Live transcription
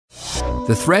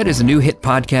The Thread is a new hit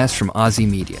podcast from Aussie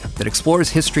Media that explores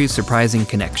history's surprising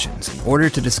connections in order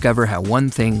to discover how one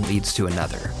thing leads to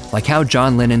another, like how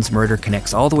John Lennon's murder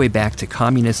connects all the way back to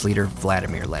communist leader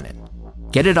Vladimir Lenin.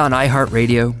 Get it on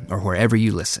iHeartRadio or wherever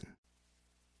you listen.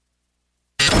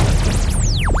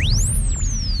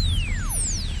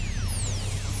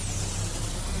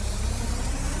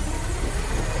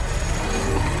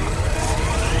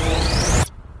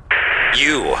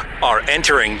 You are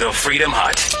entering the Freedom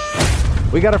Hut.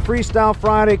 We got a Freestyle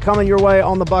Friday coming your way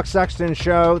on the Buck Sexton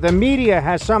Show. The media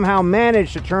has somehow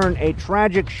managed to turn a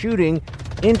tragic shooting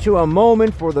into a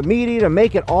moment for the media to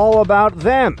make it all about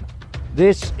them.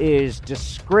 This is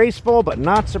disgraceful, but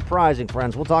not surprising,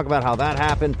 friends. We'll talk about how that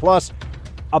happened. Plus,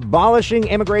 abolishing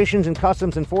immigration and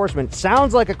customs enforcement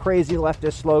sounds like a crazy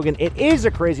leftist slogan. It is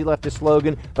a crazy leftist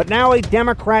slogan, but now a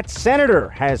Democrat senator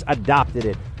has adopted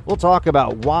it. We'll talk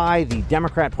about why the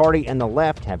Democrat Party and the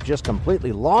left have just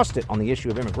completely lost it on the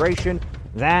issue of immigration.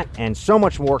 That and so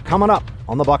much more coming up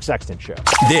on the Buck Sexton Show.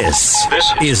 This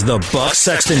is the Buck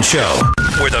Sexton Show,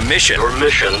 where the mission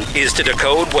is to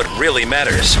decode what really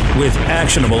matters with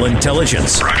actionable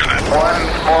intelligence. One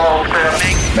small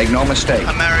step. Make no mistake.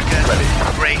 America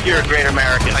great. You're a great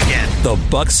American again. The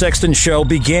Buck Sexton Show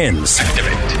begins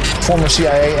Former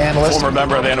CIA analyst. Former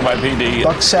member of the NYPD.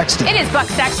 Buck Sexton. It is Buck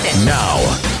Sexton. now.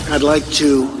 I'd like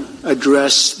to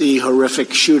address the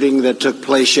horrific shooting that took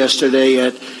place yesterday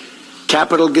at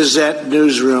Capitol Gazette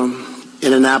newsroom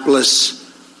in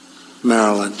Annapolis,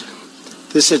 Maryland.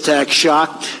 This attack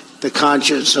shocked the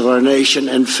conscience of our nation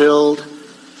and filled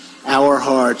our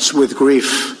hearts with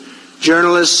grief.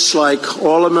 Journalists, like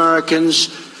all Americans,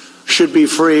 should be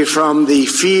free from the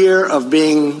fear of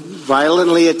being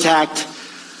violently attacked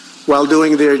while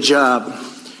doing their job.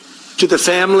 To the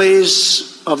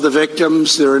families of the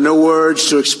victims, there are no words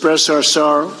to express our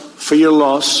sorrow for your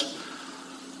loss.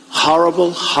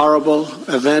 Horrible, horrible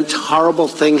event, horrible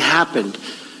thing happened.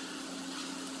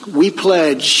 We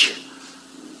pledge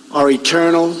our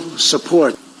eternal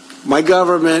support. My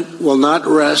government will not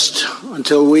rest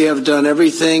until we have done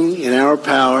everything in our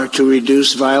power to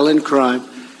reduce violent crime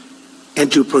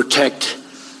and to protect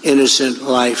innocent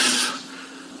life.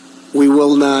 We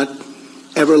will not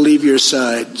ever leave your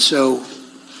side, so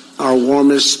our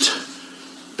warmest,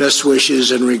 best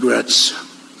wishes and regrets.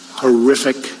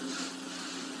 Horrific,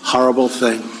 horrible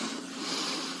thing.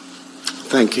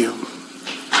 Thank you.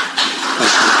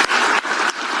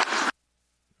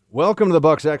 Welcome to the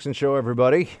Buck Sexton Show,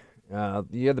 everybody.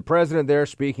 You had the president there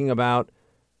speaking about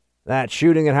that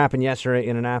shooting that happened yesterday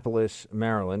in Annapolis,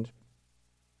 Maryland.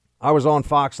 I was on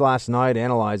Fox last night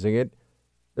analyzing it.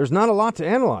 There's not a lot to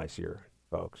analyze here,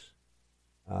 folks.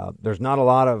 There's not a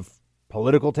lot of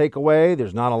political takeaway.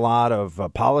 There's not a lot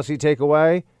of policy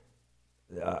takeaway.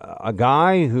 A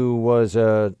guy who was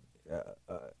an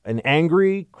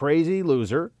angry, crazy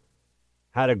loser,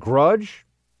 had a grudge,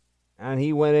 and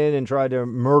he went in and tried to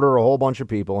murder a whole bunch of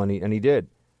people, and he did.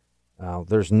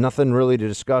 There's nothing really to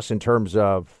discuss in terms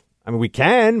of, I mean, we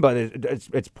can, but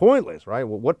it's pointless, right?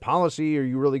 Well, what policy are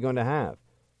you really going to have?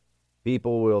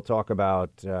 People will talk about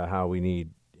how we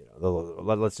need,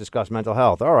 let's discuss mental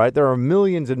health. All right, there are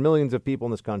millions and millions of people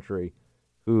in this country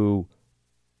who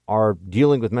are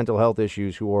dealing with mental health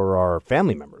issues who are our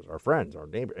family members, our friends, our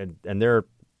neighbors, and they're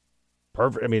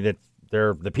perfect. I mean,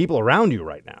 they're the people around you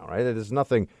right now, right? There's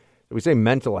nothing. We say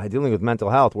dealing with mental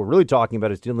health. What we're really talking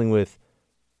about is dealing with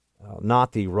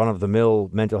not the run-of-the-mill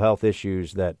mental health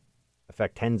issues that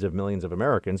affect tens of millions of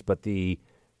Americans, but the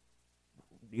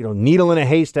needle in a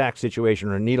haystack situation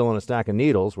or a needle in a stack of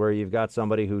needles where you've got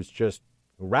somebody who's just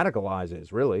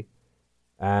radicalizes, really,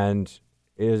 and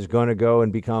is going to go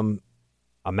and become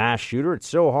a mass shooter. It's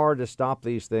so hard to stop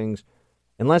these things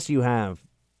unless you have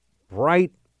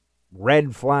bright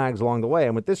red flags along the way.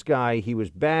 And with this guy, he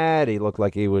was bad. He looked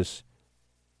like he was,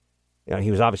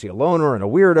 he was obviously a loner and a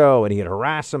weirdo, and he had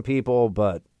harassed some people,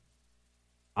 but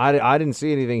I didn't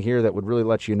see anything here that would really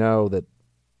let you know that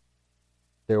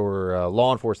there were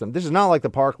law enforcement. This is not like the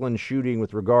Parkland shooting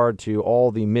with regard to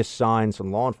all the missed signs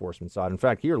from law enforcement side. In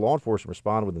fact, here, law enforcement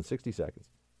responded within 60 seconds,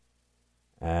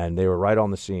 and they were right on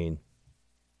the scene.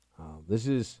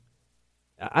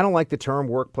 I don't like the term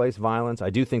workplace violence.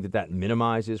 I do think that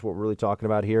minimizes what we're really talking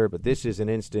about here, but this is an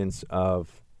instance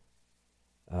of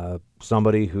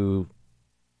somebody who,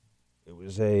 it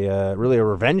was really a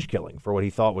revenge killing for what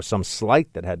he thought was some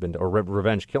slight that had been, or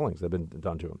revenge killings that had been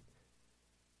done to him.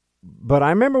 But I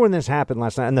remember when this happened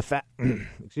last night, and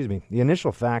the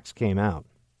initial facts came out.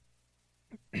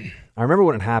 I remember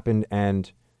when it happened,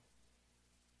 and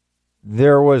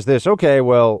there was this, okay,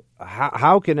 well,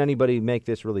 how can anybody make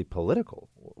this really political?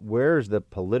 Where's the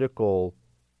political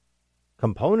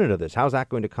component of this? How's that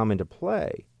going to come into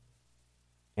play?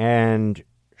 And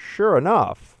sure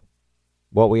enough,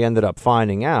 what we ended up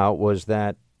finding out was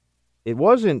that it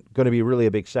wasn't going to be really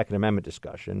a big Second Amendment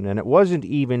discussion, and it wasn't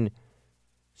even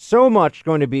so much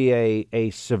going to be a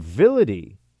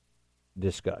civility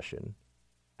discussion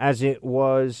as it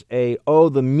was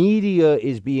the media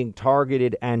is being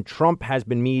targeted and Trump has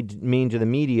been mean to the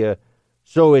media,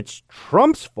 so it's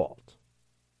Trump's fault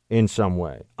in some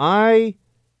way.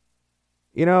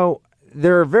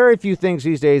 There are very few things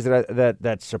these days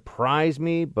that surprise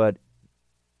me, but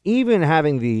even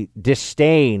having the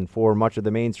disdain for much of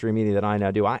the mainstream media that I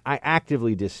now do, I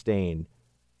actively disdain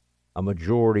a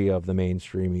majority of the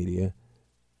mainstream media.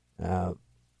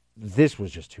 This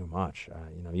was just too much.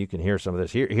 You can hear some of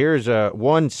this. Here's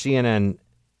one CNN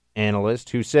analyst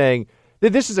who's saying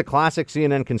that this is a classic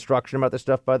CNN construction about this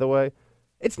stuff, by the way.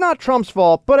 It's not Trump's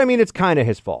fault, but, it's kind of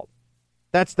his fault.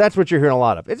 That's what you're hearing a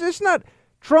lot of. It's not,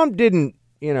 Trump didn't,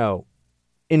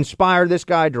 inspire this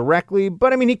guy directly,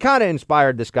 but, he kind of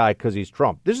inspired this guy because he's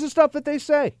Trump. This is the stuff that they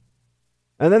say.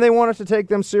 And then they want us to take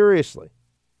them seriously.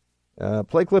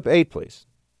 Play clip 8, please.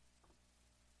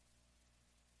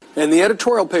 And the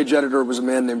editorial page editor was a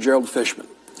man named Gerald Fishman.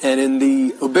 And in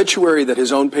the obituary that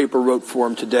his own paper wrote for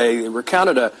him today, they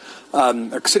recounted a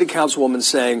city councilwoman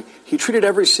saying he treated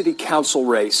every city council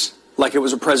race like it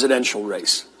was a presidential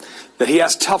race, that he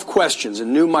asked tough questions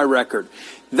and knew my record.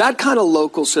 That kind of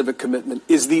local civic commitment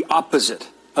is the opposite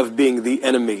of being the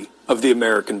enemy of the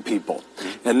American people.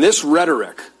 And this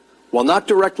rhetoric, while not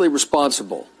directly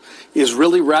responsible, is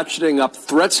really ratcheting up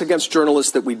threats against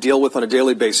journalists that we deal with on a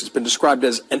daily basis. It's been described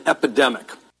as an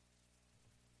epidemic.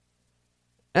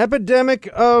 Epidemic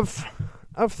of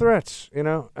threats,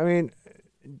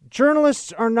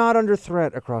 journalists are not under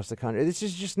threat across the country. This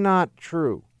is just not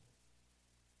true.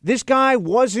 This guy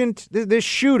wasn't, this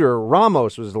shooter,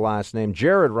 Ramos was the last name,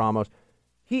 Jared Ramos,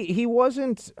 he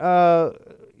wasn't,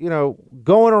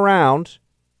 going around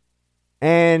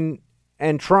and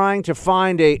trying to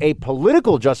find a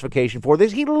political justification for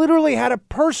this. He literally had a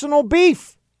personal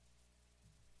beef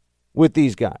with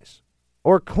these guys,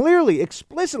 or clearly,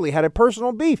 explicitly had a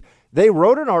personal beef. They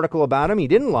wrote an article about him he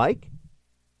didn't like.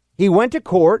 He went to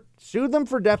court, sued them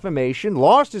for defamation,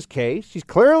 lost his case. He's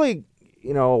clearly, a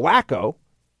wacko.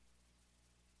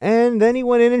 And then he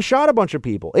went in and shot a bunch of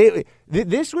people.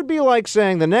 This would be like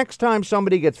saying the next time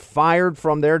somebody gets fired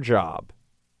from their job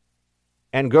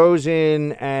and goes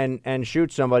in and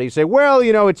shoots somebody, you say, well,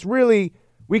 it's really,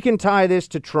 we can tie this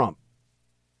to Trump.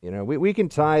 We can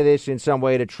tie this in some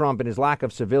way to Trump and his lack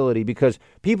of civility because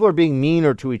people are being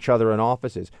meaner to each other in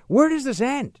offices. Where does this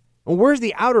end? And where's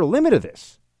the outer limit of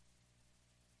this?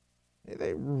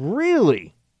 They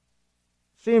really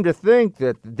seem to think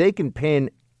that they can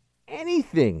pin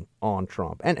anything on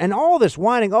Trump. And all this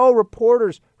whining,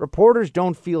 reporters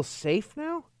don't feel safe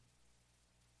now?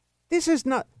 This has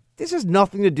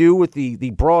nothing to do with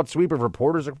the broad sweep of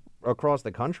reporters across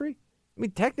the country.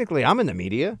 Technically, I'm in the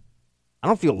media. I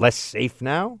don't feel less safe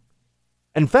now.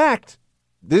 In fact,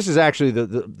 this is actually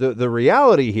the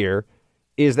reality here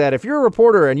is that if you're a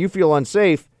reporter and you feel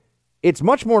unsafe, it's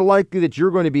much more likely that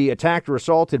you're going to be attacked or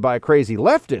assaulted by a crazy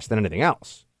leftist than anything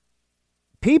else.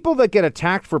 People that get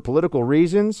attacked for political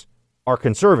reasons are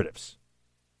conservatives.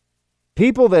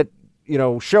 People that,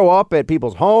 show up at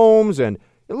people's homes and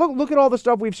look at all the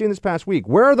stuff we've seen this past week.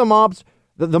 Where are the mobs?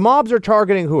 The mobs are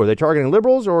targeting who? Are they targeting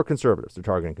liberals or conservatives? They're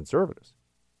targeting conservatives.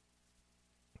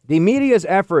 The media's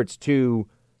efforts to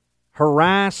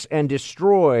harass and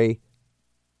destroy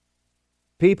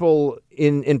people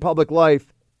in public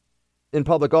life, in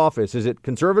public office, is it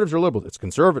conservatives or liberals? It's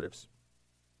conservatives.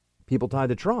 People tied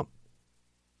to Trump.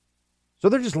 So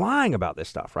they're just lying about this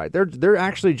stuff, right? They're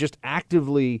actually just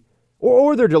actively,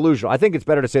 or they're delusional. I think it's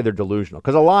better to say they're delusional,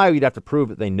 because a lie, you'd have to prove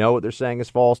that they know what they're saying is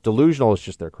false. Delusional is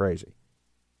just they're crazy,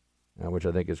 which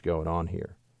I think is going on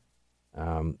here.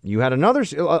 You had a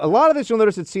lot of this you'll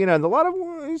notice at CNN, a lot of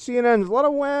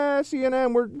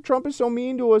CNN where Trump is so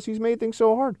mean to us, he's made things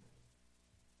so hard.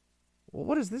 Well,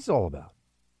 what is this all about?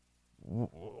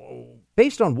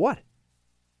 Based on what?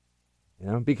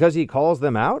 Because he calls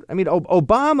them out?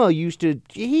 Obama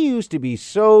used to be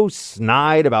so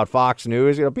snide about Fox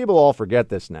News. People all forget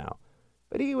this now.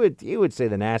 But he would say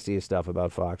the nastiest stuff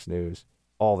about Fox News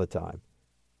all the time.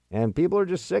 And people are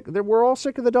just sick. We're all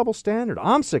sick of the double standard.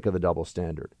 I'm sick of the double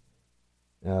standard.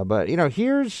 But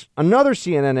here's another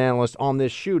CNN analyst on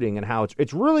this shooting and how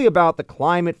it's really about the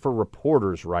climate for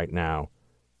reporters right now.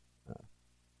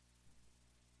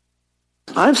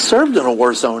 I've served in a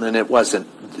war zone and it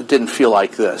didn't feel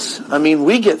like this.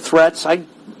 We get threats. I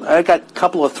got a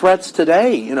couple of threats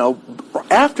today,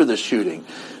 after the shooting.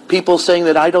 people saying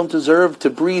that I don't deserve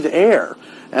to breathe air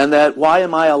and that why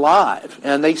am I alive?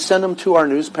 And they send them to our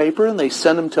newspaper and they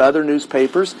send them to other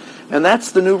newspapers. And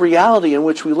that's the new reality in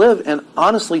which we live. And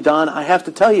honestly, Don, I have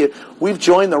to tell you, we've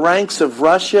joined the ranks of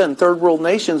Russia and third world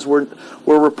nations where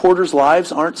reporters'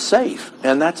 lives aren't safe.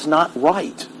 And that's not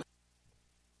right.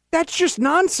 That's just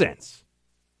nonsense.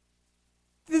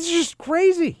 This is just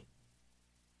crazy.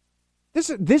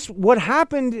 This what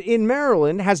happened in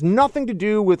Maryland has nothing to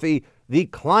do with the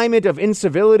climate of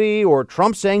incivility or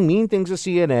Trump saying mean things to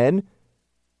CNN.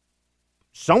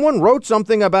 Someone wrote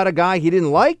something about a guy he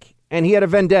didn't like, and he had a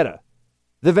vendetta.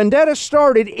 The vendetta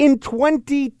started in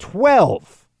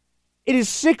 2012. It is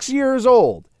 6 years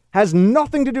old. Has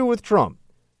nothing to do with Trump.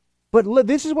 But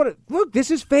this is this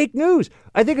is fake news.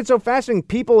 I think it's so fascinating.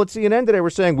 People at CNN today were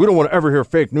saying, we don't want to ever hear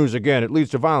fake news again. It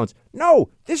leads to violence. No,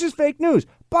 this is fake news.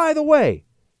 By the way,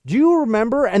 do you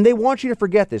remember, and they want you to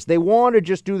forget this, they want to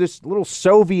just do this little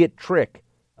Soviet trick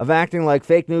of acting like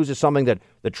fake news is something that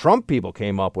the Trump people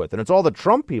came up with, and it's all the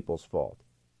Trump people's fault.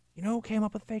 You know who came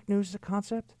up with fake news as a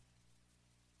concept?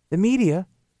 The media,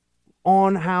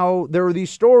 on how there were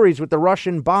these stories with the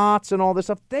Russian bots and all this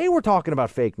stuff. They were talking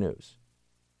about fake news.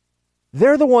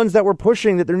 They're the ones that were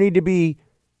pushing that there need to be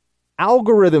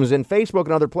algorithms in Facebook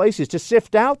and other places to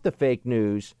sift out the fake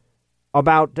news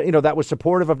about, that was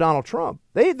supportive of Donald Trump.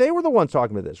 They were the ones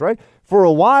talking about this, right? For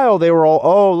a while, they were all,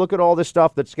 oh, look at all this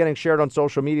stuff that's getting shared on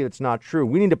social media that's not true.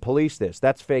 We need to police this.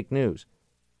 That's fake news.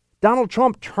 Donald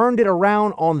Trump turned it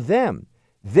around on them.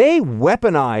 They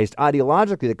weaponized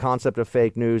ideologically the concept of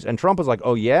fake news, and Trump was like,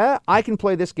 oh, yeah, I can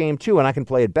play this game, too, and I can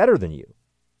play it better than you.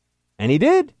 And he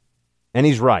did, and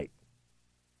he's right.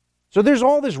 So there's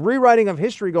all this rewriting of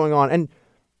history going on, and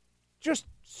just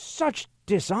such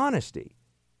dishonesty.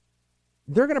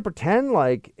 They're going to pretend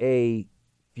like a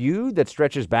feud that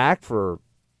stretches back for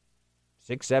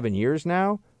 6-7 years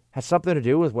now has something to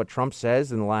do with what Trump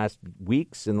says in the last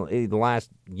weeks, in the last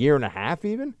year and a half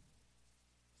even.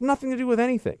 Nothing to do with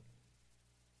anything.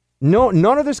 No,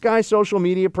 none of this guy's social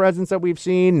media presence that we've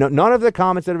seen, none of the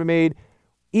comments that have been made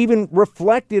even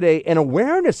reflected an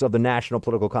awareness of the national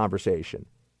political conversation.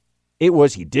 It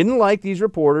was he didn't like these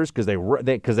reporters because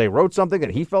they wrote something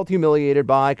that he felt humiliated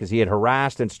by because he had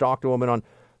harassed and stalked a woman on.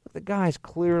 But the guy's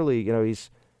clearly,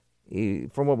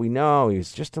 from what we know,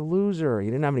 he's just a loser. He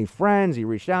didn't have any friends. He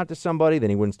reached out to somebody, then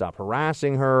he wouldn't stop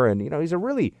harassing her. And, he's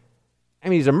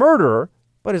he's a murderer,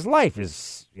 but his life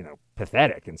is,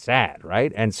 pathetic and sad,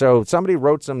 right? And so somebody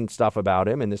wrote some stuff about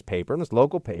him in this paper, in this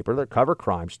local paper that cover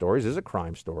crime stories. This is a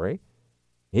crime story.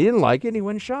 He didn't like it, and he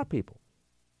went and shot people.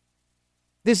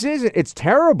 It's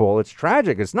terrible. It's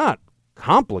tragic. It's not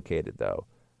complicated, though.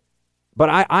 But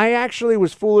I actually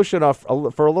was foolish enough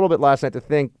for a little bit last night to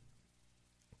think,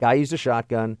 guy used a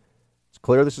shotgun. It's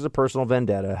clear this is a personal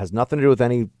vendetta. It has nothing to do with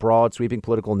any broad, sweeping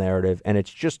political narrative. And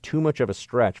it's just too much of a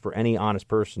stretch for any honest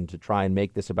person to try and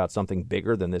make this about something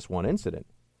bigger than this one incident.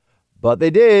 But they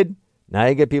did. Now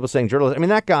you get people saying journalists.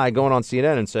 That guy going on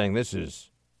CNN and saying this is,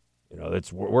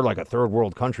 we're like a third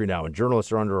world country now and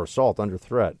journalists are under assault, under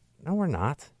threat. No, we're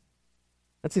not.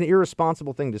 That's an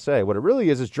irresponsible thing to say. What it really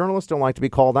is journalists don't like to be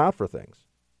called out for things.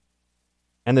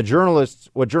 And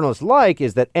what journalists like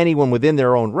is that anyone within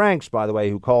their own ranks, by the way,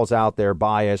 who calls out their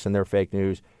bias and their fake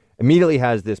news immediately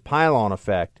has this pile-on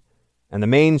effect. And the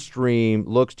mainstream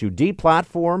looks to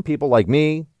deplatform people like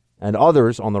me and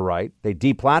others on the right. They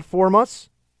deplatform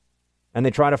us, and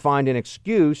they try to find an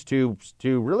excuse to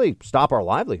really stop our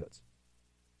livelihoods.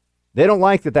 They don't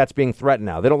like that that's being threatened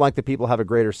now. They don't like that people have a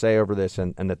greater say over this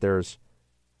and that there's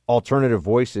alternative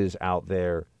voices out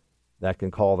there that can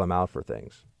call them out for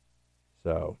things.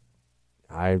 So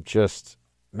it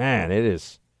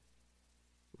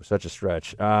was such a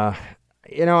stretch. I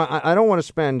don't want to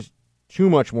spend too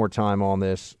much more time on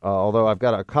this, although I've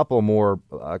got a couple more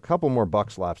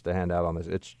buck slaps to hand out on this.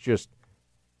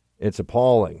 It's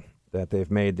appalling that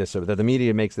they've made this, that the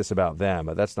media makes this about them,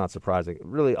 but that's not surprising.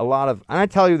 Really, and I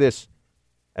tell you this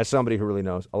as somebody who really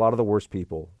knows, a lot of the worst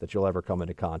people that you'll ever come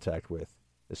into contact with,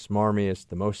 the smarmiest,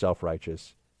 the most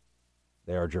self-righteous,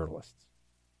 they are journalists.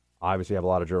 I obviously have a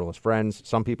lot of journalist friends.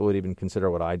 Some people would even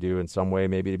consider what I do in some way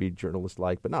maybe to be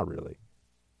journalist-like, but not really.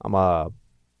 I'm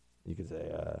you could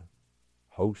say a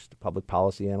host, public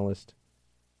policy analyst,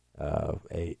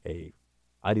 a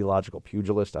ideological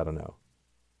pugilist, I don't know.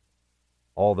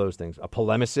 All those things. A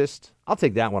polemicist. I'll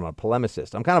take that one, a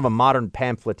polemicist. I'm kind of a modern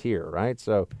pamphleteer, right?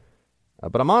 So,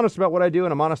 but I'm honest about what I do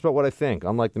and I'm honest about what I think,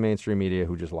 unlike the mainstream media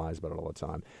who just lies about it all the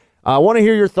time. I want to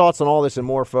hear your thoughts on all this and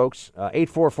more, folks.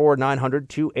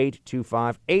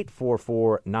 844-900-2825,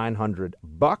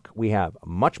 844-900-BUCK. We have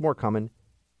much more coming.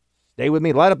 Stay with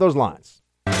me. Light up those lines.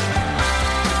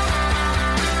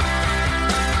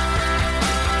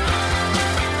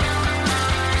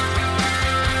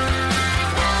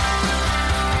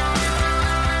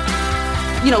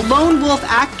 lone wolf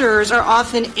actors are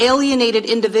often alienated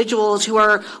individuals who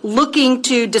are looking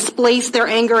to displace their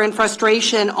anger and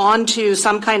frustration onto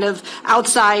some kind of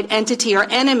outside entity or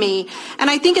enemy. And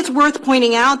I think it's worth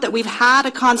pointing out that we've had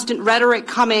a constant rhetoric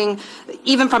coming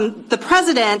even from the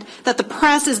president that the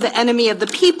press is the enemy of the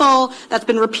people. That's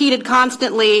been repeated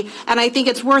constantly. And I think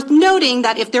it's worth noting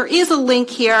that if there is a link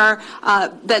here,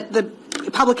 that the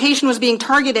publication was being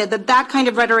targeted, that kind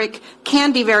of rhetoric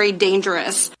can be very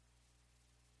dangerous.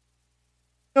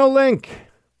 No link.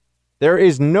 There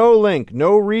is no link.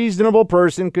 No reasonable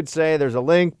person could say there's a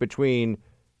link between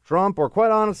Trump or,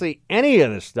 quite honestly, any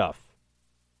of the stuff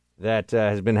that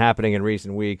has been happening in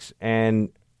recent weeks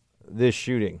and this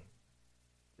shooting.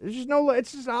 There's just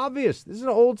it's just obvious. This is an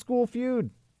old school feud,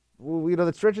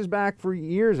 that stretches back for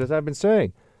years, as I've been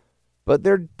saying. But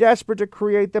they're desperate to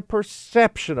create the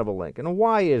perception of a link. And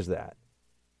why is that?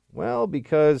 Well,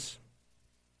 because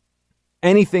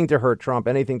anything to hurt Trump,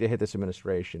 anything to hit this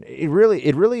administration, it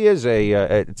really is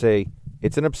it's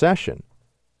an obsession.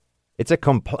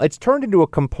 It's turned into a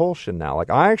compulsion now.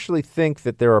 Like, I actually think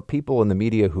that there are people in the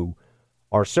media who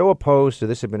are so opposed to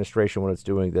this administration, what it's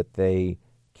doing, that they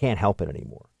can't help it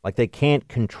anymore. Like, they can't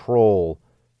control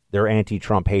their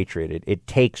anti-Trump hatred. It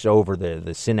takes over the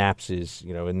synapses,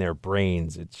 in their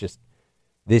brains. It's just,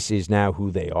 this is now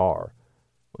who they are,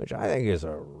 which I think is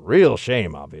a real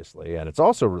shame, obviously. And it's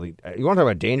also really, you want to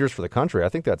talk about dangerous for the country? I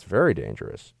think that's very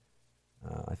dangerous.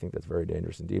 I think that's very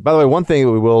dangerous indeed. By the way, one thing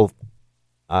that we will,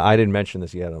 I didn't mention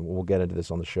this yet, and we'll get into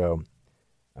this on the show.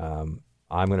 I'm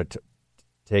going to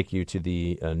take you to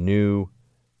the new,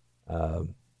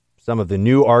 some of the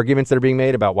new arguments that are being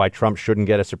made about why Trump shouldn't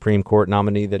get a Supreme Court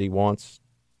nominee that he wants.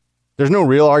 There's no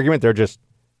real argument. They're just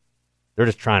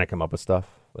trying to come up with stuff.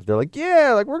 But they're like,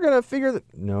 we're going to figure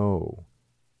that. No,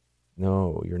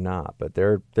 you're not. But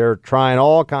they're trying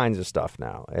all kinds of stuff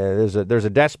now. There's a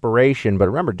desperation, but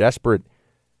remember, desperate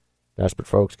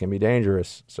folks can be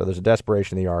dangerous. So there's a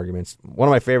desperation in the arguments. One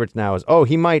of my favorites now is,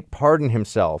 he might pardon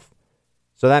himself.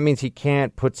 So that means he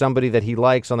can't put somebody that he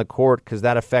likes on the court because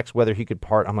that affects whether he could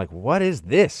pardon. I'm like, what is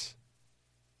this?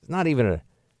 It's not even this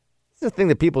is a thing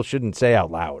that people shouldn't say out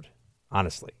loud,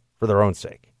 honestly, for their own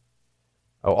sake.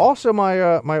 Oh, also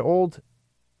my old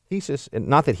thesis, and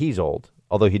not that he's old,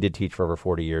 although he did teach for over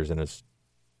 40 years and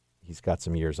he's got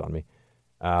some years on me.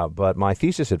 But my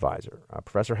thesis advisor,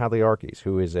 Professor Hadley Arkes,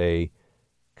 who is a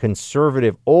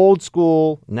conservative, old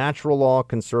school, natural law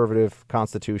conservative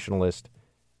constitutionalist,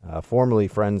 formerly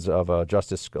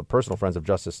personal friends of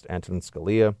Justice Antonin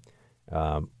Scalia,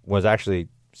 was actually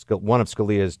one of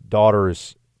Scalia's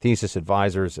daughter's thesis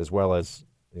advisors, as well as,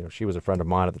 she was a friend of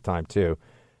mine at the time too.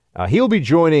 He'll be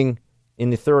joining in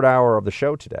the third hour of the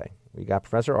show today. We got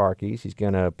Professor Arkes. He's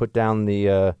going to put down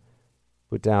the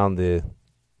Chivas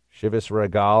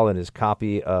Regal and his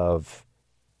copy of,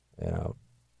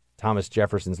 Thomas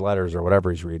Jefferson's letters or whatever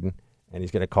he's reading, and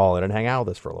he's going to call in and hang out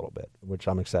with us for a little bit, which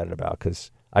I'm excited about because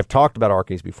I've talked about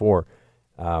Arkes before,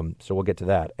 so we'll get to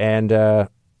that. And,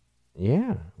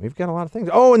 we've got a lot of things.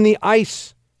 Oh, and the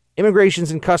ICE,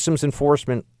 Immigrations and Customs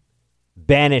Enforcement,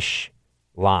 banish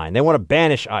line. They want to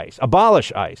banish ICE.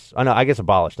 Abolish ICE. Oh, no, I guess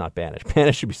abolish, not banish.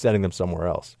 Banish should be sending them somewhere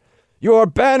else. You are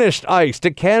banished, ICE,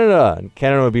 to Canada. And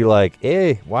Canada would be like,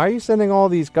 hey, why are you sending all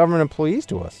these government employees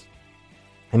to us?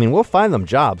 I mean, we'll find them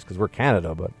jobs because we're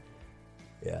Canada, but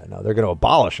yeah, no, they're going to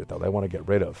abolish it, though. They want to get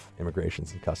rid of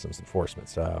Immigrations and Customs Enforcement.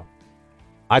 So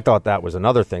I thought that was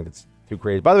another thing that's too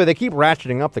crazy. By the way, they keep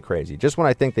ratcheting up the crazy, just when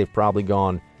I think they've probably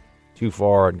gone too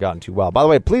far and gotten too wild. By the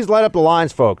way, please light up the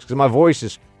lines, folks, because my voice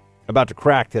is about to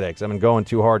crack today because I've been going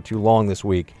too hard too long this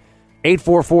week.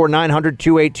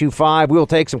 844-900-2825. We'll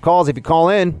take some calls if you call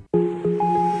in.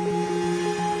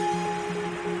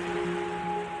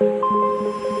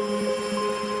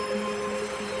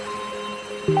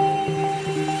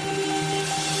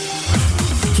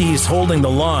 He's holding the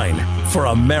line for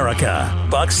America.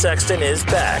 Buck Sexton is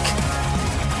back.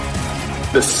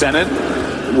 The Senate,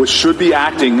 which should be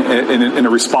acting in a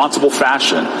responsible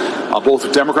fashion,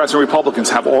 both Democrats and Republicans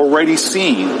have already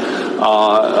seen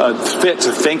fit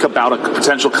to think about a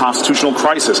potential constitutional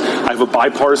crisis. I have a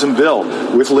bipartisan bill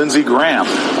with Lindsey Graham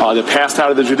that passed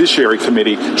out of the Judiciary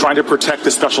Committee trying to protect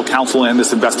the special counsel and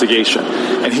this investigation.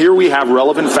 And here we have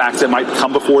relevant facts that might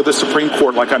come before the Supreme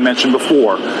Court, like I mentioned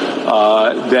before,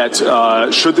 that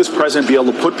should this president be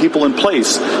able to put people in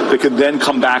place that could then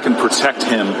come back and protect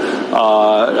him,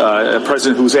 a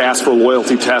president who's asked for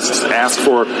loyalty tests, asked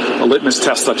for a litmus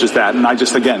test such as that. And I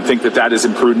just, again, think that is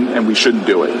imprudent and we shouldn't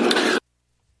do it.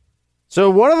 So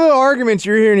one of the arguments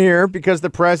you're hearing here, because the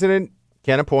president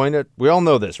can appoint it, we all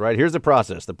know this, right? Here's the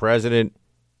process. The president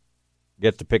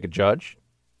gets to pick a judge,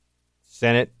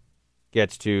 Senate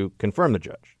gets to confirm the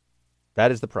judge.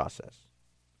 That is the process.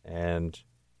 And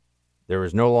there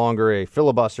is no longer a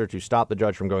filibuster to stop the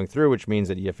judge from going through, which means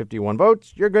that you have 51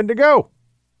 votes, you're good to go.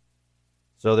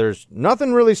 So there's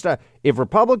nothing really if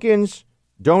Republicans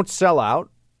don't sell out,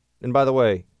 and by the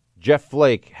way, Jeff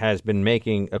Flake has been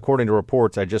making, according to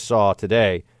reports I just saw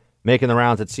today, making the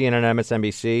rounds at CNN and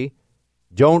MSNBC.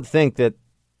 I don't think that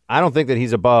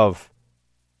he's above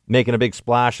making a big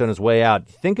splash on his way out.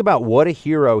 Think about what a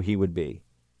hero he would be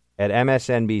at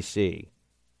MSNBC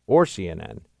or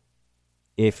CNN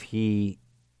if he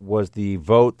was the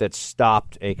vote that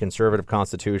stopped a conservative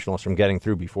constitutionalist from getting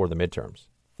through before the midterms.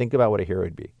 Think about what a hero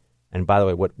he'd be. And by the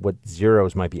way, what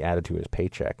zeros might be added to his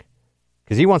paycheck.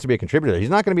 Because he wants to be a contributor. He's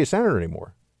not going to be a senator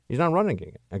anymore. He's not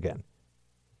running again.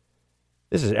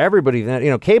 This is everybody.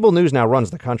 Cable news now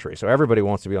runs the country, so everybody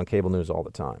wants to be on cable news all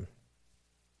the time.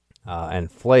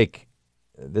 And Flake,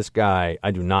 this guy,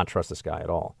 I do not trust this guy at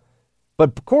all.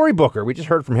 But Cory Booker, we just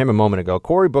heard from him a moment ago.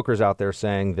 Cory Booker's out there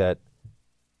saying that,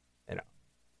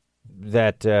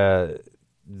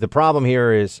 the problem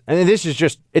here is, and this is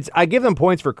just, I give them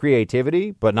points for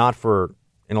creativity, but not for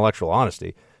intellectual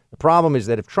honesty. The problem is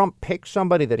that if Trump picks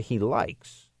somebody that he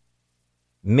likes,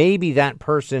 maybe that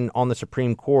person on the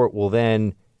Supreme Court will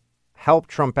then help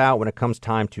Trump out when it comes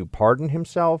time to pardon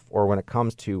himself or when it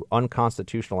comes to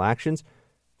unconstitutional actions.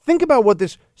 Think about what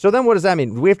this. So then what does that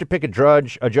mean? Do we have to pick a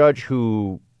judge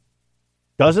who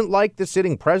doesn't like the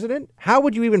sitting president? How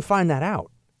would you even find that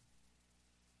out?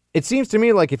 It seems to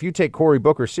me like if you take Cory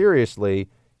Booker seriously,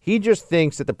 he just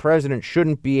thinks that the president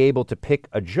shouldn't be able to pick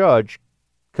a judge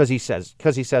because he says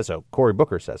so. Cory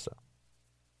Booker says so.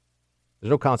 There's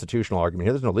no constitutional argument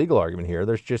here. There's no legal argument here.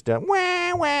 There's just a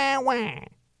wah, wah, wah.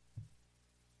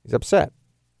 He's upset.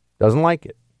 Doesn't like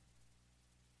it.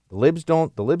 The libs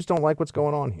don't like what's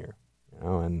going on here.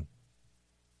 And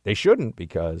they shouldn't,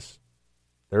 because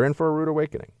they're in for a rude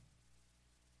awakening.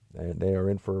 They are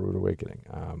in for a rude awakening.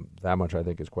 That much I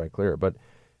think is quite clear. But,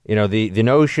 the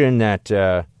notion that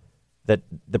that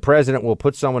the president will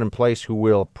put someone in place who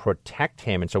will protect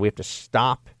him, and so we have to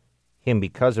stop him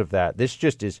because of that. This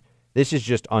is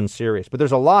just unserious. But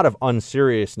there's a lot of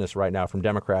unseriousness right now from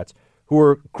Democrats who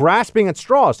are grasping at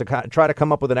straws to try to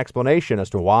come up with an explanation as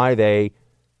to why they,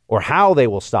 or how they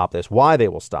will stop this, why they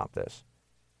will stop this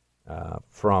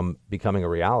from becoming a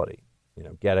reality.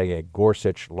 Getting a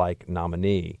Gorsuch-like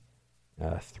nominee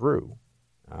through.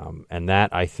 And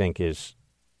that, I think, is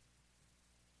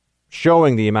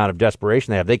showing the amount of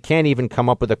desperation they have. They can't even come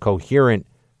up with a coherent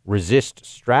resist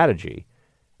strategy.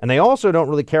 And they also don't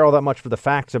really care all that much for the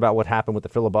facts about what happened with the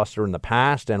filibuster in the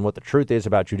past and what the truth is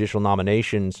about judicial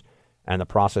nominations and the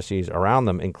processes around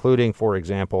them, including, for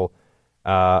example,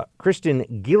 Kristen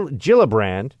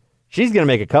Gillibrand. She's going to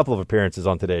make a couple of appearances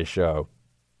on today's show.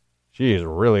 She is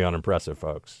really unimpressive,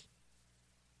 folks.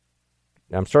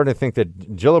 I'm starting to think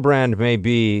that Gillibrand may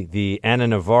be the Ana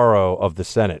Navarro of the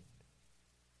Senate,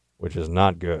 which is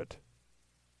not good.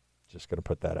 Just going to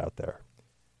put that out there.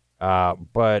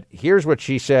 But here's what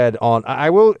she said on,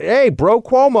 Bro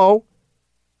Cuomo.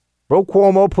 Bro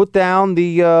Cuomo put down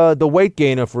the weight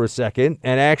gainer for a second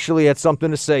and actually had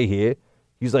something to say here.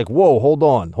 He's like, whoa, hold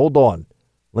on.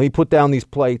 Let me put down these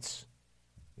plates.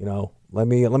 Let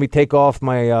me take off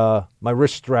my my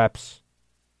wrist straps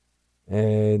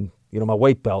and, my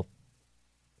weight belt,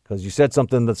 because you said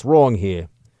something that's wrong here.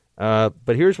 But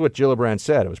here's what Gillibrand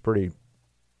said. It was pretty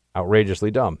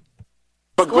outrageously dumb.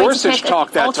 But Gorsuch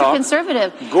talked that talk.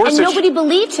 Ultra-conservative. And nobody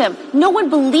believed him. No one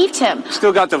believed him.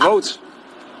 Still got the votes.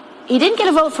 He didn't get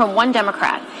a vote from one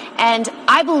Democrat. And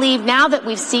I believe now that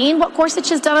we've seen what Gorsuch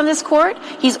has done on this court,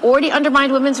 he's already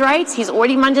undermined women's rights. He's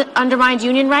already undermined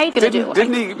union rights.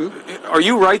 Didn't he? Are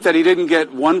you right that he didn't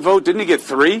get one vote? Didn't he get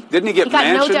three? Didn't he get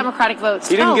Manchin? He got no Democratic votes.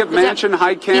 He didn't get Manchin,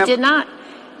 Heitkamp? He did not.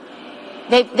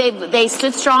 They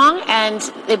stood strong, and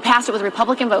they passed it with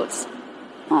Republican votes.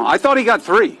 Oh, I thought he got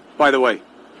three, by the way.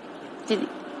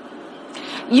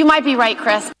 You might be right,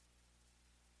 Chris.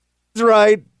 He's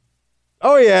right.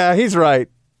 Oh, yeah, he's right.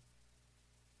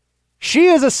 She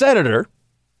is a senator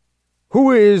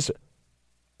who is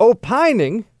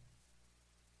opining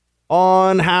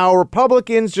on how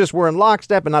Republicans just were in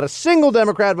lockstep and not a single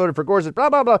Democrat voted for Gorsuch,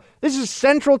 blah, blah, blah. This is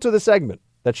central to the segment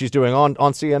that she's doing on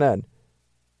CNN.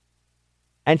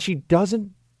 And she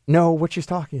doesn't know what she's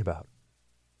talking about.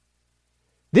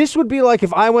 This would be like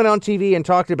if I went on TV and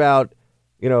talked about,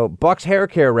 Buck's hair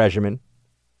care regimen,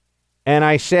 and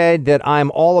I said that I'm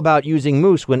all about using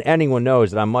mousse when anyone knows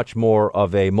that I'm much more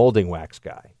of a molding wax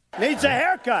guy. Needs a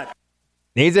haircut.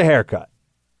 Needs a haircut.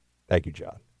 Thank you,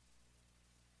 John.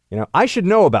 I should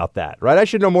know about that, right? I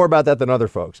should know more about that than other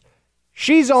folks.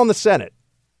 She's on the Senate.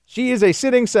 She is a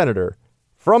sitting senator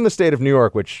from the state of New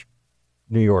York, which,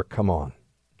 New York, come on.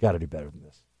 Got to do better than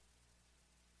this.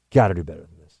 Got to do better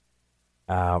than this.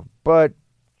 But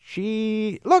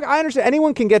look, I understand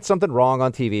anyone can get something wrong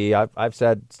on TV. I've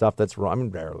said stuff that's wrong. I mean,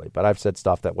 rarely, but I've said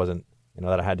stuff that wasn't,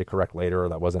 that I had to correct later or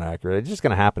that wasn't accurate. It's just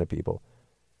going to happen to people.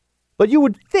 But you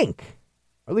would think,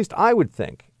 or at least I would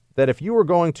think, that if you were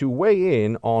going to weigh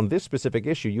in on this specific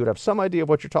issue, you would have some idea of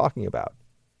what you're talking about.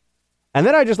 And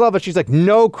then I just love it. She's like,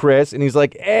 no, Chris. And he's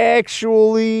like,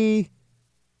 actually,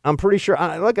 I'm pretty sure.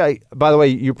 By the way,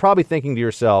 you're probably thinking to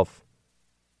yourself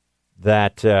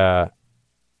that,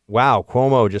 wow,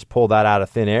 Cuomo just pulled that out of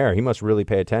thin air. He must really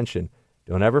pay attention.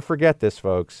 Don't ever forget this,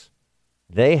 folks.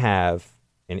 They have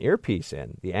an earpiece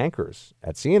in, the anchors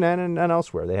at CNN and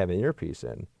elsewhere. They have an earpiece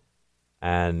in.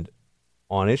 And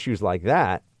on issues like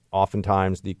that,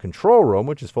 oftentimes the control room,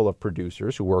 which is full of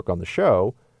producers who work on the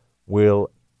show, will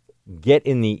get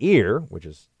in the ear, which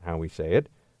is how we say it,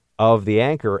 of the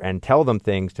anchor and tell them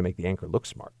things to make the anchor look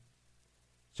smart.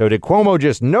 So did Cuomo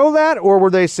just know that, or were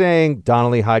they saying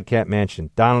Donnelly Hydecap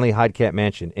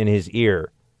Mansion in his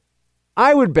ear?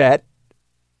 I would bet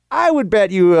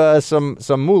you some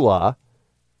moolah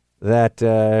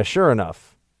that sure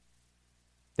enough,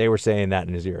 they were saying that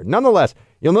in his ear. Nonetheless,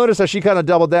 you'll notice how she kind of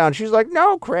doubled down. She's like,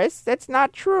 no, Chris, that's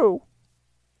not true.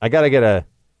 I got to get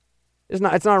it's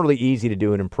not really easy to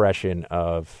do an impression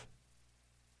of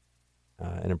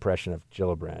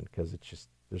Gillibrand because it's just,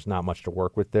 there's not much to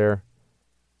work with there.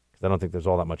 Because I don't think there's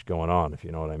all that much going on, if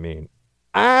you know what I mean.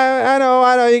 I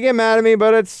know, you get mad at me,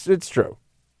 but it's true.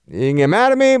 You can get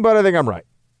mad at me, but I think I'm right.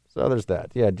 So there's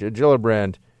that. Yeah,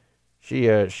 Gillibrand, she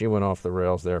went off the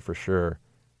rails there for sure.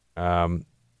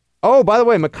 Oh, by the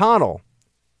way, McConnell's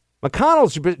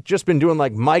just been doing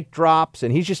like mic drops,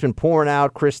 and he's just been pouring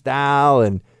out Cristal,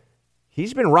 and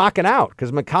he's been rocking out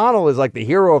because McConnell is like the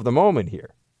hero of the moment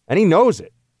here, and he knows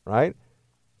it, right?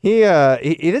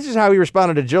 This is how he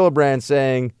responded to Gillibrand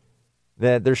saying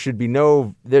that there should be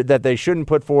that they shouldn't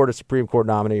put forward a Supreme Court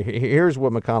nominee. Here's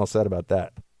what McConnell said about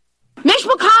that. Mitch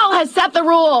McConnell has set the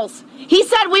rules. He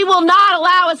said we will not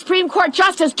allow a Supreme Court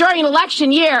justice during an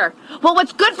election year. Well,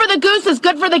 what's good for the goose is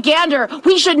good for the gander.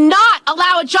 We should not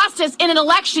allow a justice in an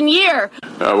election year.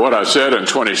 What I said in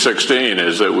 2016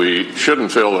 is that we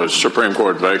shouldn't fill a Supreme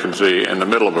Court vacancy in the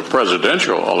middle of a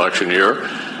presidential election year.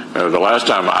 The last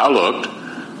time I looked,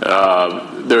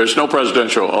 there is no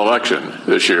presidential election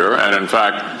this year. And in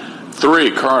fact,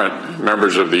 3 current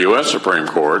members of the U.S. Supreme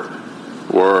Court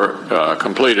were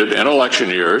completed in election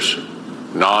years,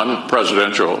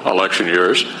 non-presidential election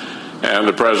years, and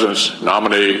the president's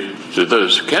nominee to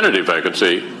this Kennedy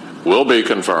vacancy will be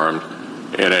confirmed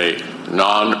in a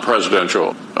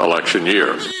non-presidential election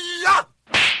year.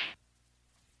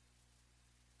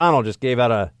 McConnell just gave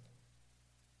out a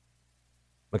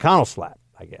McConnell slap,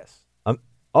 I guess.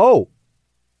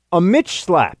 A Mitch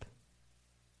slap.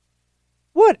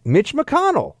 What? Mitch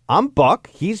McConnell. I'm Buck.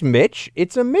 He's Mitch.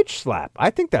 It's a Mitch slap. I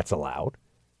think that's allowed.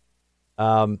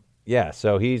 Yeah,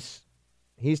 so he's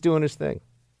doing his thing.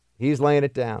 He's laying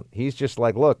it down. He's just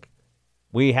like, look,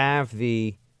 we have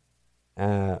the,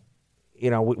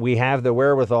 we have the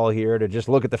wherewithal here to just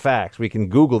look at the facts. We can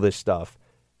Google this stuff.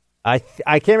 I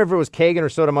can't remember if it was Kagan or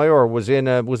Sotomayor was in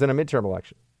a midterm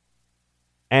election.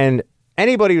 And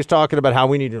anybody who's talking about how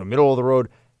we need a middle of the road,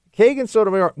 Kagan,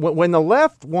 Sotomayor, when the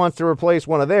left wants to replace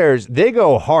one of theirs, they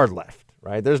go hard left,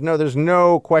 right? There's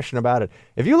no question about it.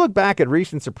 If you look back at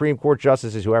recent Supreme Court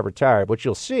justices who have retired, what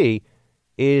you'll see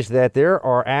is that there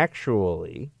are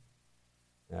actually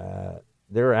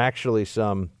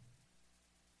some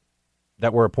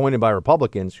that were appointed by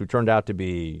Republicans who turned out to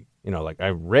be, like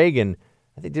Reagan.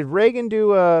 I think, did Reagan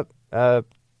do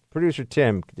producer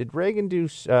Tim? Did Reagan do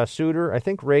Souter? I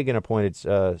think Reagan appointed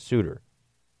Souter.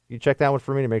 You check that one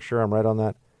for me to make sure I'm right on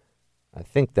that. I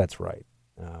think that's right,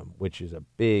 which is a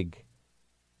big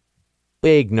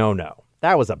no-no.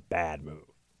 That was a bad move.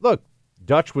 Look,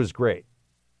 Dutch was great.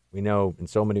 We know in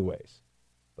so many ways,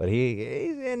 but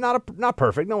he's not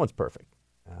perfect. No one's perfect.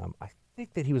 I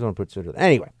think that he was going to put Souter.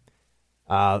 Anyway,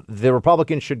 the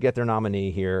Republicans should get their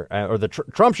nominee here, or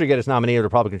Trump should get his nominee, or the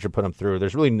Republicans should put him through.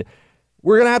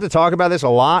 We're going to have to talk about this a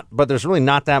lot, but there's really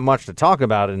not that much to talk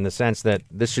about in the sense that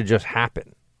this should just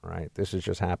happen. Right, this has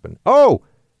just happened. Oh, do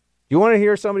you want to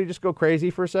hear somebody just go crazy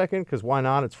for a second? Because why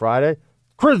not? It's Friday.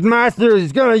 Chris Matthews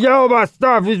is going to yell about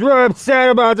stuff. He's really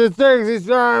upset about the things. He's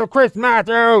Chris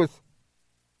Matthews.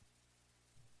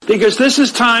 Because this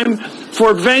is time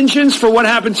for vengeance for what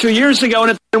happened 2 years ago.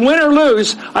 And if win or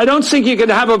lose, I don't think you can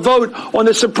have a vote on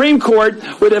the Supreme Court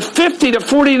with a 50 to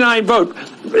 49 vote.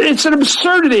 it's an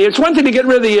absurdity. It's one thing to get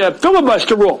rid of the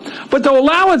filibuster rule, but to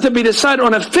allow it to be decided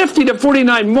on a 50 to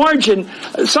 49 margin,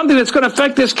 something that's going to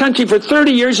affect this country for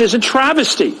 30 years, is a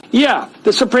travesty. Yeah,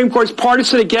 the Supreme Court's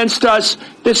partisan against us.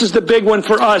 This is the big one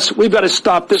for us. We've got to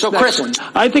stop this next one.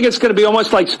 I think it's going to be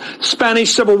almost like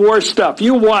Spanish Civil War stuff.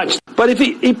 You watch. But if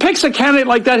he picks a candidate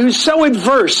like that who's so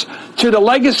adverse to the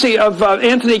legacy of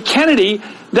Anthony Kennedy,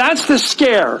 that's the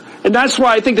scare. And that's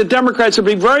why I think the Democrats would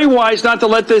be very wise not to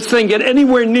let this thing get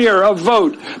anywhere near a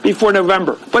vote before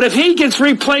November. But if he gets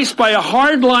replaced by a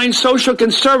hardline social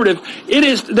conservative,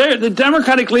 the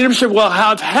Democratic leadership will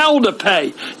have hell to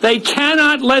pay. They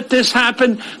cannot let this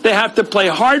happen. They have to play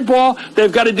hardball.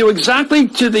 They've got to do exactly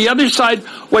to the other side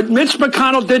what Mitch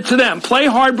McConnell did to them. Play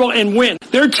hardball and win.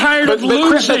 They're tired of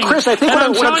losing. Chris, I think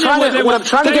what I'm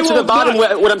trying to get to the bottom,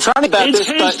 what I'm trying to get it's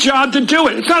his job to do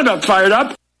it. It's not about fired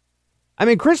up. I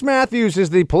mean, Chris Matthews is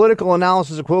the political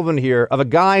analysis equivalent here of a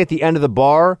guy at the end of the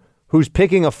bar who's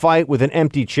picking a fight with an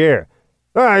empty chair.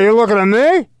 Oh, you looking at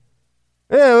me?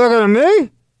 Yeah, looking at me?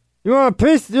 You want a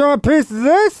piece? You want a piece of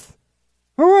this?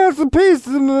 Who wants a piece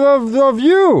of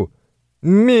you?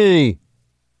 Me.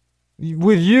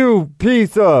 With you,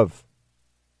 piece of.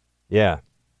 Yeah,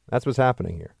 that's what's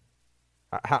happening here.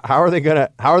 How are they gonna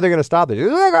stop this?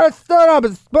 They're gonna start up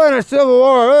and split a civil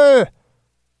war.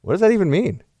 What does that even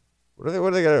mean? What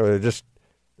are they going to just?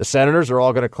 The senators are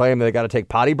all going to claim they got to take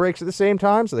potty breaks at the same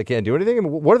time, so they can't do anything. I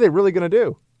mean, what are they really going to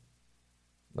do?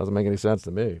 Doesn't make any sense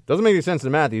to me. Doesn't make any sense to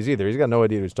Matthews either. He's got no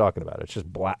idea what he's talking about. It's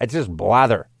just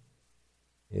blather.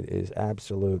 It is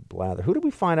absolute blather. Who did we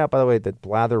find out, by the way, that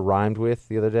blather rhymed with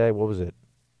the other day? What was it?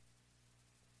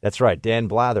 That's right, Dan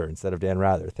Blather instead of Dan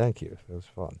Rather. Thank you. It was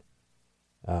fun.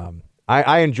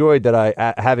 I enjoyed that.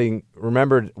 I having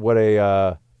remembered what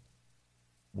a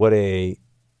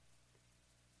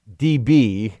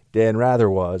DB Dan Rather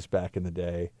was back in the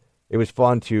day. It was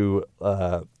fun to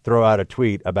throw out a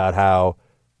tweet about how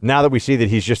now that we see that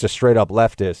he's just a straight up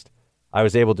leftist, I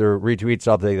was able to retweet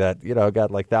something that,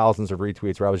 got like thousands of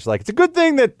retweets where I was just like, it's a good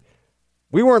thing that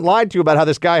we weren't lied to about how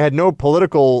this guy had no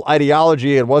political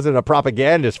ideology and wasn't a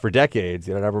propagandist for decades.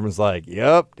 And everyone's like,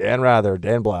 yep, Dan Rather,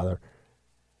 Dan Blather.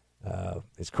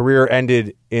 His career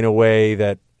ended in a way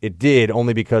that it did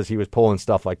only because he was pulling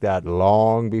stuff like that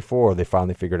long before they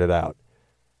finally figured it out.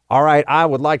 All right, I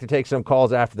would like to take some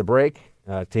calls after the break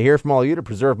to hear from all of you, to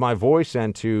preserve my voice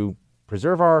and to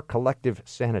preserve our collective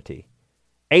sanity.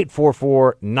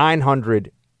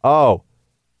 844-900. Oh,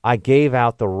 I gave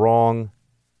out the wrong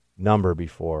number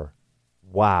before.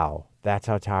 Wow, that's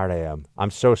how tired I am. I'm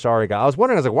so sorry, guys. I was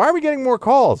wondering, why are we getting more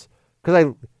calls?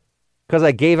 Because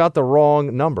I gave out the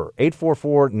wrong number.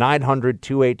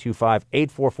 844-900-2825.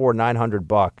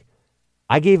 844-900-BUCK.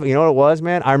 I gave, you know what it was,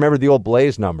 man? I remember the old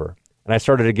Blaze number, and I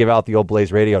started to give out the old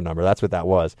Blaze Radio number. That's what that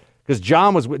was. Because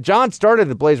John started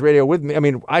at Blaze Radio with me. I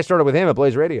mean, I started with him at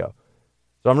Blaze Radio.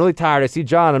 So I'm really tired. I see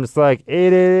John. I'm just like,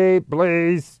 888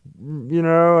 Blaze,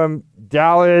 I'm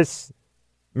Dallas,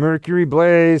 Mercury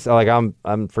Blaze.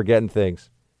 I'm forgetting things.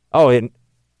 Oh, and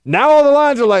now all the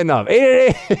lines are lighting up.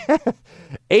 888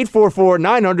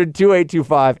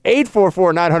 844-900-2825.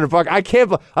 844-900-BUCK. I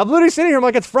can't. I'm literally sitting here. I'm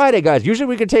like, it's Friday, guys. Usually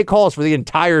we could take calls for the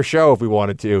entire show if we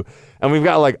wanted to. And we've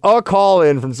got like a call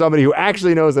in from somebody who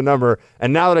actually knows the number.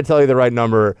 And now that I tell you the right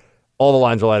number, all the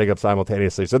lines are lighting up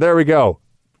simultaneously. So there we go.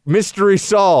 Mystery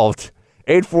solved.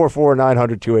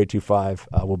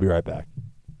 844-900-2825. We'll be right back.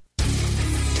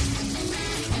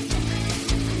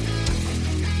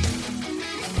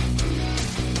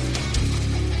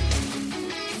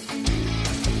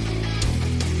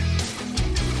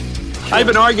 I've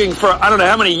been arguing for I don't know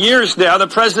how many years now the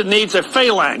president needs a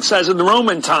phalanx, as in the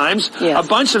Roman times, a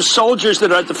bunch of soldiers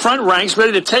that are at the front ranks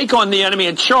ready to take on the enemy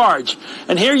and charge.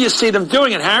 And here you see them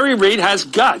doing it. Harry Reid has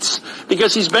guts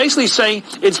because he's basically saying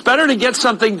it's better to get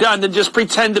something done than just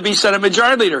pretend to be Senate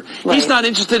Majority Leader. Right. He's not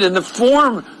interested in the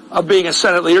form of being a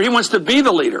Senate leader. He wants to be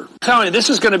the leader. I'm telling you, this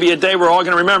is going to be a day we're all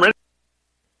going to remember.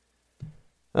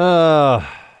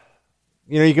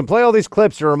 You can play all these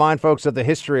clips to remind folks of the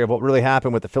history of what really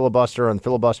happened with the filibuster and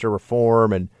filibuster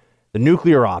reform and the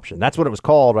nuclear option. That's what it was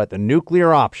called, right? The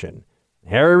nuclear option.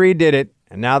 Harry Reid did it,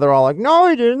 and now they're all like, no,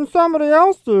 he didn't. Somebody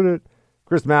else did it.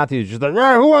 Chris Matthews just like,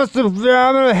 yeah, who wants to? I'm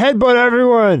going to headbutt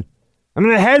everyone. I'm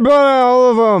going to headbutt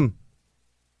all of them.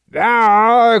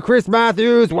 Ah, Chris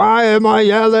Matthews, why am I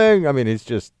yelling? I mean,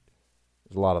 there's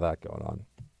a lot of that going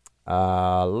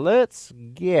on. Let's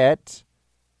get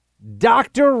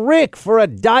Dr. Rick for a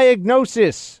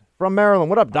diagnosis from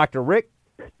Maryland. What up, Dr. Rick?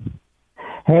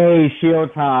 Hey,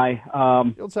 Shields High.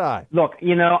 Shields High. Look,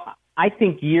 I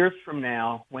think years from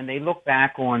now, when they look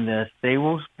back on this, they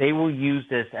will use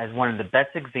this as one of the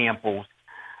best examples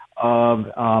of,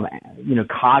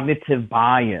 cognitive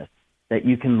bias that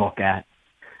you can look at.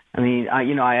 I mean,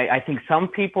 I think some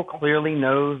people clearly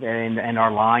know and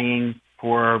are lying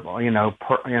for,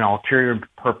 ulterior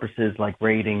purposes like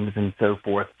ratings and so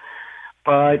forth.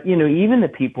 But, even the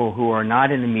people who are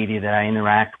not in the media that I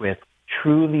interact with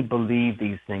truly believe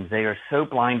these things. They are so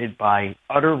blinded by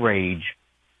utter rage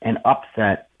and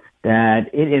upset that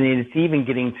it's even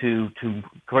getting to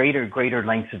greater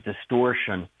lengths of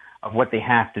distortion of what they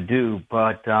have to do.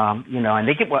 But,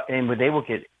 they will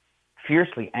get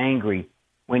fiercely angry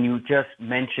when you just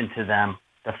mention to them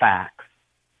the facts.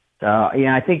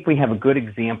 I think we have a good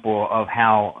example of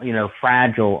how,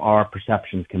 fragile our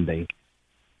perceptions can be.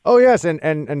 Oh, yes.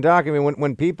 And Doc, I mean,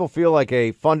 when people feel like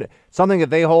something that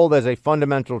they hold as a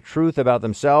fundamental truth about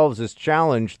themselves is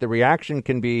challenged, the reaction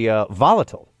can be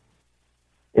volatile.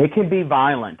 It can be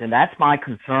violent, and that's my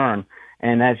concern.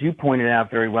 And as you pointed out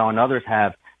very well, and others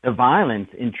have, the violence,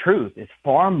 in truth, is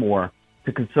far more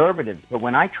to conservatives. But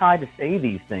when I try to say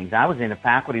these things, I was in a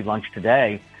faculty lunch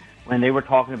today when they were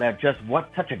talking about just what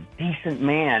such a decent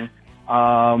man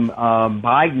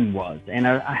Biden was. And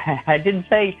I didn't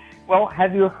say, well,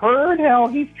 have you heard how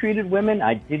he's treated women?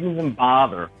 I didn't even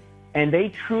bother. And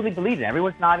they truly believe it.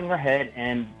 Everyone's nodding their head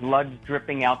and blood's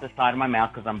dripping out the side of my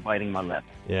mouth because I'm biting my lip.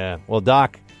 Yeah. Well,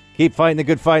 Doc, keep fighting the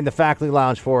good fight in the faculty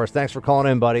lounge for us. Thanks for calling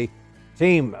in, buddy.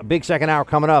 Team, a big second hour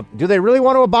coming up. Do they really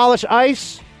want to abolish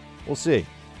ICE? We'll see.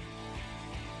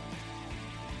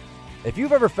 If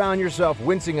you've ever found yourself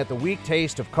wincing at the weak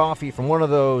taste of coffee from one of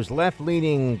those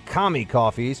left-leaning commie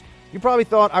coffees, you probably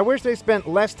thought, I wish they spent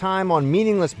less time on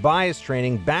meaningless bias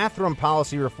training, bathroom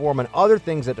policy reform, and other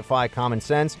things that defy common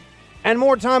sense, and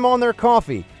more time on their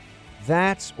coffee.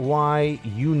 That's why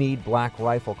you need Black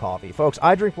Rifle coffee. Folks,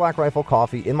 I drink Black Rifle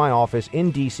coffee in my office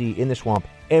in D.C., in the swamp,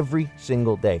 every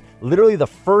single day. Literally the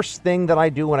first thing that I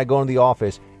do when I go into the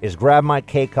office is grab my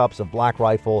K-Cups of Black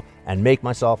Rifle and make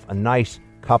myself a nice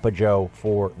cup of joe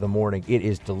for the morning. It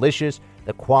is delicious.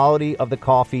 The quality of the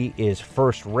coffee is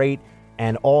first rate.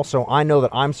 And also, I know that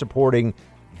I'm supporting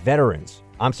veterans.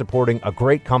 I'm supporting a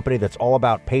great company that's all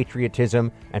about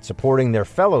patriotism and supporting their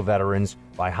fellow veterans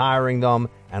by hiring them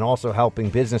and also helping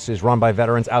businesses run by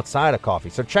veterans outside of coffee.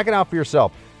 So check it out for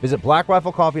yourself. Visit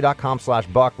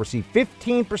blackriflecoffee.com/buck. Receive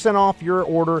 15% off your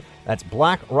order. That's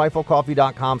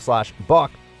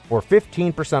blackriflecoffee.com/buck or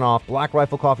 15% off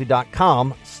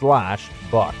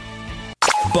blackriflecoffee.com/buck.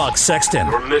 Buck Sexton.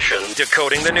 Your mission: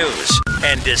 decoding the news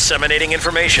and disseminating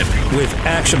information with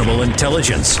actionable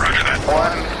intelligence. Roger that.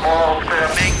 One small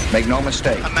step. Make no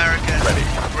mistake. America. Ready.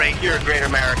 Great. You're a great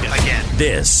American. Again.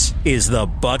 This is the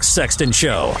Buck Sexton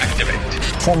Show. Activate.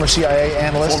 Former CIA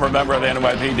analyst. Former member of the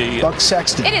NYPD. Buck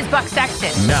Sexton. It is Buck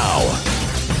Sexton. Now.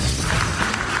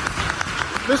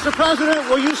 Mr. President,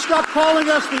 will you stop calling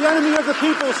us the enemy of the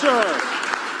people, sir?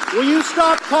 Will you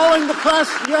stop calling the press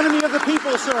the enemy of the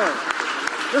people, sir?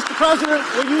 Mr. President,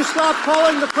 will you stop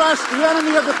calling the press the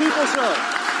enemy of the people, sir?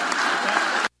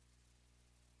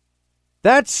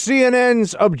 That's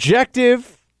CNN's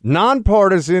objective,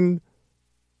 nonpartisan,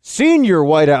 senior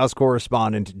White House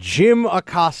correspondent, Jim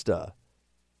Acosta,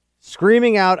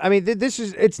 screaming out. I mean,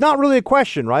 it's not really a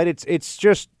question, right? It's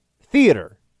just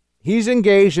theater. He's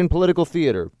engaged in political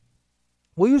theater.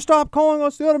 Will you stop calling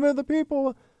us the enemy of the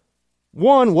people?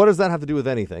 One, what does that have to do with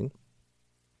anything?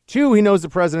 Two, he knows the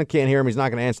president can't hear him. He's not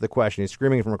going to answer the question. He's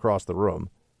screaming from across the room.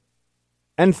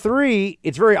 And three,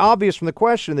 it's very obvious from the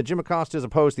question that Jim Acosta is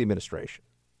opposed to the administration.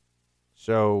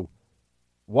 So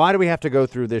why do we have to go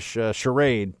through this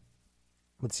charade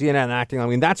with CNN acting? I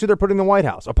mean, that's who they're putting in the White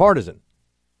House, a partisan.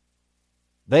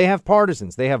 They have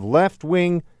partisans. They have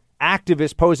left-wing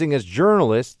activists posing as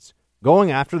journalists going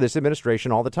after this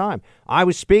administration all the time. I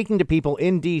was speaking to people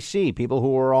in D.C., people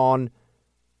who were on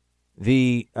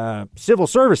the civil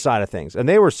service side of things, and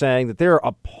they were saying that they're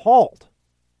appalled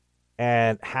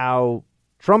at how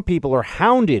Trump people are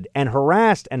hounded and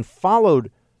harassed and followed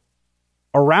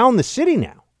around the city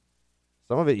now.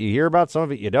 Some of it you hear about, some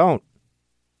of it you don't.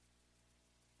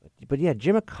 But yeah,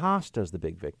 Jim Acosta is the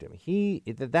big victim.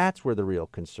 That's where the real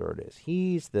concern is.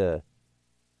 He's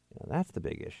that's the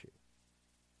big issue.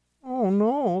 Oh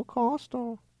no,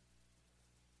 Acosta.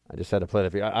 I just had to play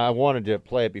it. I wanted to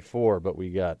play it before, but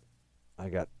I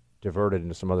got diverted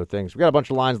into some other things. We got a bunch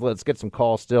of lines. Let's get some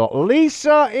calls still.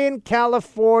 Lisa in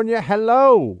California.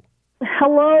 Hello.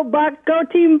 Hello, Buck. Go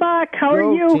Team Buck. How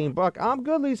are you? Go Team Buck. I'm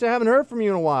good, Lisa. Haven't heard from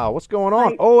you in a while. What's going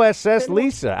on? OSS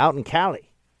Lisa out in Cali.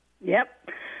 Yep.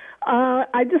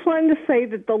 I just wanted to say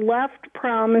that the left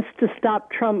promised to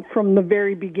stop Trump from the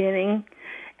very beginning.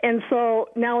 And so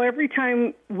now every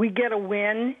time we get a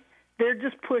win, they're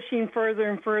just pushing further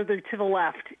and further to the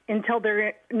left until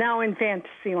they're now in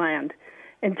fantasy land.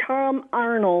 And Tom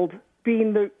Arnold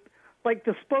being the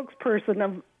spokesperson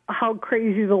of how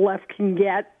crazy the left can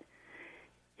get,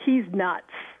 he's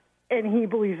nuts. And he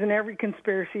believes in every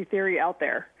conspiracy theory out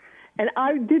there. And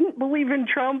I didn't believe in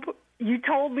Trump. You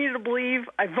told me to believe.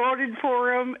 I voted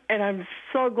for him, and I'm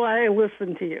so glad I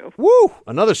listened to you. Woo!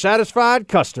 Another satisfied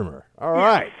customer. All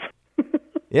right.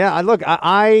 Yeah, I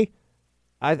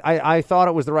thought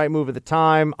it was the right move at the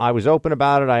time. I was open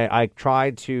about it. I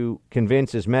tried to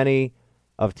convince as many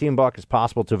of Team Buck as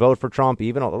possible to vote for Trump.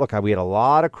 Even look, we had a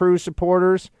lot of Cruz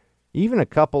supporters, even a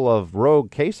couple of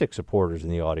rogue Kasich supporters in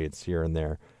the audience here and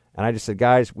there. And I just said,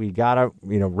 guys, we gotta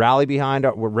rally behind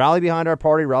our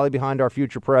party, rally behind our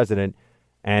future president.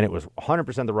 And it was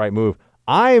 100% the right move.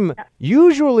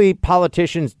 Usually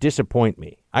politicians disappoint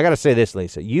me. I got to say this,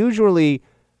 Lisa. Usually,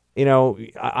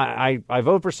 I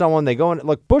vote for someone. They go and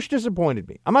look. Bush disappointed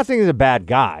me. I'm not saying he's a bad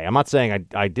guy. I'm not saying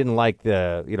I didn't like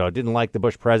the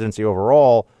Bush presidency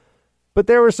overall, but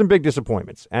there were some big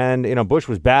disappointments. And Bush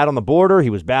was bad on the border. He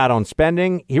was bad on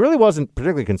spending. He really wasn't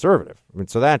particularly conservative. I mean,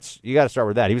 so you got to start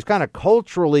with that. He was kind of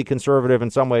culturally conservative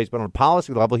in some ways, but on a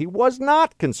policy level, he was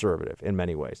not conservative in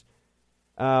many ways.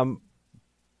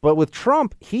 But with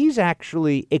Trump, he's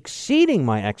actually exceeding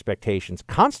my expectations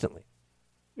constantly.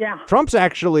 Yeah. Trump's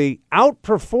actually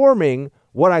outperforming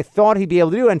what I thought he'd be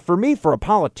able to do. And for me, for a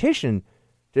politician,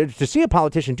 to see a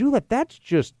politician do that, that's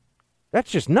just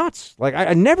nuts. Like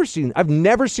I've never seen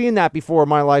that before in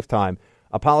my lifetime.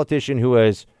 A politician who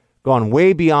has gone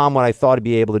way beyond what I thought he'd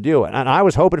be able to do. And I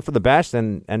was hoping for the best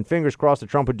and fingers crossed that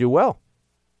Trump would do well.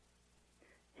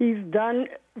 He's done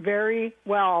very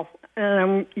well.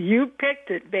 You picked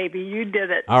it, baby. You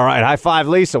did it. All right, high five,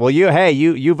 Lisa. Well,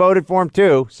 you voted for him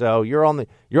too, so you're on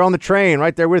the train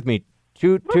right there with me.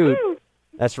 Toot toot. Woo-hoo.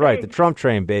 That's right, the Trump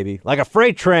train, baby, like a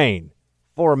freight train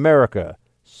for America,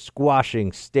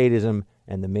 squashing statism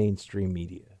and the mainstream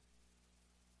media.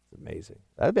 It's amazing.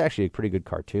 That'd be actually a pretty good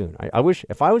cartoon. I wish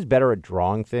if I was better at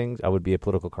drawing things, I would be a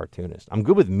political cartoonist. I'm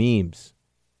good with memes.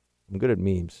 I'm good at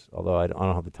memes, although I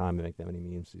don't have the time to make that many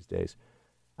memes these days.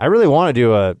 I really want to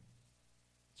do a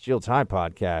Shields High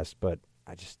podcast, but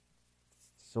it's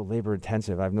so labor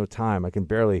intensive. I have no time. I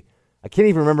can't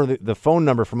even remember the phone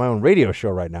number for my own radio show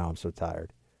right now. I'm so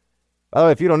tired. By the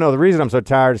way, if you don't know, the reason I'm so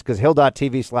tired is because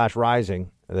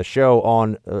Hill.tv/rising, the show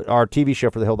on our TV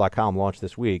show for thehill.com launched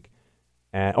this week.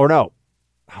 Oh my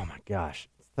gosh.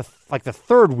 The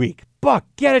third week. Buck,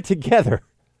 get it together.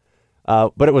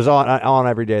 But it was on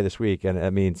every day this week, and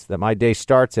it means that my day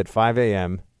starts at 5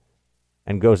 a.m.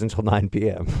 and goes until 9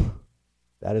 p.m.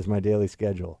 That is my daily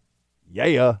schedule.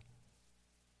 Yeah.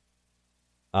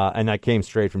 And I came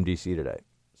straight from D.C. today.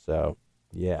 So,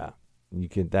 yeah.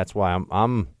 That's why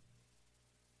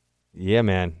yeah,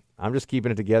 man. I'm just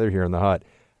keeping it together here in the hut.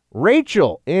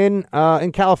 Rachel in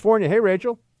California. Hey,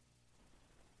 Rachel.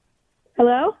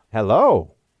 Hello?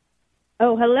 Hello.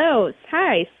 Oh, hello.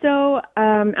 Hi. So,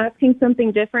 asking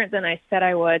something different than I said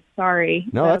I would. Sorry.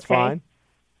 No, that's fine.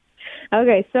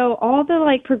 Okay, so all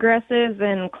the progressives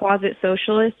and closet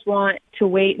socialists want to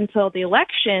wait until the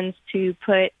elections to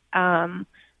put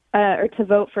or to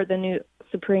vote for the new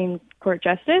Supreme Court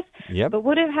justice. Yep. But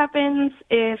what happens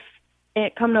if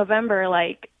come November,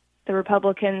 the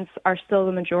Republicans are still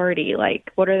the majority?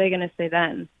 What are they going to say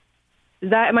then?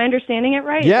 Am I understanding it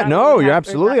right? Yeah, no, you're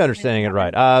absolutely understanding it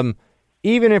right.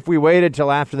 Even if we waited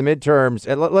till after the midterms,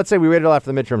 let's say we waited till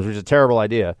after the midterms, which is a terrible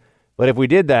idea. But if we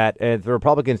did that, and the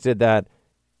Republicans did that,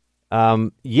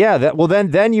 then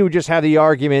you would just have the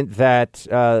argument that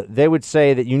they would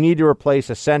say that you need to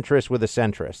replace a centrist with a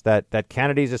centrist, that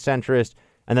Kennedy's a centrist,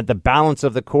 and that the balance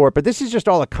of the court. But this is just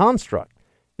all a construct.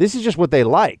 This is just what they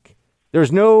like.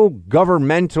 There's no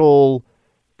governmental,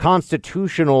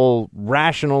 constitutional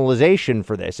rationalization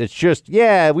for this. It's just,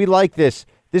 we like this.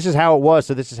 This is how it was,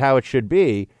 so this is how it should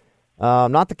be.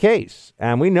 Not the case.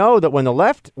 And we know that when the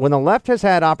left has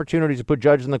had opportunities to put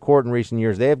judges in the court in recent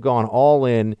years, they have gone all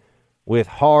in with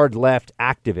hard left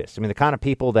activists. I mean, the kind of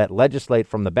people that legislate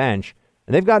from the bench,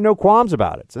 and they've got no qualms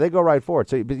about it. So they go right for it.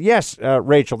 So, but yes,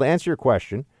 Rachel, to answer your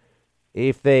question,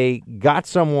 if they got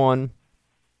someone,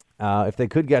 if they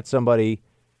could get somebody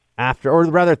after, or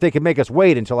rather if they could make us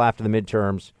wait until after the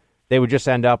midterms, they would just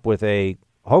end up with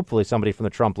hopefully somebody from the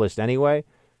Trump list anyway.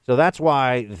 So that's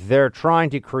why they're trying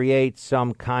to create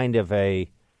some kind of a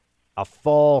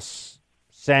false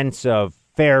sense of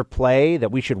fair play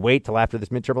that we should wait till after this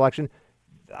midterm election.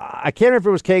 I can't remember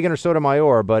if it was Kagan or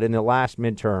Sotomayor, but in the last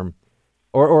midterm,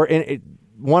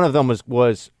 one of them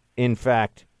was in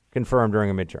fact confirmed during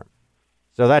a midterm.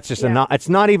 So that's just it's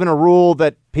not even a rule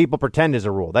that people pretend is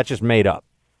a rule. That's just made up.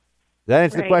 Does that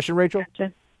answer the question, Rachel?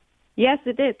 Gotcha. Yes,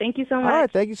 it did. Thank you so much. All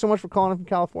right. Thank you so much for calling from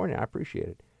California. I appreciate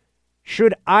it.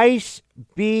 Should ICE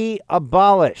be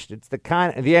abolished?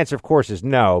 The answer, of course, is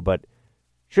no. But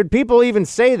should people even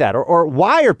say that, or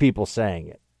why are people saying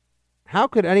it? How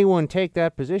could anyone take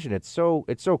that position? It's so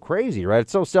crazy, right?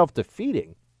 It's so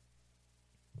self-defeating.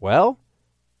 Well,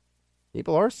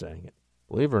 people are saying it.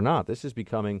 Believe it or not, this is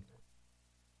becoming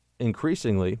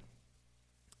increasingly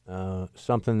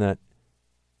something that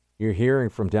you're hearing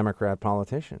from Democrat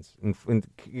politicians. And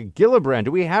Gillibrand,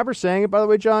 do we have her saying it, by the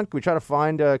way, John? Can we try to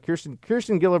find Kirsten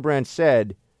Gillibrand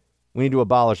said we need to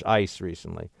abolish ICE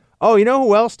recently. Oh, you know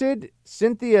who else did?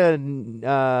 Cynthia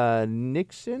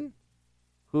Nixon,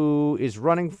 who is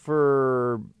running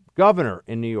for governor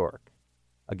in New York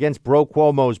against Bro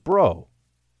Cuomo's bro.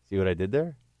 See what I did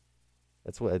there?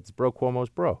 It's Bro Cuomo's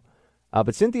bro.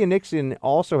 But Cynthia Nixon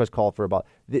also has called for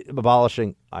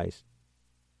abolishing ICE.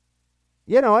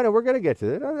 I know we're going to get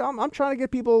to it. I'm trying to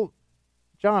get people,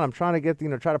 John, I'm trying to get,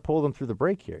 try to pull them through the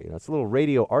break here. It's a little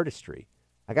radio artistry.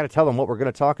 I got to tell them what we're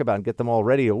going to talk about and get them all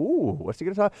ready. Ooh, what's he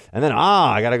going to talk? And then,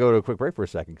 I got to go to a quick break for a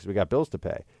second because we got bills to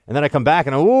pay. And then I come back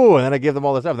and and then I give them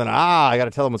all this stuff. And then, I got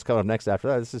to tell them what's coming up next after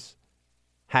that. This is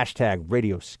hashtag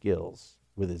radio skills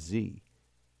with a Z.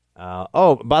 By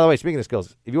the way, speaking of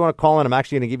skills, if you want to call in, I'm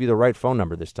actually going to give you the right phone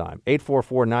number this time.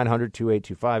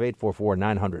 844-900-2825,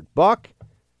 844-900-BUCK.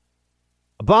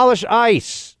 Abolish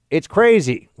ICE. It's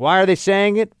crazy. Why are they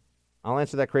saying it? I'll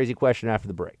answer that crazy question after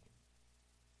the break.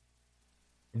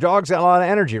 Your dog's got a lot of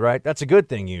energy, right? That's a good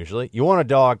thing usually. You want a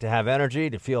dog to have energy,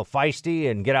 to feel feisty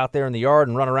and get out there in the yard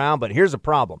and run around, but here's the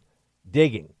problem.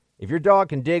 Digging. If your dog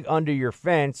can dig under your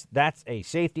fence, that's a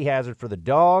safety hazard for the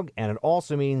dog, and it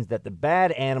also means that the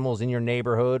bad animals in your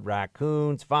neighborhood,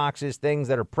 raccoons, foxes, things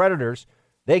that are predators,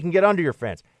 they can get under your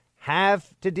fence.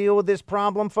 Have to deal with this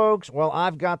problem, folks? Well,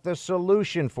 I've got the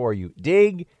solution for you.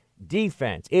 Dig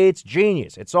Defense. It's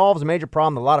genius. It solves a major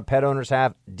problem that a lot of pet owners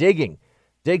have, digging.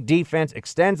 Dig Defense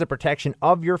extends the protection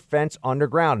of your fence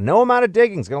underground. No amount of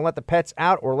digging is going to let the pets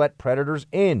out or let predators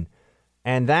in.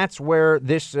 And that's where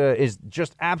this is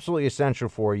just absolutely essential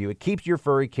for you. It keeps your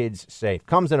furry kids safe.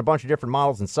 Comes in a bunch of different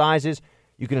models and sizes.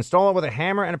 You can install it with a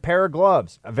hammer and a pair of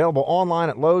gloves. Available online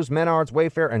at Lowe's, Menards,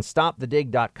 Wayfair, and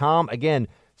StopTheDig.com. Again,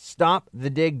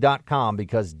 StopTheDig.com,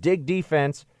 because Dig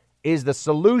Defense is the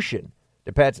solution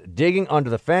to pets digging under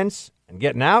the fence and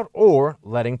getting out or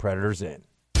letting predators in.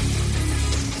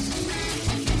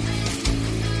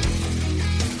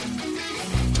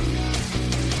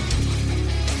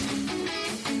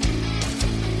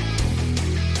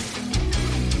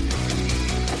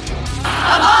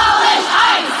 Abolish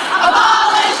ICE!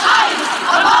 Abolish ICE!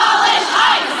 Abolish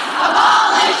ICE!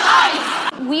 Abolish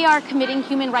ICE! We are committing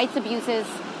human rights abuses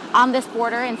on this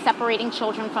border and separating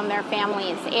children from their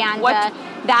families. And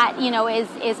that,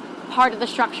 is part of the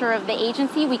structure of the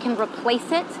agency. We can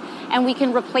replace it, and we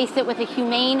can replace it with a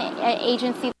humane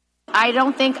agency. I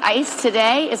don't think ICE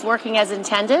today is working as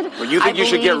intended. Well, you think you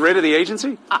should get rid of the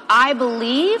agency? I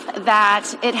believe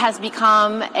that it has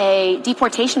become a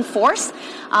deportation force,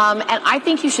 and I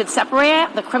think you should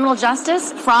separate the criminal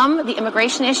justice from the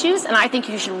immigration issues, and I think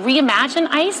you should reimagine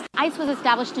ICE. ICE was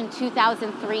established in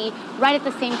 2003, right at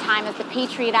the same time as the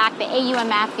Patriot Act, the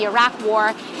AUMF, the Iraq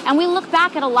War, and we look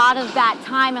back at a lot of that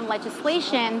time and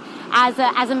legislation as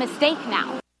a mistake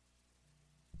now.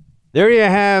 There you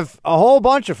have a whole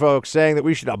bunch of folks saying that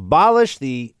we should abolish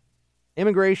the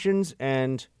Immigrations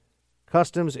and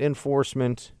Customs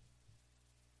Enforcement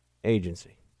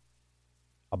Agency.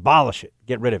 Abolish it.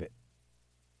 Get rid of it.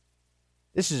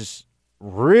 This is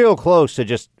real close to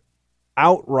just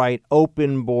outright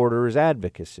open borders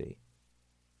advocacy.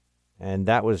 And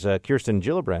that was Kirsten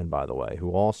Gillibrand, by the way,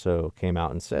 who also came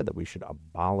out and said that we should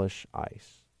abolish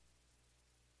ICE.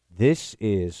 This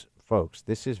is, folks,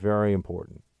 this is very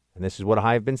important. And this is what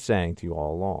I've been saying to you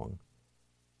all along.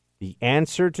 The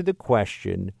answer to the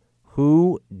question,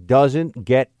 who doesn't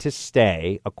get to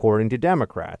stay, according to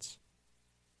Democrats,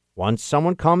 once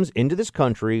someone comes into this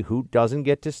country who doesn't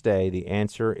get to stay, the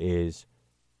answer is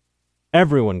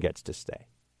everyone gets to stay.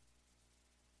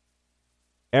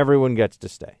 Everyone gets to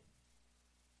stay.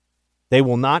 They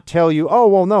will not tell you, oh,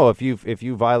 well, no, if you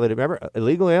violate it. Remember,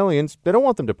 illegal aliens, they don't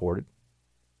want them deported.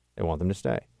 They want them to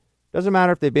stay. Doesn't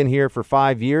matter if they've been here for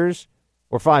 5 years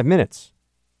or 5 minutes.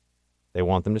 They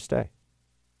want them to stay.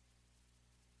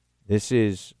 This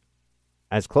is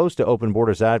as close to open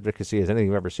borders advocacy as anything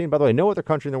you've ever seen. By the way, no other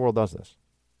country in the world does this.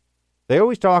 They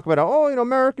always talk about,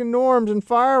 American norms and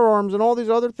firearms and all these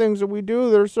other things that we do.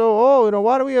 They're so,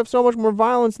 why do we have so much more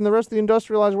violence than the rest of the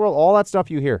industrialized world? All that stuff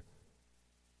you hear.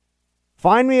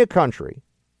 Find me a country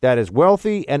that is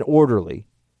wealthy and orderly,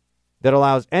 that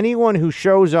allows anyone who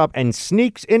shows up and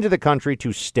sneaks into the country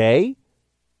to stay,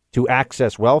 to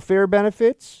access welfare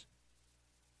benefits,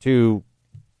 to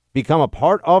become a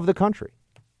part of the country.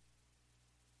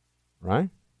 Right?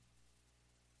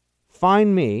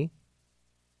 Find me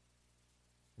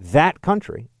that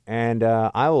country, and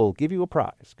I will give you a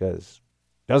prize, because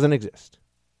it doesn't exist.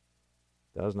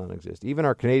 Does not exist. Even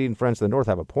our Canadian friends to the north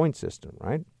have a point system,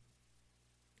 right?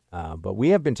 But we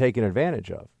have been taken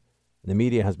advantage of. The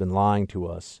media has been lying to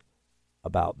us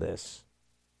about this.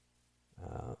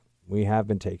 We have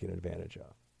been taken advantage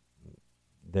of.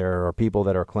 There are people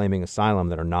that are claiming asylum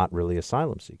that are not really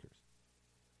asylum seekers.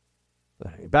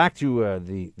 Back to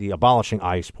the abolishing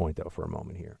ICE point, though, for a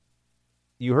moment here.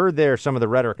 You heard there some of the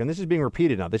rhetoric, and this is being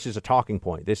repeated now. This is a talking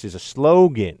point. This is a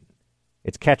slogan.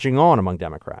 It's catching on among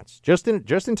Democrats, just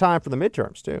in time for the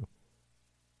midterms, too.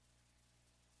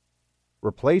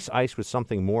 Replace ICE with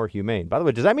something more humane. By the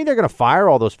way, does that mean they're going to fire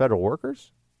all those federal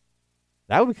workers?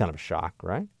 That would be kind of a shock,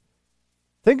 right?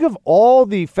 Think of all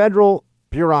the federal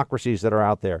bureaucracies that are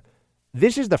out there.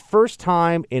 This is the first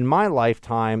time in my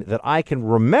lifetime that I can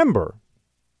remember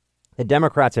that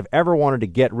Democrats have ever wanted to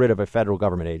get rid of a federal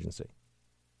government agency.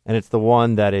 And it's the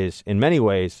one that is, in many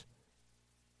ways,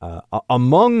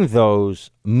 among those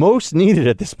most needed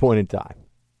at this point in time.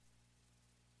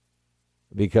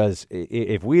 Because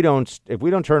if we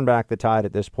don't turn back the tide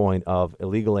at this point of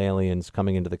illegal aliens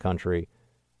coming into the country,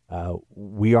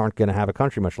 we aren't going to have a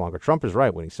country much longer. Trump is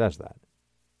right when he says that.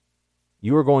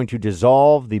 You are going to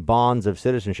dissolve the bonds of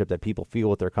citizenship that people feel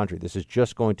with their country. This is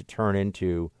just going to turn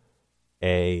into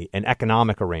an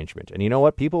economic arrangement. And you know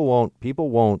what? People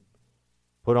won't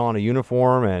put on a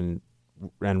uniform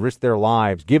and risk their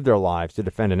lives, give their lives to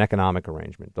defend an economic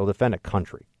arrangement. They'll defend a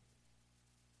country.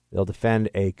 They'll defend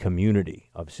a community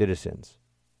of citizens.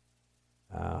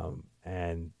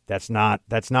 And that's not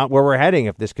where we're heading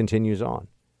if this continues on.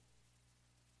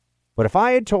 But if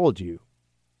I had told you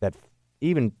that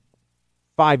even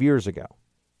 5 years ago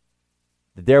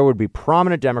that there would be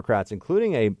prominent Democrats,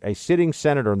 including a sitting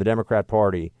senator in the Democrat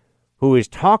Party, who is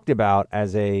talked about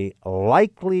as a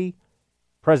likely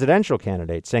presidential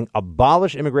candidate, saying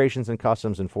abolish immigrations and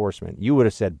customs enforcement, you would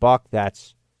have said, Buck,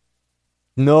 that's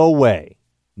no way.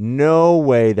 No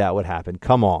way that would happen.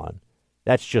 Come on.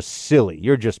 That's just silly.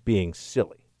 You're just being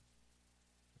silly.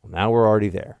 Well, now we're already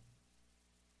there.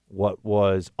 What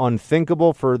was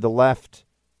unthinkable for the left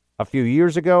a few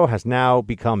years ago has now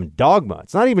become dogma.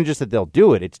 It's not even just that they'll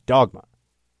do it. It's dogma.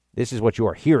 This is what you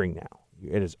are hearing now.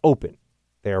 It is open.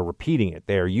 They are repeating it.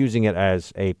 They are using it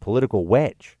as a political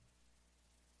wedge.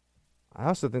 I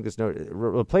also think this note,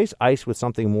 replace ICE with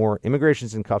something more,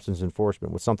 immigrations and customs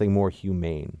enforcement, with something more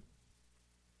humane.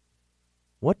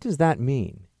 What does that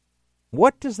mean?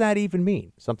 What does that even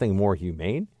mean? Something more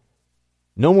humane?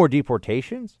 No more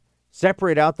deportations?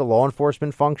 Separate out the law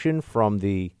enforcement function from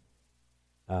the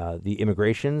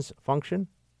immigrations function?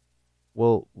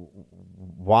 Well,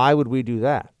 why would we do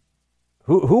that?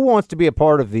 Who wants to be a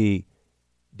part of the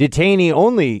detainee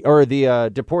only or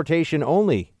the deportation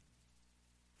only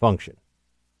function?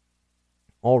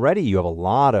 Already you have a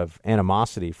lot of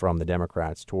animosity from the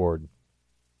Democrats toward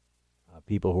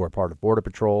people who are part of Border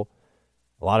Patrol,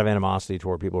 a lot of animosity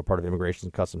toward people who are part of Immigration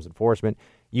and Customs Enforcement.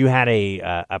 You had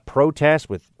a protest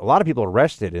with a lot of people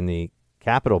arrested in the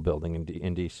Capitol building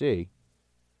in D.C.,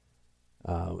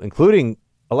 including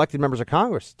elected members of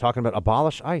Congress talking about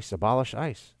abolish ICE, abolish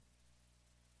ICE.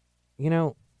 You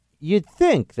know, you'd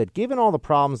think that given all the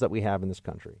problems that we have in this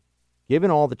country, given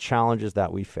all the challenges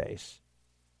that we face,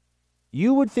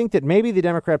 you would think that maybe the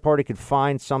Democrat Party could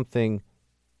find something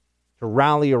to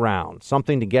rally around,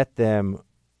 something to get them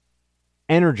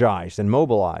energized and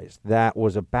mobilized that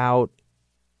was about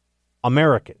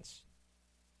Americans.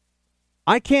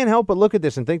 I can't help but look at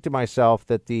this and think to myself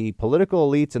that the political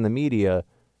elites and the media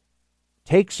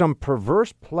take some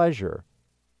perverse pleasure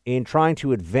in trying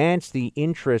to advance the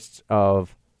interests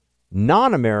of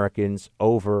non-Americans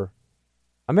over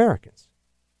Americans.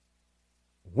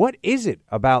 What is it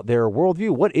about their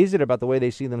worldview? What is it about the way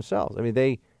they see themselves? I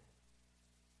mean,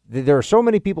 there are so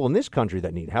many people in this country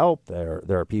that need help. There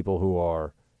are people who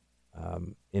are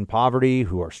in poverty,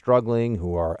 who are struggling,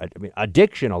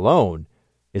 addiction alone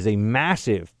is a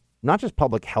massive, not just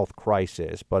public health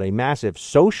crisis, but a massive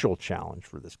social challenge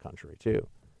for this country, too.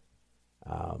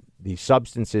 The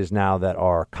substances now that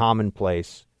are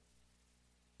commonplace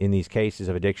in these cases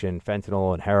of addiction,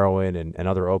 fentanyl and heroin and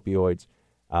other opioids,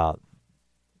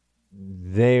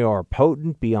 they are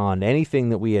potent beyond anything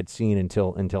that we had seen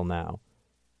until now.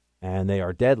 And they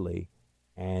are deadly.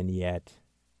 And yet,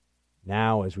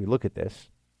 now as we look at this,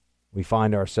 we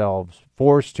find ourselves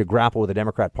forced to grapple with a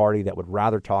Democrat Party that would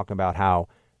rather talk about how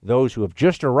those who have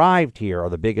just arrived here are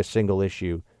the biggest single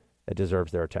issue that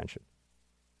deserves their attention.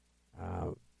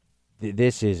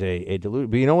 This is a delusion.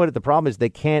 But you know what? The problem is they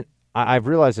can't. I've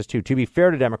realized this too. To be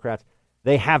fair to Democrats,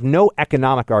 they have no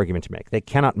economic argument to make. They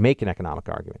cannot make an economic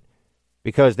argument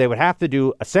because they would have to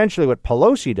do essentially what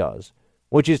Pelosi does,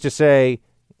 which is to say,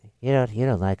 you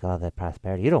don't like all that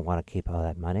prosperity. You don't want to keep all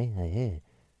that money.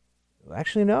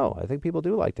 Actually, no. I think people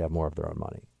do like to have more of their own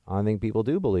money. I think people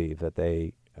do believe that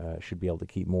they should be able to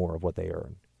keep more of what they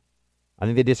earn. I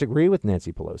think they disagree with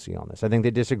Nancy Pelosi on this. I think they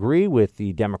disagree with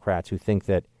the Democrats who think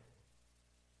that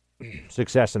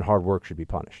success and hard work should be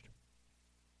punished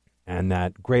and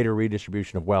that greater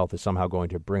redistribution of wealth is somehow going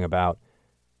to bring about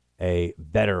a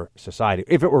better society.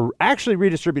 If it were actually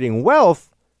redistributing wealth,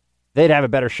 they'd have a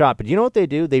better shot. But you know what they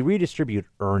do? They redistribute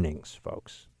earnings,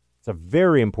 folks. It's a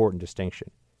very important distinction.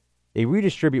 They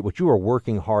redistribute what you are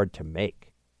working hard to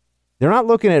make. They're not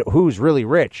looking at who's really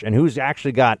rich and who's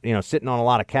actually got, sitting on a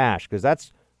lot of cash, because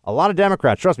that's a lot of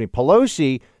Democrats. Trust me,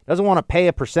 Pelosi doesn't want to pay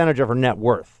a percentage of her net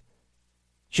worth.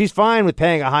 She's fine with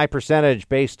paying a high percentage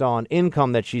based on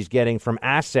income that she's getting from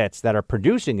assets that are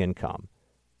producing income.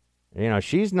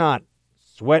 She's not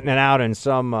sweating it out in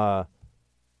some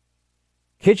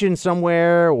kitchen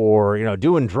somewhere or,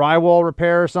 doing drywall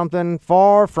repair or something.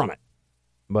 Far from it.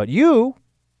 But you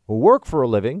who work for a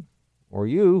living, or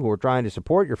you who are trying to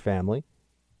support your family,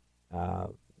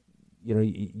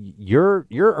 your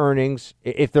earnings,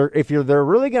 if they're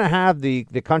really going to have the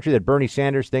country that Bernie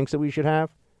Sanders thinks that we should have,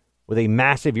 with a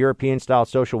massive European-style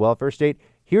social welfare state,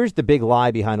 here's the big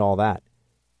lie behind all that.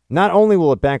 Not only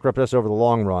will it bankrupt us over the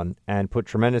long run and put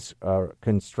tremendous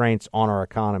constraints on our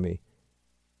economy,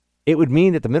 it would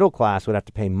mean that the middle class would have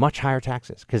to pay much higher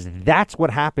taxes, because that's what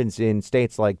happens in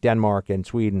states like Denmark and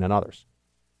Sweden and others.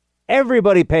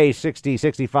 Everybody pays 60,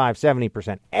 65,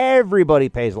 70%. Everybody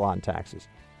pays a lot in taxes.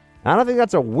 I don't think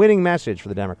that's a winning message for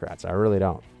the Democrats. I really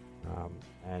don't.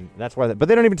 And that's why. But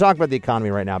they don't even talk about the economy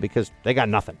right now because they got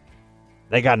nothing.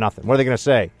 They got nothing. What are they going to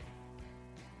say?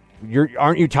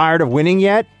 Aren't you tired of winning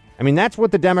yet? I mean, that's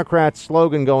what the Democrats'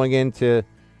 slogan going into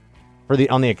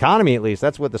on the economy, at least.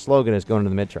 That's what the slogan is going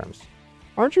into the midterms.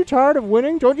 Aren't you tired of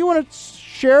winning? Don't you want to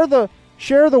share the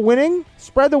winning?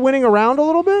 Spread the winning around a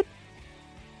little bit?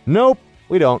 Nope,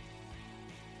 we don't.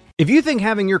 If you think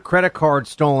having your credit card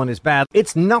stolen is bad,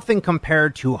 it's nothing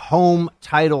compared to home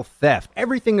title theft.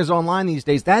 Everything is online these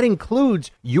days. That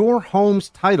includes your home's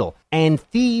title. And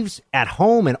thieves at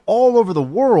home and all over the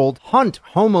world hunt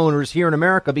homeowners here in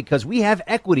America because we have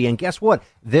equity. And guess what?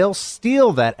 They'll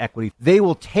steal that equity. They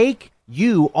will take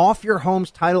you off your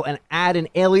home's title and add an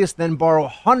alias, then borrow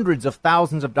hundreds of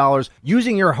thousands of dollars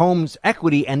using your home's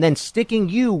equity and then sticking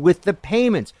you with the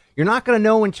payments. You're not going to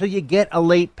know until you get a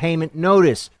late payment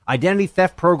notice. Identity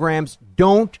theft programs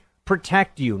don't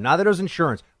protect you. Neither does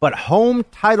insurance. But Home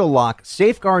Title Lock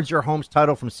safeguards your home's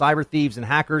title from cyber thieves and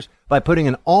hackers by putting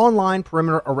an online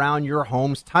perimeter around your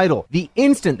home's title. The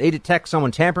instant they detect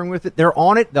someone tampering with it, they're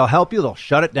on it, they'll help you, they'll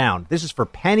shut it down. This is for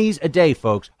pennies a day,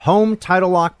 folks. Home Title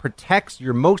Lock protects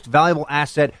your most valuable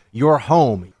asset, your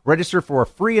home. Register for a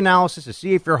free analysis to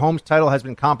see if your home's title has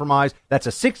been compromised. That's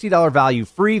a $60 value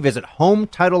free. Visit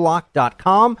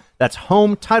HomeTitleLock.com. That's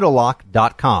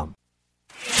HomeTitleLock.com.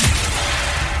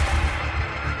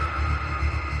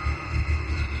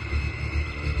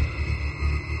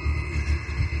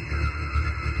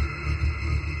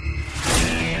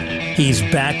 He's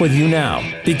back with you now,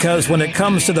 because when it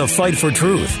comes to the fight for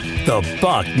truth, the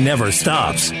buck never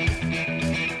stops.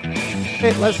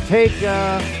 Hey, let's take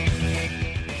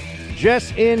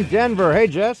Jess in Denver. Hey,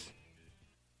 Jess.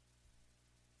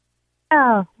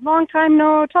 Yeah, long time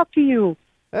no talk to you.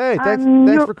 Hey, thanks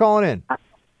for calling in.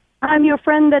 I'm your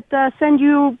friend that send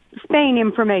you Spain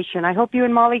information. I hope you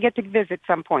and Molly get to visit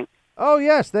some point. Oh,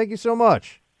 yes. Thank you so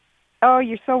much. Oh,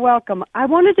 you're so welcome. I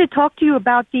wanted to talk to you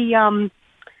about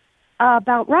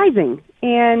about Rising.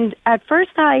 And at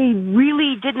first I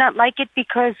really did not like it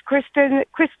because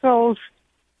Crystal's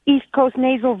East Coast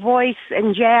nasal voice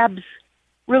and jabs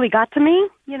really got to me.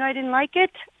 I didn't like it.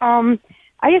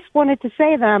 I just wanted to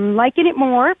say that I'm liking it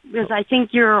more because I think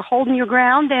you're holding your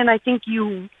ground and I think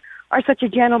you are such a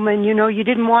gentleman. You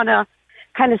didn't want to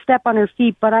kind of step on her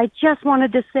feet, but I just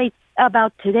wanted to say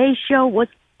about today's show was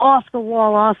off the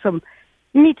wall awesome.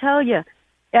 Let me tell you,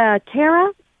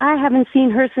 Tara, I haven't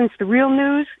seen her since The Real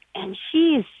News, and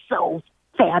she is so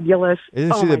fabulous.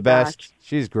 Isn't she the best? Gosh.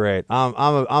 She's great. I'm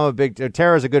a big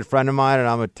Tara's a good friend of mine, and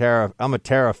I'm a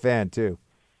Tara fan too.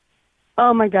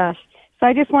 Oh my gosh! So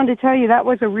I just wanted to tell you that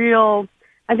was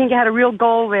I think you had a real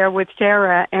goal there with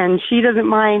Tara, and she doesn't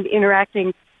mind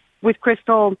interacting with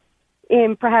Crystal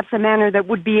in perhaps a manner that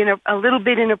would be a little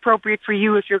bit inappropriate for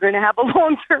you if you're going to have a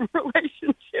long-term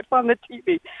relationship on the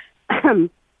TV.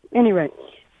 Anyway,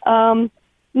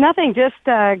 nothing.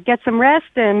 Just get some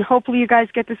rest, and hopefully you guys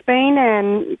get to Spain,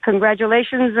 and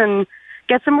congratulations, and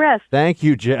get some rest. Thank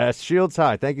you, Jess. Shields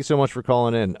high. Thank you so much for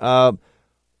calling in.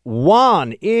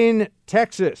 Juan in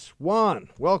Texas. Juan,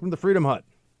 welcome to Freedom Hut.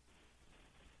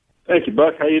 Thank you,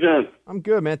 Buck. How you doing? I'm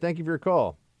good, man. Thank you for your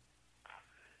call.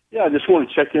 Yeah, I just want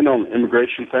to check in on the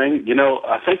immigration thing. You know,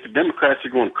 I think the Democrats are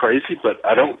going crazy, but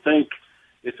I don't think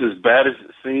it's as bad as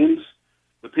it seems.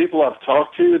 The people I've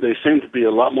talked to, they seem to be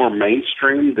a lot more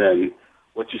mainstream than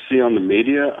what you see on the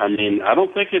media. I mean, I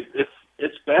don't think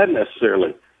it's bad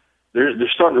necessarily. They're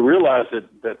starting to realize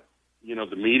that you know,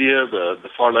 the media, the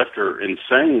far left are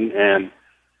insane, and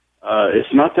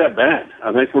it's not that bad.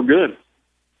 I think we're good.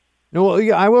 No,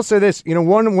 well, I will say this. You know,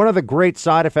 one of the great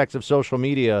side effects of social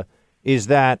media is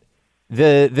that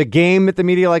the game that the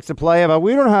media likes to play about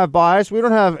we don't have bias, we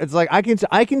don't have. It's like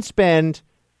I can spend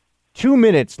 2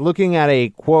 minutes looking at a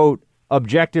quote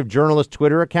objective journalist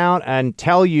Twitter account and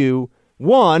tell you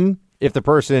one if the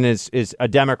person is a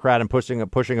Democrat and pushing a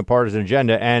partisan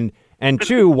agenda, and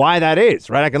two why that is,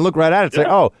 right? I can look right at it and say,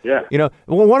 oh, yeah. You know,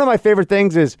 well, one of my favorite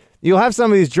things is you'll have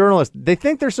some of these journalists, they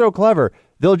think they're so clever,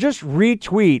 they'll just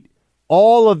retweet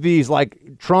all of these,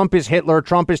 like, Trump is Hitler,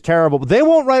 Trump is terrible. But they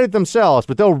won't write it themselves,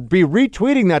 but they'll be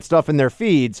retweeting that stuff in their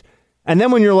feeds. And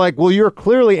then when you're like, well, you're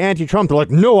clearly anti-Trump, they're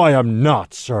like, no, I am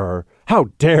not, sir. How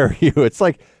dare you? It's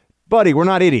like, buddy, we're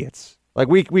not idiots. Like,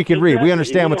 we can read. We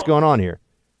understand what's going on here.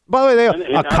 By the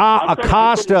way,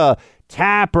 Acosta,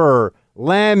 Tapper,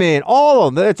 Lemon, all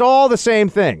of them, it's all the same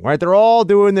thing, right? They're all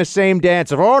doing the same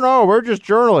dance of, oh, no, we're just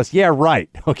journalists. Yeah, right.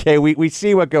 Okay, we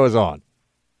see what goes on.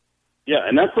 Yeah,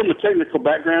 and I'm from a technical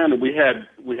background, and we had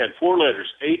 4 letters,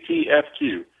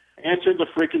 ATFQ. Answer the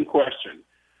freaking question.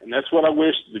 And that's what I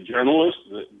wish the journalists,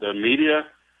 the media,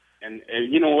 and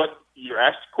you know what? You're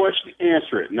asked a question,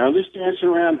 answer it. Now, just answer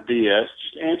around BS.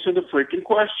 Just answer the freaking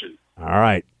question. All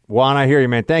right. Juan, I hear you,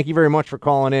 man. Thank you very much for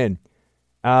calling in.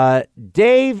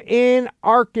 Dave in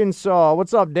Arkansas.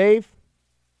 What's up, Dave?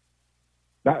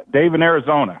 Dave in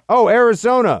Arizona. Oh,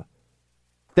 Arizona.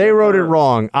 They wrote it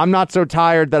wrong. I'm not so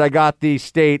tired that I got the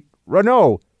state.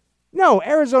 No,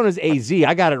 Arizona's AZ.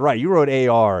 I got it right. You wrote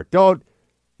AR. Don't.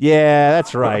 Yeah,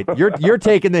 that's right. You're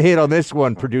taking the hit on this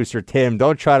one, producer Tim.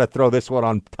 Don't try to throw this one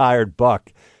on tired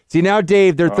Buck. See, now,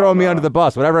 Dave, they're throwing me under the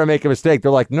bus. Whenever I make a mistake,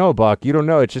 they're like, no, Buck, you don't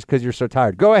know. It's just because you're so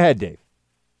tired. Go ahead, Dave.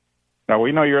 Now,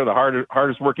 we know you're the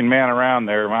hardest working man around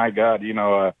there. My God, you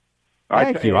know.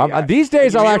 Thank you. These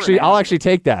days, I'll actually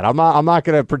take that. I'm not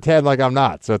going to pretend like I'm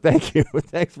not. So thank you.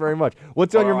 Thanks very much.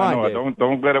 What's on your mind, Dave?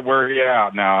 Don't let it wear you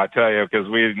out now. I tell you, because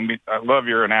I love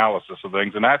your analysis of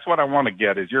things, and that's what I want to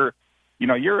get. Is you're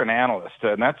an analyst,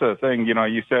 and that's a thing. You know,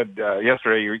 you said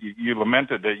yesterday you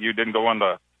lamented that you didn't go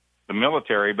into the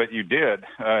military, but you did.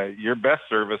 Your best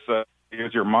service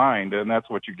is your mind, and that's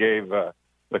what you gave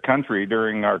the country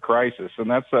during our crisis, and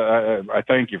that's I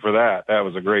thank you for that. That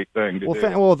was a great thing to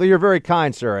do. Well, you're very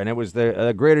kind, sir, and it was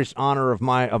the greatest honor of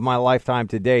my lifetime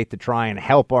to date to try and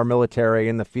help our military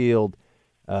in the field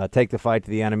take the fight to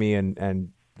the enemy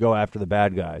and go after the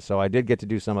bad guys. So I did get to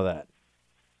do some of that.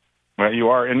 Well, you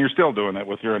are, and you're still doing it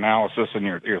with your analysis and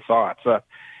your thoughts.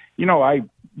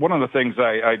 One of the things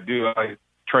I do, I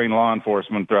train law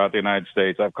enforcement throughout the United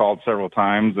States. I've called several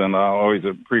times, and I always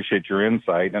appreciate your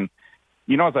insight. And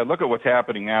you know, as I look at what's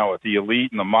happening now with the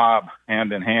elite and the mob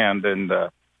hand in hand, and,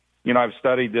 I've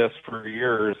studied this for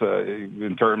years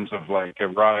in terms of like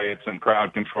riots and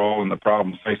crowd control and the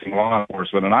problems facing law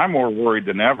enforcement. And I'm more worried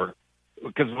than ever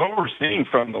because what we're seeing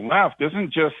from the left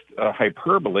isn't just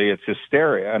hyperbole, it's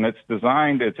hysteria. And it's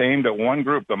aimed at one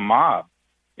group, the mob.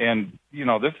 And,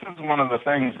 this is one of the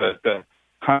things that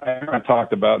I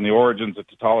talked about in the origins of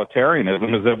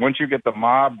totalitarianism is that once you get the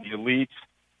mob, the elites,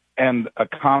 and a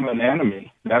common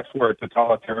enemy, that's where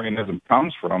totalitarianism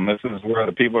comes from. This is where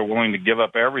the people are willing to give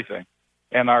up everything.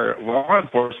 And our law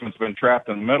enforcement's been trapped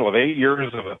in the middle of 8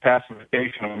 years of a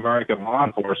pacification of American law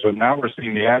enforcement. Now we're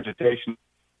seeing the agitation.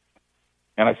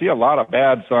 And I see a lot of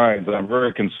bad signs. I'm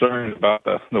very concerned about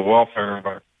the welfare of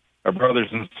our brothers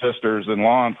and sisters in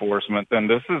law enforcement. And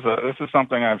this is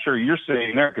something I'm sure you're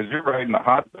seeing there because you're right in the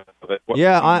hotbed of it.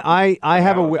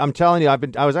 I'm telling you,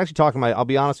 I was actually talking I'll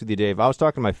be honest with you, Dave. I was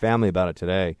talking to my family about it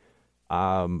today.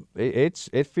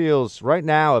 It feels right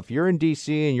now, if you're in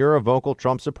D.C. and you're a vocal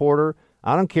Trump supporter,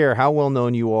 I don't care how well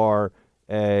known you are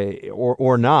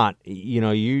or not,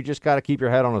 you just got to keep your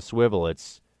head on a swivel.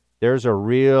 There's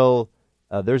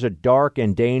a dark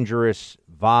and dangerous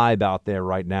vibe out there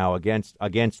right now against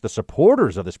the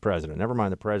supporters of this president. Never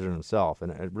mind the president himself,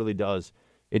 and it really does.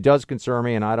 It does concern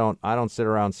me, and I don't sit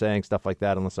around saying stuff like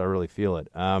that unless I really feel it.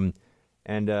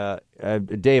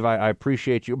 Dave, I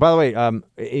appreciate you. By the way,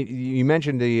 you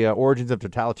mentioned the origins of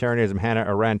totalitarianism, Hannah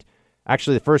Arendt.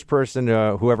 Actually, the first person,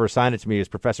 whoever assigned it to me, is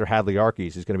Professor Hadley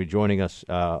Arkes, who's going to be joining us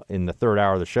in the third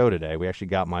hour of the show today. We actually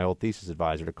got my old thesis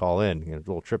advisor to call in, a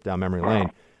little trip down memory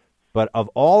lane. But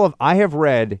I have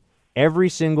read every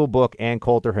single book Ann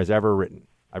Coulter has ever written.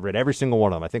 I've read every single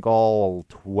one of them. I think all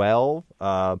 12.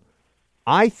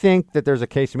 I think that there's a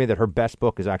case to me that her best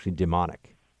book is actually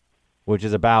Demonic, which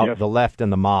is about the left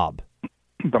and the mob.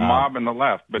 The mob and the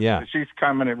left. But she's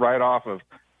coming right off of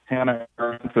Hannah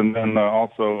Arendt and then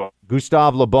also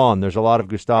Gustave Le Bon. There's a lot of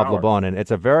Gustave Le Bon, and it's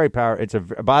a very powerful.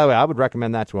 By the way, I would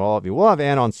recommend that to all of you. We'll have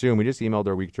Ann on soon. We just emailed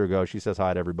her a week or two ago. She says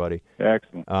hi to everybody.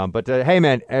 Excellent. But hey,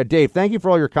 man, Dave, thank you for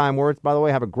all your kind words. By the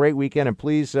way, have a great weekend, and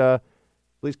please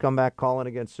come back, call in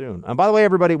again soon. And by the way,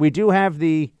 everybody, we do have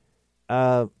the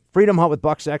Freedom Hut with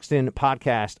Buck Sexton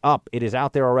podcast up. It is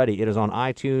out there already. It is on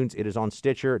iTunes. It is on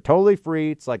Stitcher. Totally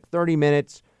free. It's like 30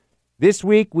 minutes. This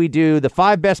week, we do the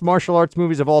 5 best martial arts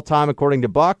movies of all time, according to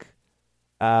Buck,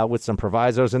 with some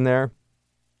provisos in there.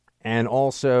 And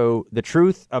also the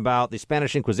truth about the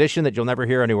Spanish Inquisition that you'll never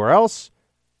hear anywhere else.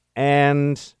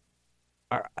 And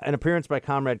an appearance by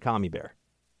Comrade Commie Bear.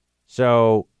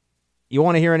 So you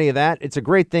want to hear any of that? It's a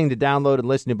great thing to download and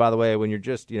listen to, by the way, when you're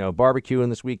just, barbecuing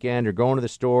this weekend or going to the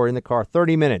store, in the car,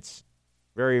 30 minutes.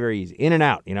 Very, very easy. In and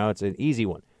out, it's an easy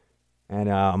one. And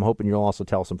I'm hoping you'll also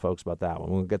tell some folks about that one.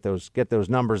 We'll get those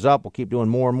numbers up. We'll keep doing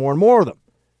more and more and more of them.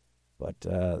 But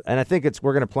and I think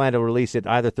we're going to plan to release it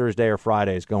either Thursday or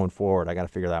Fridays going forward. I got to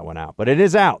figure that one out. But it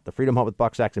is out, the Freedom Hut with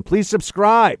Buck Sexton. Please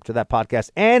subscribe to that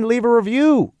podcast and leave a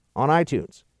review on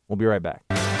iTunes. We'll be right back.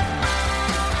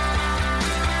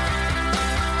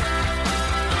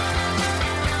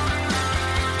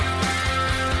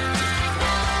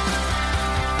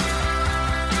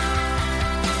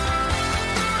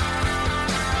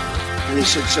 And he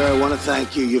said, sir, I want to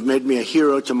thank you. You've made me a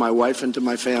hero to my wife and to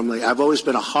my family. I've always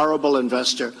been a horrible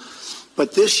investor.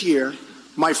 But this year,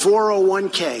 my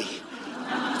 401k,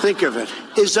 think of it,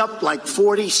 is up like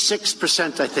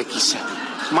 46%, I think he said.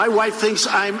 My wife thinks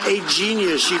I'm a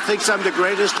genius. She thinks I'm the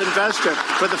greatest investor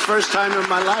for the first time in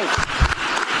my life.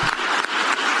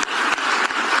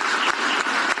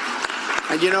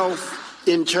 And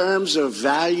in terms of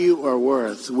value or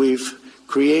worth, we've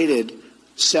created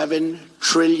 $7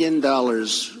 trillion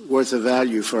worth of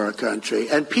value for our country.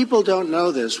 And people don't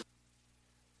know this.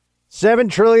 $7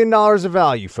 trillion of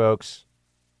value, folks.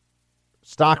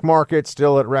 Stock market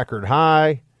still at record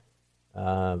high.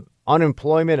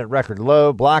 Unemployment at record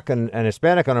low. Black and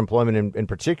Hispanic unemployment in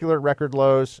particular at record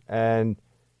lows. And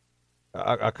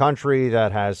a country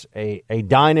that has a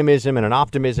dynamism and an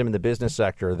optimism in the business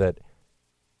sector that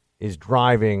is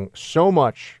driving so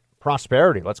much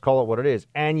prosperity, let's call it what it is.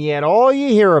 And yet all you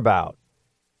hear about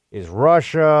is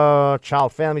Russia,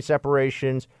 child-family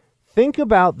separations. Think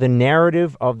about the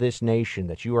narrative of this nation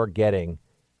that you are getting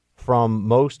from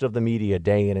most of the media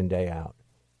day in and day out.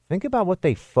 Think about what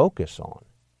they focus on.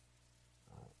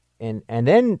 And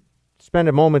then spend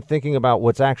a moment thinking about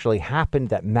what's actually happened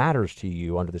that matters to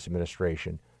you under this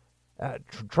administration.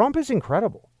 Trump is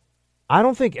incredible. I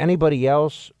don't think anybody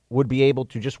else would be able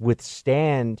to just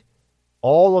withstand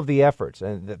all of the efforts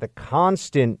and the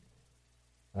constant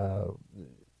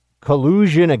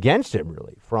collusion against him,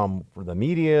 really, from the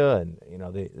media and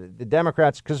the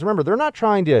Democrats. Because remember, they're not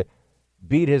trying to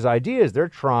beat his ideas; they're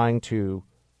trying to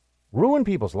ruin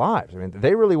people's lives. I mean,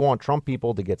 they really want Trump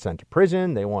people to get sent to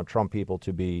prison. They want Trump people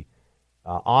to be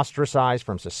ostracized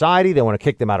from society. They want to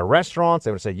kick them out of restaurants.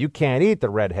 They want to say, "You can't eat the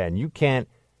red hen. You can't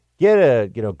get a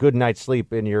good night's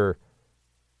sleep in your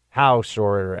house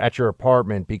or at your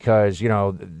apartment because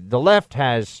the left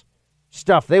has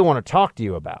stuff they want to talk to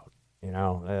you about."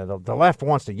 The left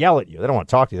wants to yell at you. They don't want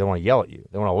to talk to you. They want to yell at you.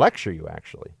 They want to lecture you,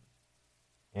 actually.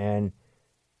 And,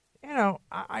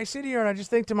 I sit here and I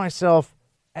just think to myself,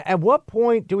 at what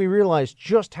point do we realize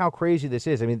just how crazy this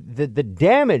is? I mean, the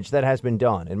damage that has been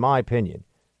done, in my opinion,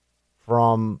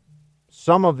 from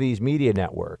some of these media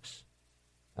networks,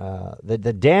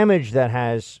 the damage that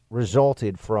has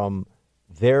resulted from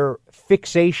their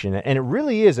fixation, and it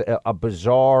really is a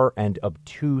bizarre and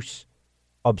obtuse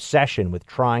obsession with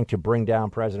trying to bring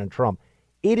down President Trump.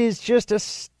 It is just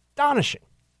astonishing.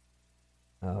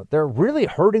 They're really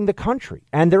hurting the country,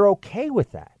 and they're okay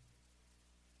with that.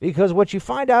 Because what you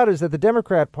find out is that the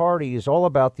Democrat Party is all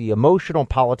about the emotional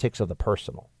politics of the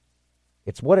personal.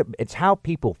 It's how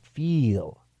people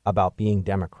feel about being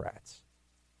Democrats.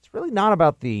 It's really not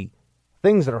about the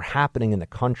things that are happening in the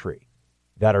country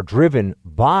that are driven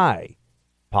by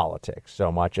politics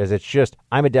so much as it's just,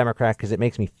 I'm a Democrat because it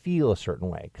makes me feel a certain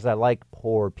way, because I like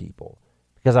poor people,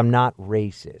 because I'm not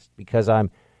racist, because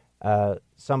I'm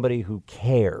somebody who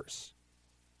cares.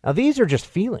 Now, these are just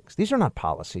feelings. These are not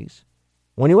policies.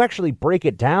 When you actually break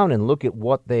it down and look at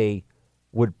what they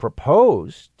would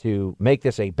propose to make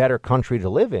this a better country to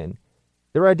live in,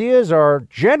 their ideas are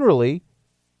generally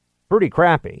pretty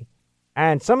crappy.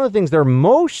 And some of the things they're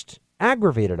most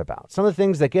aggravated about, some of the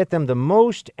things that get them the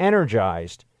most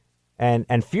energized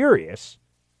and furious,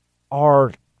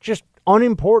 are just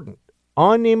unimportant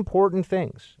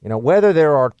things. You know, whether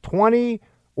there are 20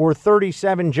 or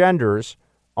 37 genders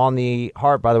on the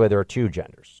heart. By the way, there are 2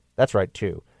 genders. That's right,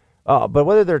 2. But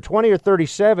whether there are 20 or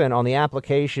 37 on the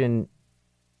application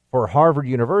for Harvard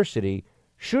University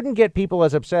shouldn't get people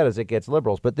as upset as it gets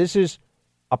liberals. But this is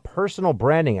a personal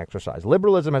branding exercise.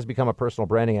 Liberalism has become a personal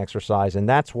branding exercise, and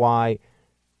that's why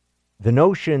the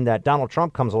notion that Donald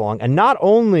Trump comes along and not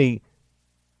only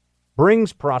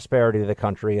brings prosperity to the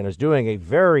country and is doing a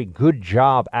very good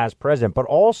job as president, but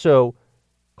also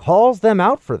calls them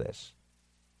out for this.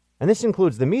 And this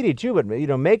includes the media too, but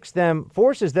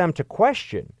forces them to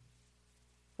question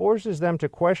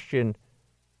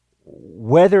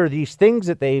whether these things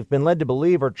that they've been led to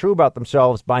believe are true about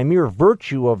themselves by mere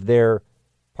virtue of their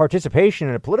participation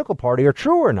in a political party are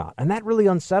true or not. And that really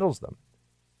unsettles them.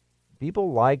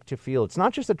 People like to feel it's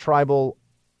not just a tribal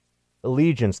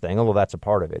allegiance thing, although that's a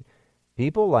part of it.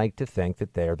 People like to think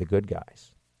that they're the good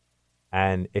guys.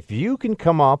 And if you can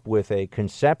come up with a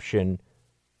conception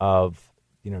of,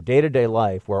 day-to-day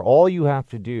life where all you have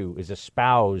to do is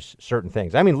espouse certain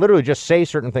things. I mean, literally just say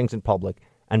certain things in public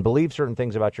and believe certain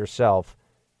things about yourself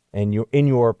and in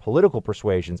your political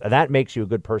persuasions, and that makes you a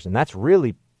good person. That's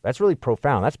really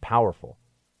profound. That's powerful.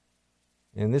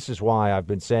 And this is why I've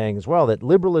been saying as well that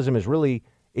liberalism is really,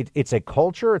 it's a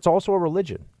culture. It's also a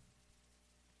religion.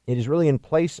 It is really in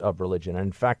place of religion. And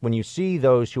in fact, when you see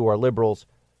those who are liberals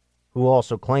who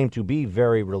also claim to be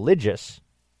very religious,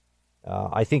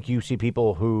 I think you see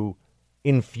people who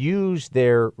infuse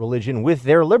their religion with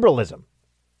their liberalism.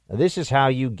 Now, this is how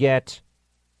you get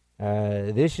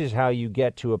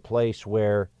to a place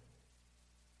where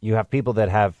you have people that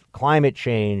have climate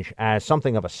change as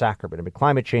something of a sacrament. I mean,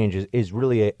 climate change is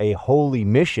really a holy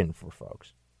mission for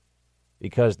folks,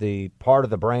 because the part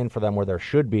of the brain for them where there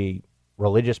should be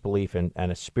religious belief and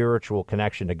a spiritual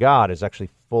connection to God is actually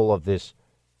full of this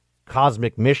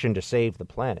cosmic mission to save the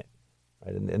planet.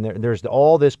 Right? And there's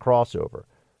all this crossover.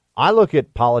 I look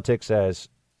at politics as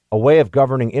a way of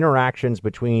governing interactions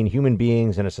between human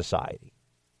beings in a society.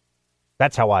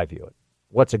 That's how I view it.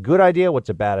 What's a good idea? What's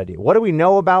a bad idea? What do we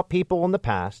know about people in the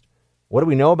past? What do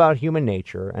we know about human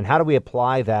nature? And how do we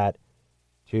apply that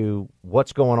to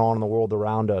what's going on in the world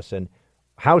around us? And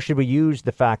how should we use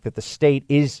the fact that the state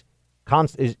is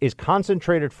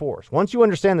concentrated force? Once you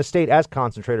understand the state as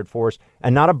concentrated force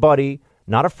and not a buddy,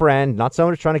 not a friend, not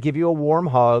someone who's trying to give you a warm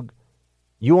hug,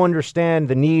 you understand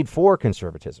the need for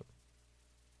conservatism.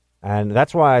 And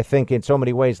that's why I think in so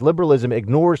many ways liberalism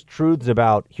ignores truths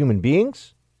about human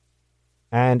beings,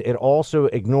 and it also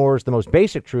ignores the most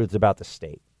basic truths about the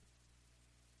state.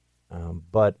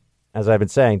 But as I've been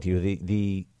saying to you,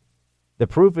 the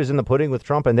proof is in the pudding with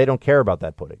Trump, and they don't care about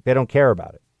that pudding. They don't care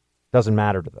about it. It doesn't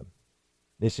matter to them.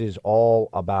 This is all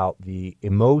about the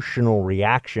emotional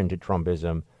reaction to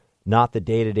Trumpism, not the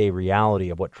day-to-day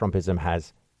reality of what Trumpism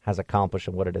has accomplished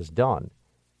and what it has done.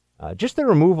 Just the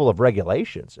removal of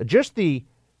regulations, just the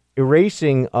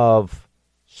erasing of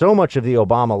so much of the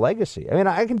Obama legacy. I mean,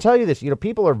 I can tell you this,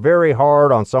 people are very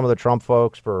hard on some of the Trump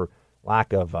folks for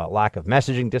lack of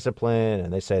messaging discipline,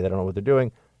 and they say they don't know what they're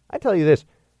doing. I tell you this,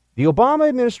 the Obama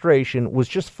administration was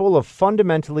just full of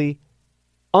fundamentally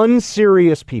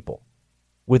unserious people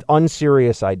with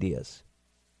unserious ideas.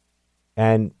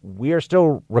 And we are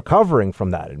still recovering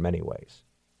from that in many ways.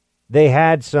 They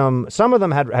had some of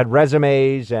them had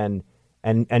resumes and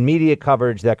media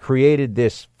coverage that created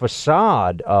this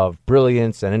facade of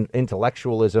brilliance and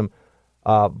intellectualism.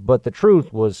 But the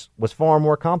truth was far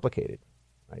more complicated.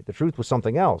 Right? The truth was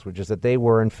something else, which is that they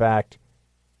were, in fact,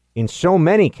 in so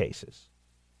many cases,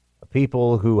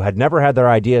 people who had never had their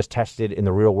ideas tested in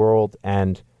the real world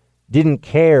and didn't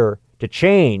care to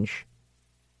change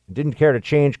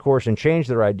course and change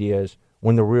their ideas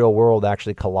when the real world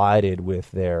actually collided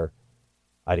with their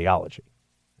ideology.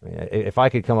 I mean, if I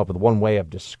could come up with one way of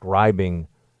describing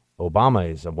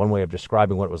Obamaism, one way of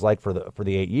describing what it was like for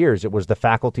the 8 years, it was the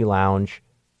faculty lounge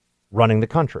running the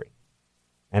country.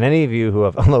 And any of you who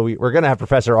have, although we're going to have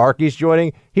Professor Arkey's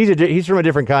joining, he's from a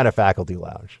different kind of faculty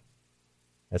lounge.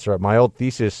 That's right. My old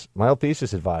thesis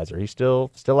advisor. He's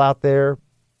still out there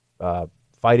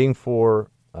fighting for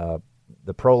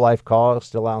the pro-life cause.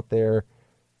 Still out there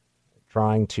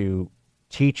trying to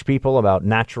teach people about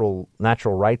natural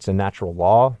rights and natural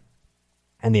law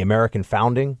and the American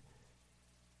founding.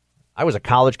 I was a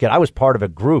college kid. I was part of a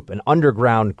group, an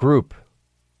underground group.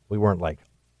 We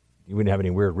didn't have any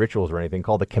weird rituals or anything,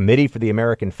 called the Committee for the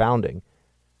American Founding.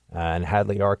 And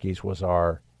Hadley Arkes was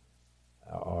our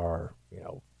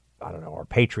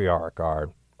patriarch,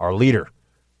 our leader.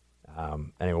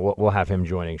 Anyway, we'll have him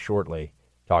joining shortly,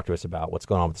 talk to us about what's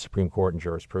going on with the Supreme Court and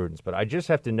jurisprudence. But I just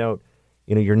have to note,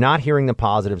 you're not hearing the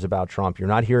positives about Trump. You're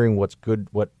not hearing what's good,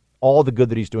 all the good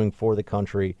that he's doing for the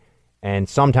country. And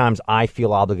sometimes I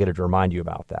feel obligated to remind you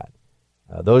about that.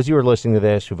 Those of you who are listening to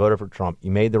this who voted for Trump,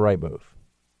 you made the right move.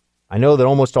 I know that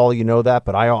almost all of you know that,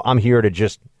 but I'm here to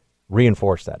just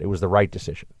reinforce that. It was the right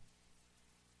decision.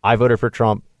 I voted for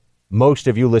Trump. Most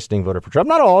of you listening voted for Trump.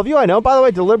 Not all of you, I know. By the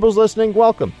way, to liberals listening,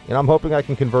 welcome. I'm hoping I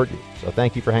can convert you. So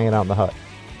thank you for hanging out in the hut.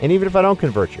 And even if I don't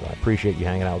convert you, I appreciate you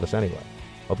hanging out with us anyway.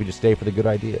 Hope you just stay for the good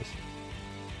ideas.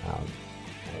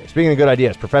 Speaking of good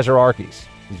ideas, Professor Arkes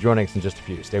is joining us in just a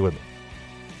few. Stay with me.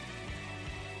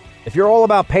 If you're all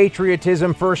about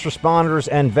patriotism, first responders,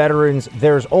 and veterans,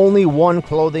 there's only one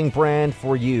clothing brand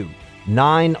for you,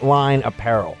 9 Line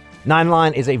Apparel. 9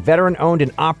 Line is a veteran-owned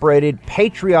and operated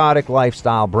patriotic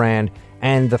lifestyle brand,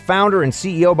 and the founder and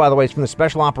CEO, by the way, is from the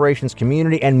special operations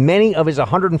community, and many of his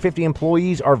 150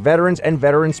 employees are veterans and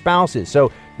veteran spouses.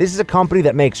 So this is a company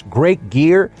that makes great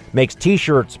gear, makes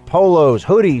T-shirts, polos,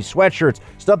 hoodies, sweatshirts,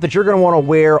 stuff that you're going to want to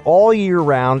wear all year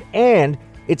round, and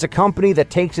it's a company that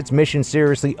takes its mission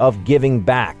seriously of giving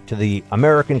back to the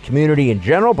American community in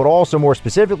general, but also more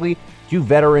specifically to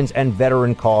veterans and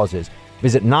veteran causes.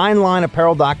 Visit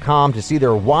 9lineapparel.com to see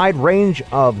their wide range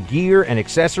of gear and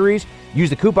accessories.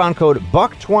 Use the coupon code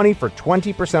BUCK20 for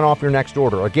 20% off your next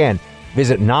order. Again,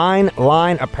 visit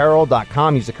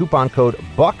 9lineapparel.com. Use the coupon code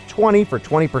BUCK20 for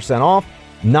 20% off.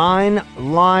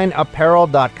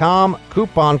 9lineapparel.com.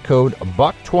 Coupon code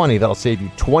BUCK20. That'll save you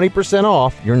 20%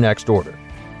 off your next order.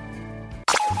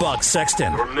 Buck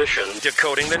Sexton. Your mission: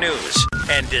 decoding the news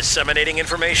and disseminating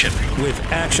information with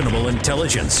actionable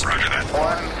intelligence. Roger that.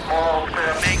 One small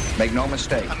step. Make no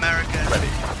mistake. America. Ready.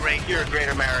 Great. You're a great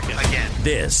American. Again.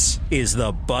 This is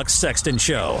the Buck Sexton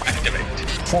Show. Activate.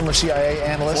 Former CIA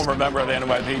analyst. Former member of the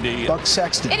NYPD. Buck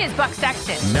Sexton. It is Buck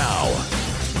Sexton. Now.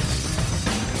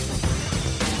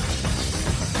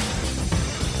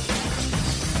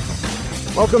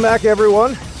 Welcome back,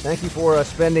 everyone. Thank you for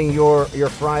spending your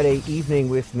Friday evening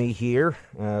with me here.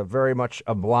 Very much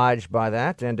obliged by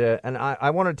that. And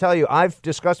I want to tell you, I've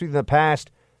discussed with you in the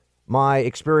past my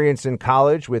experience in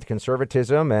college with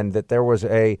conservatism, and that there was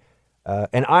an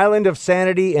island of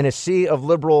sanity in a sea of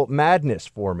liberal madness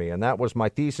for me. And that was my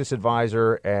thesis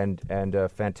advisor and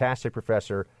fantastic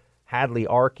professor, Hadley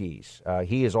Arkes.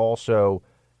 He is also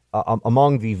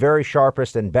among the very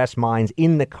sharpest and best minds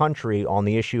in the country on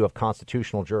the issue of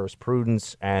constitutional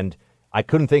jurisprudence, and I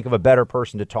couldn't think of a better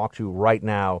person to talk to right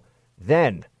now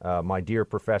than my dear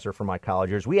professor from my college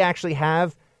years. We actually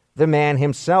have the man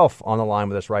himself on the line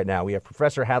with us right now. We have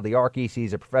Professor Hadley Arkes.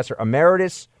 He's a professor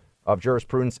emeritus of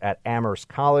jurisprudence at Amherst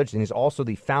College, and he's also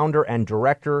the founder and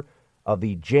director of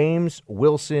the James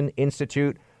Wilson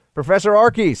Institute. Professor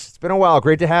Arkes, it's been a while.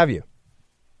 Great to have you.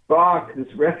 Buck,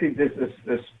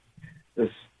 this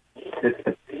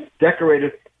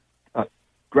decorated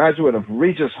graduate of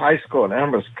Regis High School and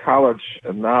Amherst College,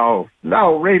 and now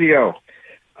radio.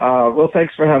 Well,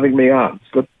 thanks for having me on.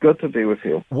 It's good to be with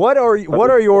you. What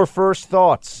are your first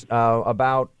thoughts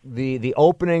about the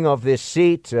opening of this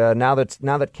seat now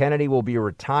that Kennedy will be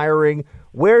retiring?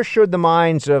 Where should the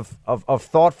minds of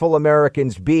thoughtful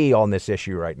Americans be on this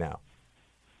issue right now?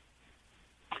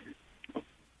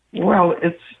 Well,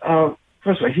 it's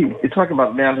first of all, you're talking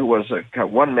about a man who was a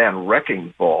one-man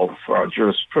wrecking ball for our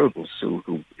jurisprudence, who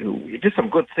he did some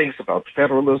good things about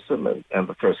federalism and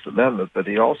the First Amendment, but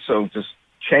he also just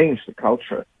changed the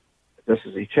culture.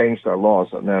 He changed our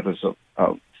laws on matters of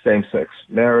same-sex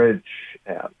marriage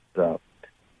and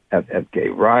gay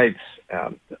rights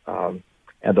and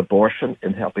abortion,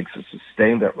 in helping to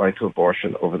sustain that right to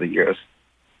abortion over the years.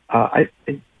 I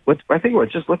think we're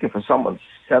just looking for someone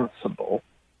sensible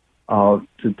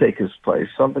to take his place.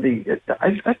 Somebody,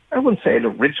 I wouldn't say an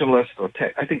originalist,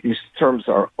 I think these terms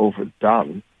are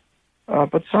overdone,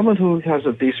 but someone who has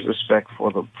a decent respect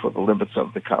for the limits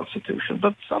of the Constitution,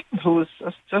 but someone who is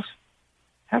just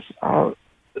has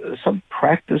some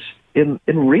practice in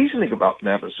reasoning about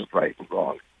matters of right and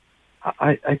wrong.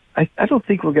 I don't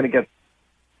think we're going to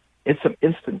get some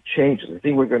instant changes. I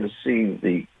think we're going to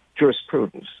see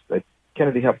jurisprudence that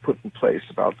Kennedy had put in place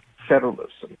about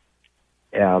federalism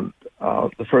and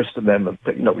the First Amendment.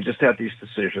 We just had these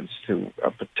decisions to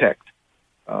protect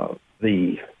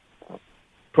the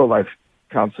pro-life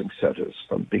counseling centers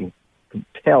from being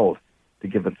compelled to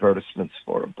give advertisements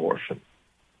for abortion,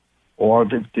 or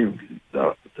the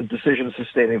decision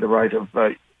sustaining the right of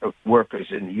workers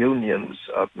in unions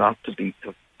not to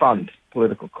fund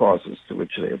political causes to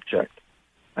which they object.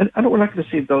 We're not going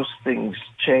to see those things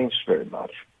change very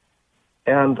much.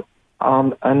 And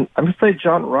I'm afraid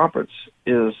John Roberts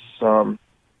is sort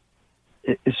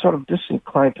of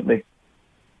disinclined to make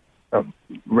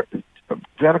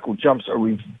radical jumps or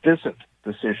revisit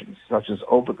decisions such as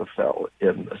Obergefell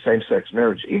in same-sex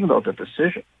marriage, even though the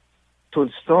decision to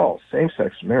install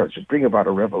same-sex marriage and bring about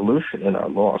a revolution in our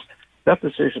laws, that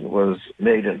decision was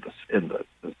made in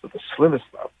the slimmest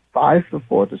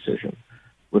 5-4 decision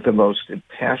with the most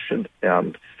impassioned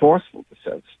and forceful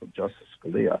dissents from Justice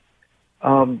Scalia.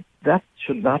 That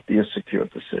should not be a secure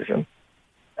decision,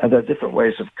 and there are different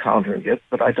ways of countering it,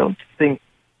 but I don't think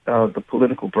the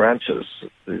political branches,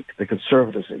 the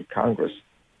conservatives in Congress,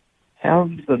 have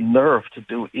the nerve to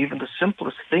do even the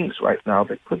simplest things right now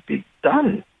that could be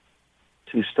done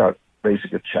to start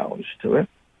raising a challenge to it.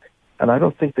 And I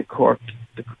don't think the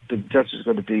judge is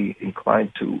going to be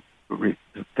inclined to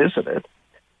revisit it.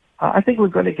 I think we're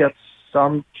going to get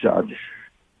some judge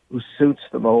who suits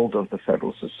the mold of the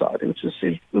federal society, which is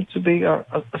to be a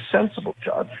sensible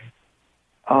judge.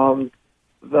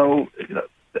 Though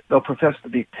they'll profess to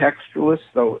be textualists,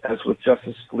 though, as with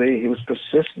Justice Scalia, he was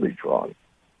persistently drawn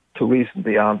to reason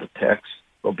beyond the text,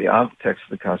 or beyond the text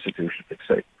of the Constitution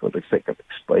for the sake of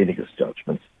explaining his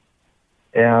judgments.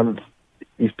 And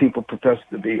these people profess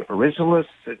to be originalists,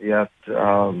 and yet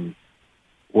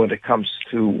when it comes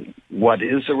to what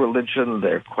is a religion,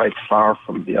 they're quite far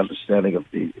from the understanding of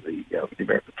the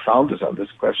American founders on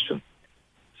this question.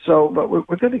 So, but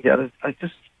we're going to get it.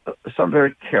 Some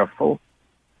very careful,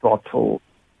 thoughtful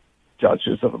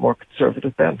judges of a more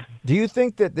conservative bent. Do you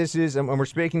think that this is, and we're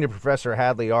speaking to Professor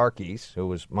Hadley Arkes, who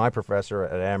was my professor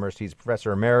at Amherst, he's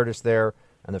professor emeritus there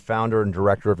and the founder and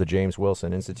director of the James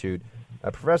Wilson Institute.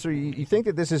 Professor, you think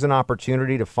that this is an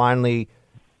opportunity to finally,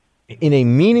 in a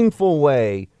meaningful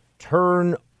way,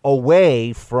 turn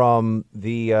away from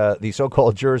the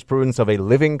so-called jurisprudence of a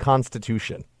living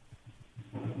constitution?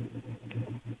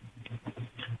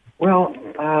 Well,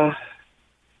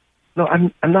 no,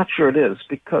 I'm not sure it is,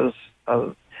 because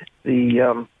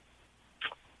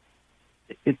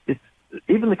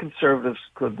even the conservatives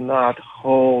could not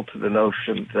hold to the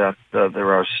notion that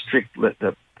there are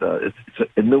it's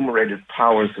enumerated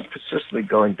powers and persistently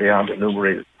going beyond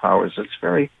enumerated powers. It's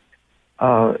very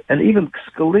and even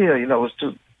Scalia, was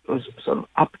sort of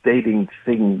updating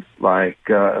things like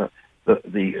the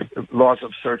laws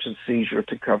of search and seizure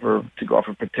to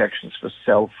offer protections for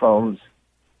cell phones.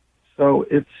 So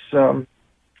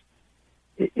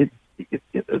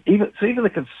even the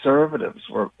conservatives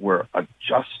were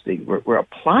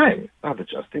applying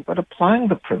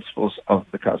the principles of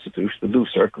the Constitution, the new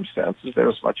circumstances. There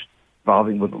was much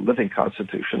involving with the living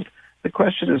Constitution. The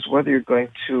question is whether you're going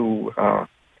to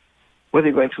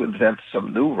invent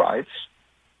some new rights,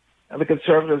 and the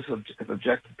conservatives have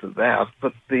objected to that.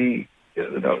 But if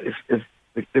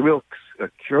the real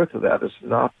cure to that is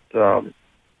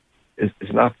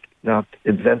not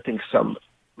inventing some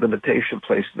limitation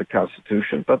placed in the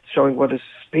Constitution, but showing what is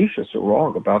specious or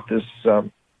wrong about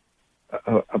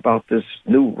this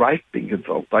new right being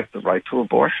invoked, like the right to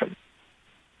abortion.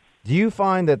 Do you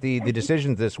find that the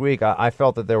decisions this week, I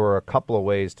felt that there were a couple of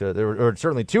ways there were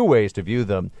certainly two ways to view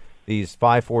them, these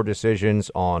 5-4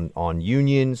 decisions on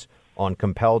unions, on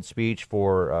compelled speech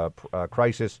for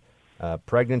crisis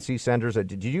pregnancy centers.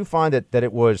 Did you find that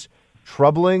it was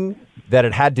troubling that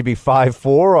it had to be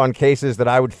 5-4 on cases that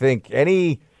I would think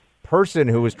any person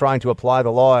who was trying to apply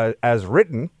the law as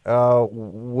written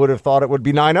would have thought it would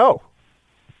be 9-0?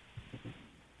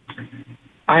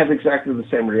 I have exactly the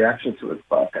same reaction to it,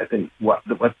 Buck. I think what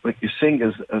you're seeing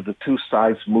is the two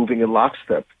sides moving in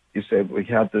lockstep. You say we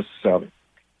had this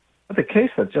the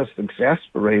case that just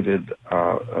exasperated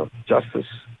Justice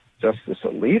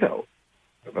Alito,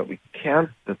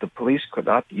 that the police could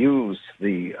not use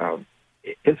the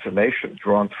information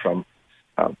drawn from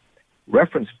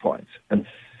reference points and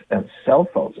cell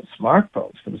phones and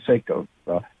smartphones for the sake of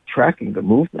tracking the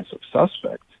movements of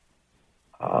suspects.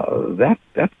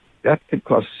 That could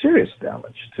cause serious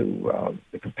damage to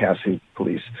the capacity of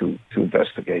police to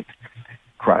investigate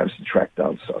crimes and track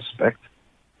down suspects.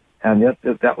 And yet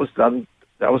that was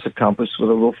accomplished with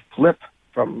a little flip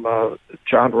from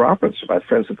John Roberts, my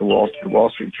friends at the Wall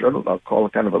Street Journal. I'll call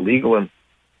it kind of illegal and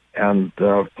and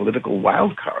political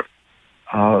wild card.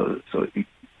 So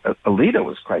Alito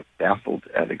was quite baffled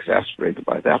and exasperated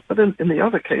by that. But in the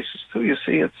other cases, too, you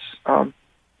see, it's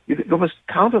you must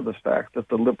counter the fact that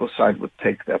the liberal side would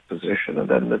take that position, and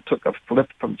then it took a flip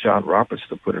from John Roberts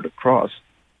to put it across.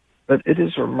 But it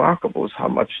is remarkable as how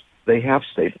much they have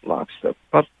stayed in lockstep.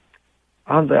 But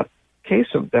on that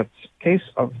case of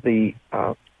the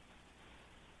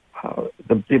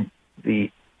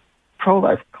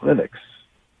pro-life clinics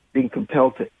being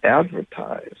compelled to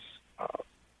advertise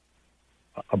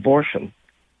abortion,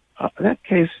 in that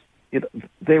case, it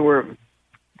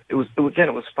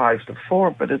was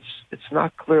 5-4, but it's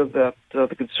not clear that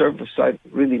the conservative side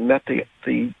really met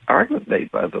the argument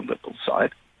made by the liberal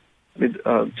side. I mean,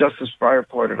 Justice Breyer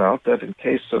pointed out that in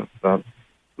case of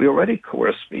we already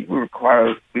coerce we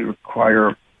require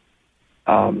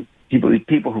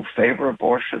people who favor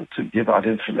abortion to give out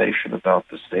information about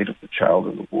the state of the child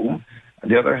in the womb. On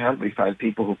the other hand, we find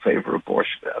people who favor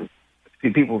abortion, and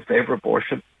people who favor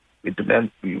abortion,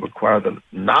 we require them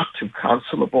not to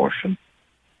counsel abortion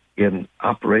in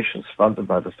operations funded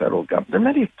by the federal government. There are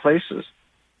many places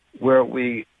where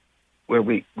we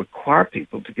require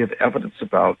people to give evidence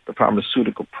about the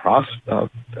pharmaceutical products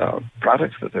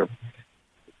that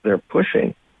they're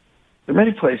pushing. There are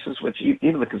many places which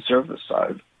even the conservative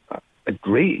side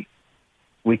agree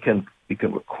we can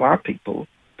require people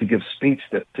to give speech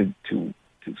to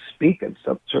speak in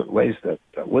some certain ways that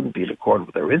wouldn't be in accord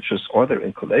with their interests or their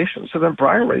inclinations. So then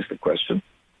Breyer raised the question,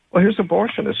 well, here's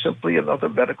abortion is simply another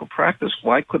medical practice.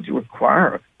 Why could you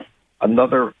require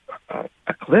another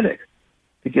a clinic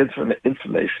to give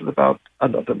information about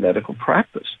another medical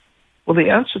practice? Well, the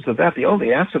answer to that, the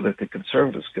only answer that the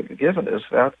conservatives could be given is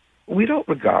that we don't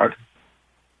regard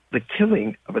the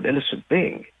killing of an innocent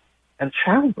being and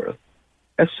childbirth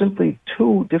as simply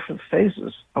two different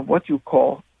phases of what you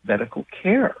call medical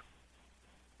care.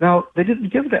 Now, they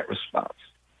didn't give that response.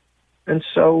 And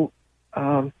so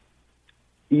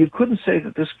you couldn't say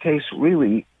that this case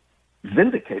really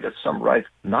vindicated some right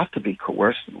not to be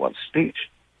coerced in one's speech.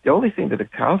 The only thing that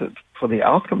accounted for the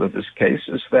outcome of this case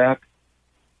is that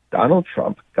Donald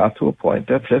Trump got to appoint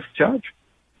that fifth judge,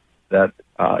 that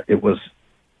it was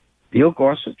Neil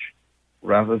Gorsuch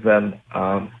rather than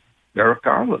Merrick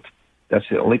Garland. That's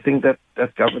the only thing that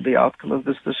governed the outcome of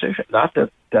this decision, not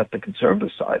that the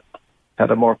conservative side had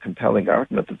a more compelling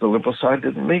argument that the liberal side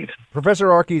didn't meet. Professor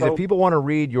Arkes, if people want to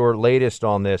read your latest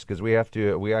on this, because we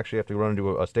actually have to run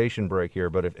into a station break here,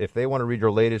 but if they want to read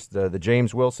your latest, the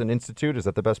James Wilson Institute, is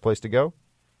that the best place to go?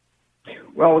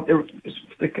 Well,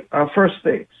 First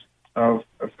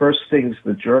Things,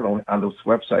 the journal on this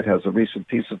website has a recent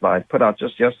piece of mine put out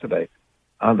just yesterday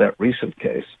on that recent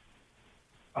case.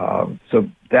 So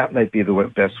that might be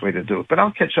the best way to do it. But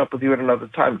I'll catch up with you at another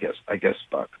time, I guess,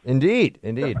 Buck. Indeed.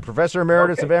 Professor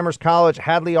Emeritus of Amherst College,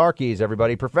 Hadley Arkes,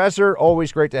 everybody. Professor,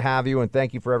 always great to have you, and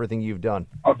thank you for everything you've done.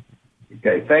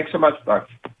 Okay, thanks so much, Buck.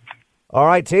 All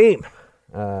right, team.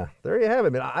 There you have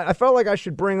it. I felt like I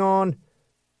should bring on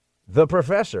the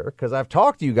professor, because I've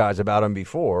talked to you guys about him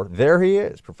before. There he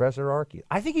is, Professor Arkes.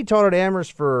 I think he taught at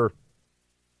Amherst for,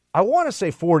 I want to say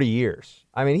 40 years.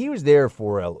 I mean, he was there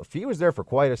for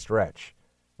quite a stretch,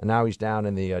 and now he's down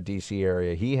in the D.C.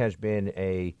 area. He has been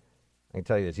I can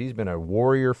tell you this, he's been a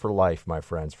warrior for life, my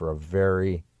friends, for a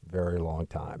very, very long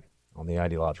time on the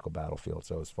ideological battlefield.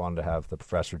 So it's fun to have the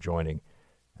professor joining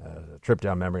a trip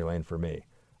down memory lane for me.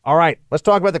 All right, let's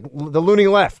talk about the loony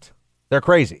left. They're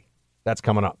crazy. That's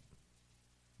coming up.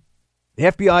 The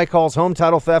FBI calls home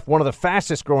title theft one of the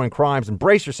fastest growing crimes, and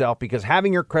brace yourself because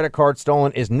having your credit card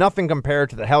stolen is nothing compared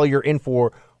to the hell you're in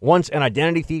for once an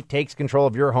identity thief takes control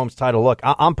of your home's title. Look,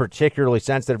 I'm particularly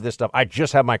sensitive to this stuff. I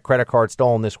just had my credit card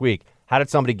stolen this week. How did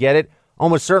somebody get it?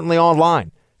 Almost certainly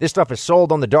online. This stuff is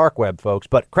sold on the dark web, folks,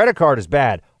 but credit card is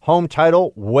bad. Home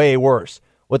title, way worse.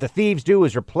 What the thieves do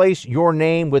is replace your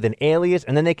name with an alias,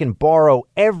 and then they can borrow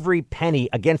every penny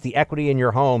against the equity in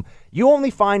your home. You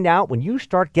only find out when you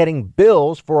start getting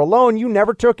bills for a loan you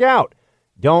never took out.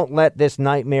 Don't let this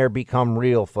nightmare become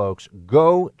real, folks.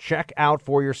 Go check out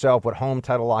for yourself what Home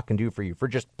Title Lock can do for you. For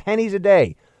just pennies a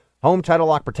day, Home Title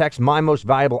Lock protects my most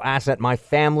valuable asset, my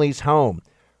family's home.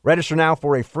 Register now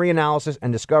for a free analysis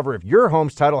and discover if your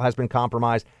home's title has been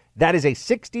compromised. That is a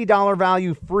 $60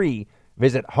 value free.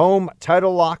 Visit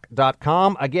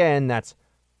HomeTitleLock.com. Again, that's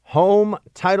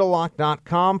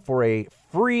HomeTitleLock.com for a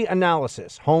free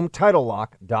analysis.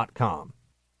 HomeTitleLock.com.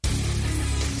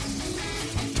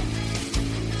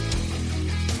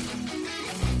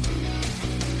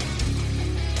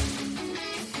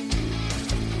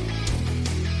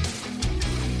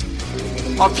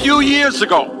 A few years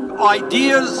ago,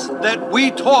 ideas that we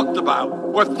talked about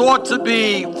were thought to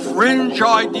be fringe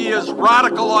ideas,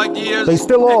 radical ideas, they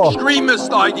still are.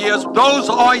 Extremist ideas. Those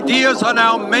ideas are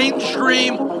now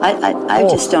mainstream. I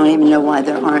just don't even know why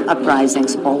there aren't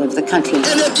uprisings all over the country.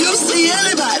 And if you see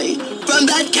anybody from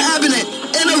that cabinet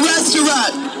in a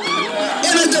restaurant,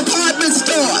 in a department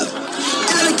store,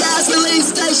 at a gasoline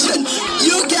station,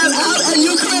 you get out and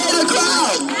you create a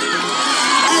crowd.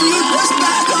 And you push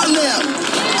back on them.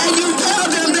 And you tell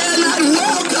them they're not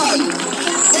welcome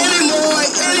anymore,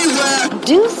 anywhere.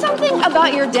 Do something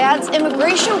about your dad's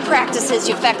immigration practices,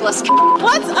 you feckless.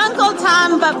 What's Uncle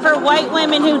Tom but for white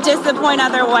women who disappoint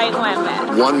other white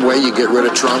women? One way you get rid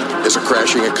of Trump is a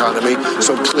crashing economy,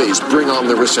 so please bring on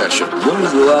the recession. When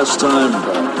was the last time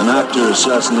an actor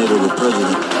assassinated a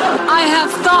president? I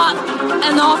have thought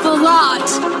an awful lot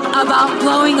about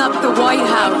blowing up the White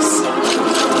House.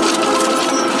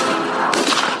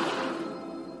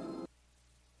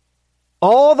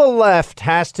 All the left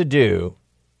has to do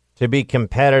to be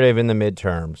competitive in the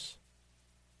midterms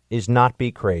is not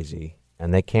be crazy,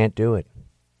 and they can't do it.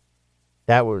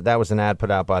 That was an ad put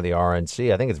out by the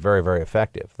RNC. I think it's very, very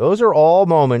effective. Those are all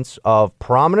moments of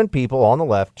prominent people on the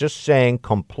left just saying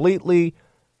completely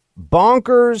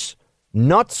bonkers,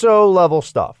 nutso level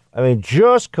stuff. I mean,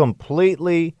 just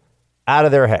completely out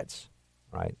of their heads,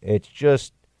 right? It's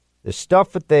just the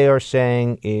stuff that they are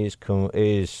saying is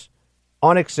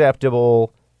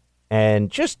unacceptable and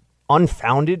just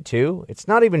unfounded, too. It's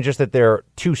not even just that they're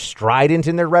too strident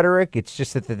in their rhetoric. It's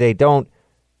just that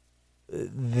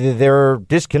they're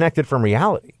disconnected from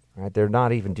reality, right? They're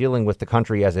not even dealing with the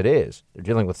country as it is. They're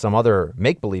dealing with some other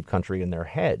make-believe country in their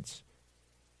heads.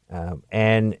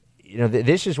 And,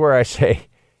 this is where I say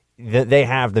that they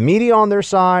have the media on their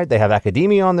side. They have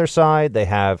academia on their side. They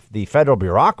have the federal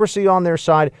bureaucracy on their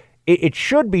side. It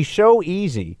should be so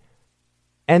easy.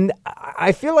 And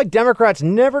I feel like Democrats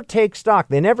never take stock.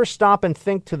 They never stop and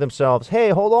think to themselves, hey,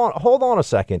 hold on a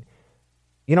second.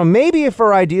 Maybe if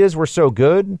our ideas were so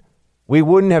good, we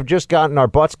wouldn't have just gotten our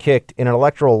butts kicked in an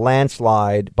electoral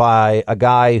landslide by a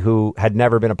guy who had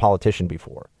never been a politician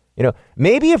before.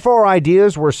 Maybe if our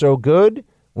ideas were so good,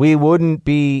 we wouldn't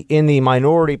be in the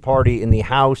minority party in the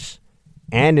House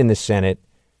and in the Senate,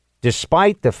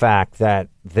 despite the fact that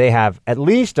they have at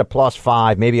least a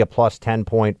 +5, maybe a +10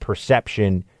 point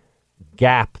perception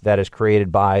gap that is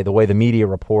created by the way the media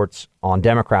reports on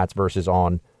Democrats versus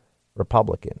on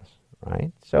Republicans,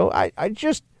 right? So I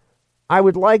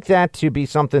would like that to be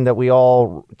something that we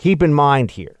all keep in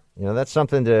mind here. That's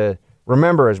something to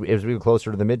remember as we get closer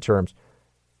to the midterms.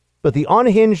 But the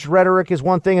unhinged rhetoric is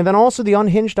one thing, and then also the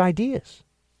unhinged ideas.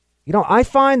 I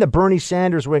find the Bernie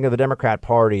Sanders wing of the Democrat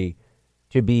Party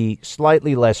to be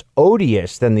slightly less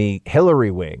odious than the Hillary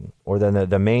wing or than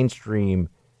the mainstream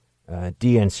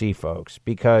DNC folks,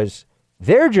 because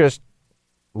they're just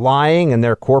lying and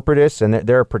they're corporatists and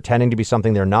they're pretending to be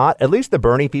something they're not. At least the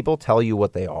Bernie people tell you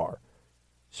what they are.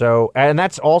 So, and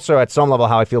that's also at some level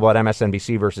how I feel about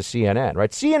MSNBC versus CNN, right?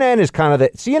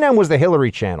 CNN was the Hillary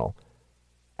channel.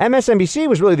 MSNBC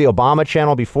was really the Obama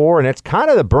channel before, and it's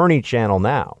kind of the Bernie channel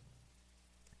now.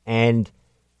 And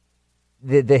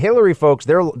the Hillary folks,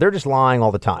 they're just lying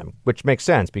all the time, which makes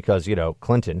sense because,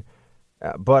 Clinton.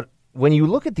 But when you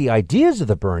look at the ideas of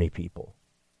the Bernie people,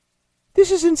 this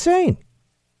is insane.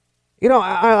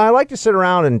 I like to sit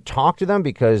around and talk to them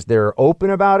because they're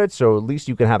open about it. So at least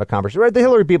you can have a conversation. Right? The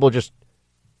Hillary people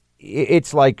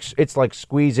it's like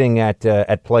squeezing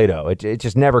at Play-Doh. It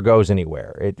just never goes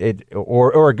anywhere.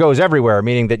 Or it goes everywhere,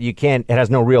 meaning that it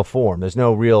has no real form. There's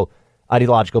no real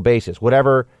ideological basis.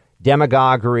 Whatever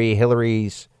demagoguery Hillary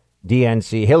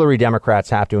Democrats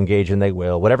have to engage in, they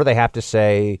will. Whatever they have to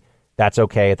say, that's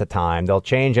okay at the time. They'll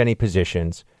change any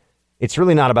positions. It's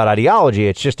really not about ideology.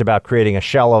 It's just about creating a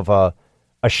shell of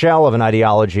an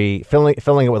ideology, filling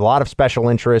it with a lot of special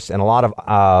interests and a lot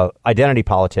of identity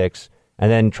politics, and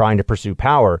then trying to pursue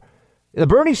power. The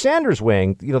Bernie Sanders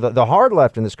wing, the hard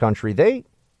left in this country,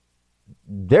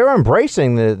 they're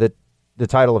embracing the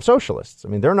title of socialists. I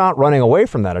mean, they're not running away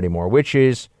from that anymore, which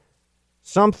is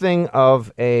something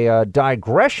of a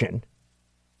digression,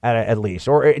 at least,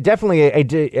 or definitely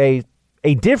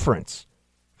a difference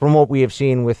from what we have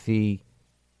seen with the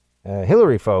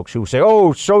Hillary folks who say,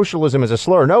 oh, socialism is a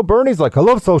slur. No, Bernie's like, I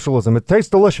love socialism. It tastes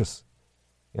delicious.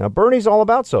 Bernie's all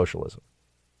about socialism.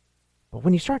 But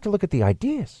when you start to look at the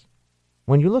ideas,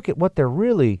 when you look at what they're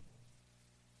really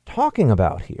talking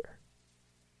about here,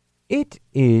 it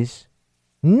is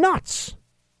nuts.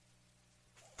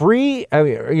 Free,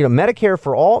 Medicare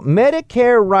for all.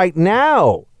 Medicare right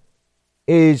now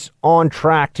is on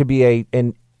track to be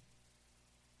an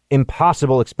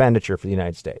impossible expenditure for the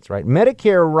United States, right?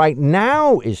 Medicare right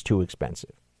now is too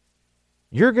expensive.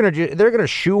 they're going to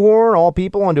shoehorn all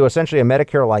people onto essentially a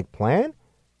Medicare-like plan?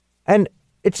 And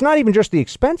it's not even just the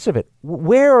expense of it.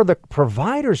 Where are the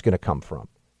providers going to come from?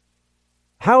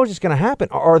 How is this going to happen?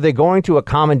 Are they going to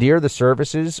commandeer the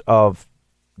services of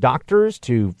doctors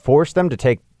to force them to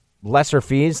take lesser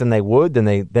fees than they would, than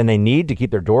they need to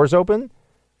keep their doors open?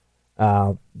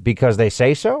 Because they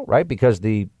say so, right? Because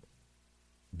the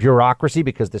bureaucracy,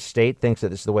 because the state thinks that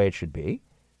this is the way it should be.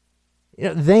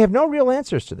 They have no real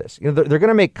answers to this. They're going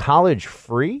to make college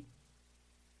free.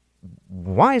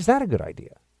 Why is that a good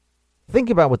idea? Think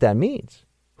about what that means.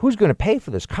 Who's going to pay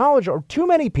for this? College, or too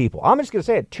many people. I'm just going to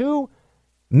say it. Too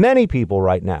many people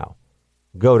right now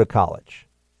go to college.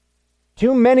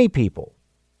 Too many people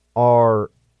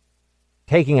are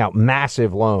taking out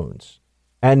massive loans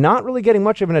and not really getting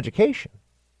much of an education.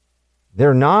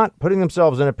 They're not putting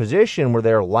themselves in a position where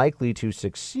they're likely to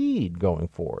succeed going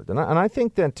forward. And I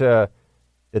think that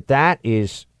that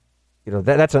is,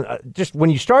 that's just when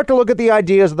you start to look at the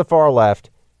ideas of the far left,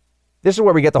 this is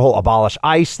where we get the whole abolish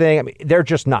ICE thing. I mean, they're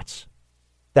just nuts.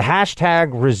 The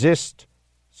hashtag resist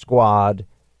squad,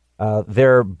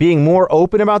 they're being more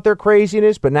open about their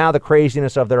craziness, but now the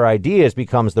craziness of their ideas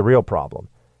becomes the real problem.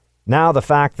 Now the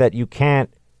fact that you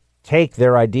can't take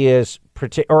their ideas,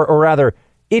 or rather,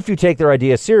 if you take their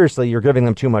ideas seriously, you're giving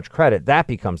them too much credit. That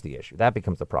becomes the issue. That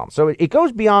becomes the problem. So it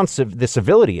goes beyond the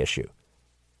civility issue.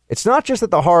 It's not just that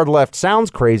the hard left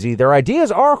sounds crazy. Their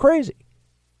ideas are crazy.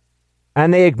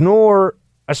 And they ignore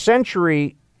a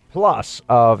century plus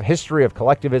of history of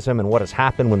collectivism and what has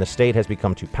happened when the state has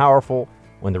become too powerful,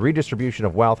 when the redistribution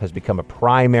of wealth has become a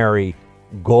primary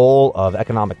goal of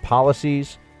economic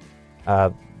policies.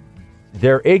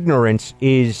 Their ignorance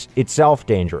is itself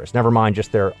dangerous, never mind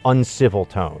just their uncivil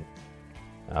tone.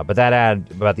 But that ad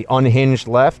about the unhinged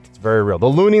left, it's very real. The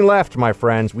loony left, my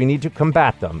friends, we need to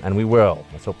combat them, and we will.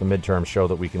 Let's hope the midterms show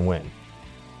that we can win.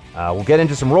 We'll get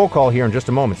into some roll call here in just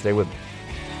a moment. Stay with me.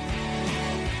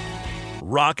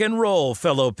 Rock and roll,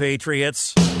 fellow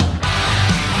patriots.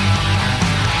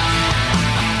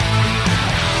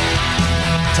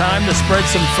 Time to spread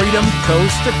some freedom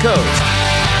coast to coast.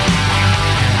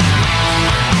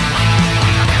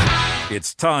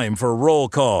 It's time for roll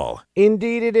call.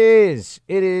 Indeed it is.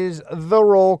 It is the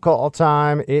roll call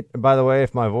time. By the way,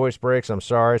 if my voice breaks, I'm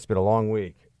sorry. It's been a long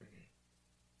week.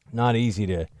 Not easy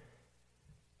to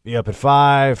be up at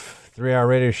 5, 3-hour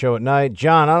radio show at night.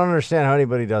 John, I don't understand how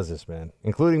anybody does this, man,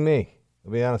 including me.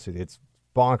 I'll be honest with you. It's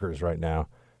bonkers right now.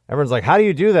 Everyone's like, how do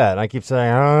you do that? And I keep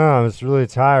saying, I don't know. I'm just really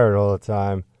tired all the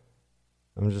time.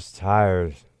 I'm just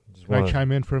tired. Can I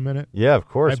chime in for a minute? Yeah, of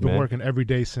course, I've been working every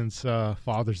day since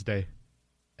Father's Day.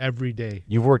 Every day.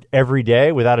 You've worked every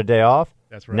day without a day off?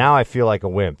 That's right. Now I feel like a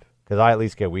wimp because I at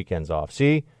least get weekends off.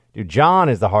 See, dude, John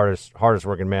is the hardest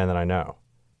working man that I know.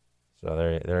 So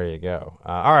there you go.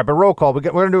 All right, but roll call. We're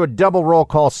going to do a double roll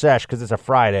call sesh because it's a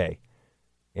Friday,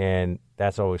 and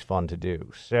that's always fun to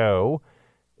do. So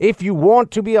if you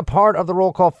want to be a part of the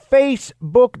roll call,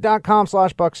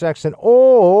 facebook.com/BuckSexton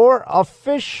or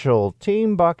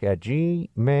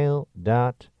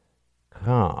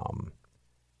officialteambuck@gmail.com.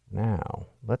 Now,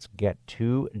 let's get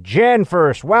to Jen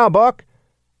first. Wow, Buck,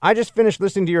 I just finished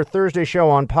listening to your Thursday show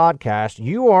on podcast.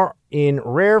 You are in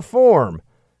rare form.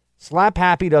 Slap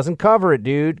Happy doesn't cover it,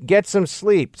 dude. Get some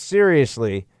sleep,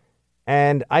 seriously.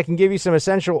 And I can give you some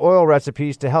essential oil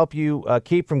recipes to help you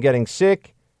keep from getting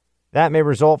sick. That may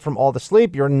result from all the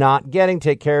sleep you're not getting.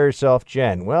 Take care of yourself,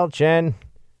 Jen. Well, Jen,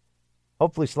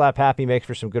 hopefully Slap Happy makes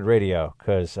for some good radio,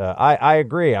 because I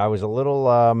agree. I was a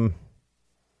little...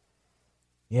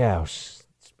 Yeah,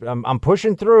 I'm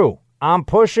pushing through. I'm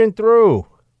pushing through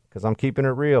because I'm keeping it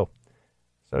real.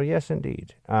 So, yes,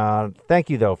 indeed. Thank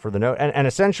you, though, for the note. And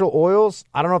essential oils,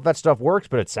 I don't know if that stuff works,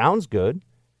 but it sounds good.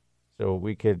 So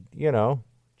we could,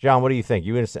 John, what do you think?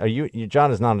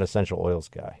 John is not an essential oils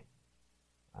guy.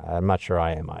 I'm not sure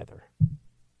I am either.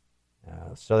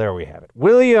 So there we have it.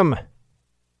 William,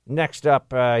 next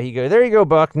up, he goes, there you go,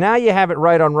 Buck. Now you have it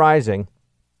right on Rising.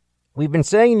 We've been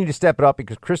saying you need to step it up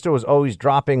because Krista was always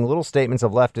dropping little statements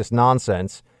of leftist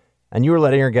nonsense, and you were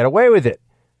letting her get away with it.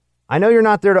 I know you're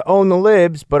not there to own the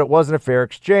libs, but it wasn't a fair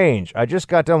exchange. I just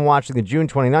got done watching the June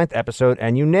 29th episode,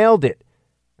 and you nailed it.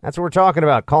 That's what we're talking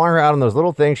about, calling her out on those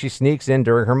little things she sneaks in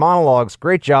during her monologues.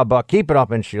 Great job, Buck. Keep it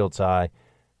up in Shields High.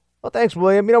 Well, thanks,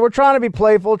 William. We're trying to be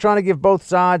playful, trying to give both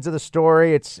sides of the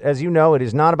story. It's, as you know, it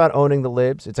is not about owning the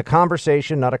libs. It's a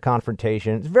conversation, not a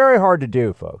confrontation. It's very hard to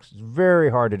do, folks. It's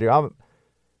very hard to do.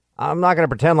 I'm not going to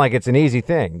pretend like it's an easy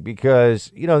thing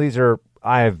because,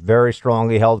 I have very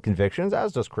strongly held convictions,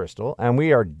 as does Crystal, and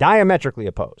we are diametrically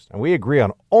opposed, and we agree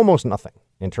on almost nothing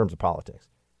in terms of politics.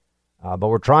 But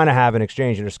we're trying to have an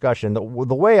exchange and discussion. The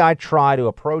way I try to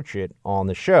approach it on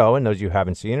the show, and those of you who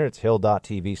haven't seen it, it's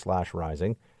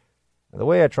hill.tv/rising. The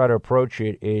way I try to approach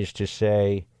it is to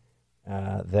say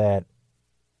that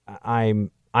I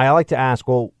like to ask,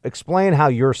 well, explain how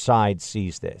your side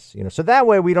sees this. So that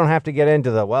way we don't have to get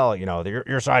into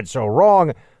your side's so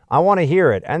wrong. I want to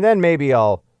hear it. And then maybe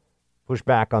I'll push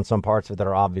back on some parts of it that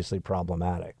are obviously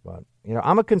problematic. But,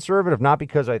 I'm a conservative not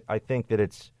because I think that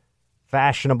it's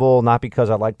fashionable, not because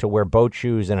I like to wear boat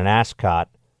shoes and an ascot,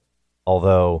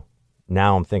 although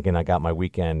now I'm thinking I got my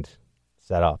weekend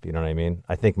set up, you know what I mean?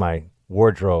 I think my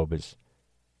wardrobe is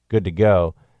good to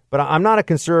go. But I'm not a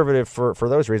conservative for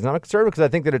those reasons. I'm a conservative because I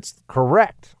think that it's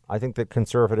correct. I think that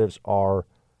conservatives are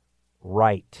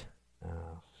right.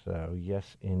 So,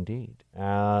 yes, indeed.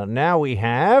 Now we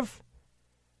have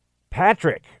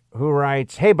Patrick, who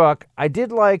writes, "Hey, Buck, I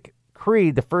did like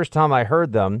Creed the first time I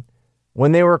heard them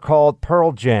when they were called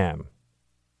Pearl Jam."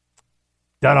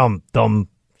 Dum-dum,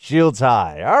 shields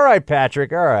high. All right,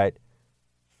 Patrick, all right.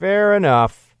 Fair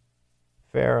enough.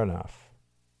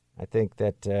 I think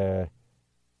that,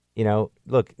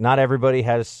 look, not everybody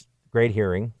has great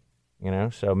hearing,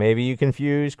 so maybe you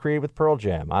confuse Creed with Pearl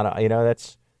Jam.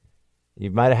 You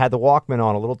might have had the Walkman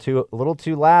on a little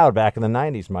too loud back in the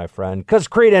 90s, my friend, because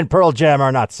Creed and Pearl Jam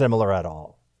are not similar at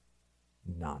all.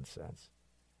 Nonsense.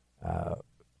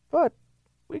 But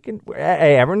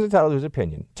hey, everyone's entitled to his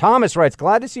opinion. Thomas writes,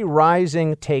 "Glad to see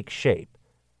Rising take shape.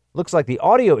 Looks like the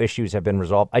audio issues have been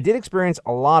resolved. I did experience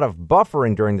a lot of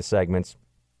buffering during the segments.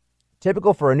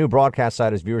 Typical for a new broadcast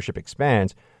site as viewership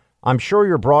expands. I'm sure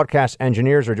your broadcast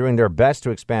engineers are doing their best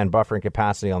to expand buffering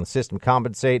capacity on the system,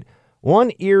 compensate.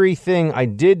 One eerie thing I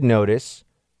did notice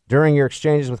during your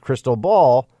exchanges with Crystal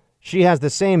Ball, she has the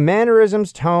same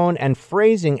mannerisms, tone, and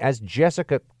phrasing as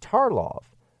Jessica Tarlov.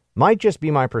 Might just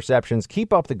be my perceptions.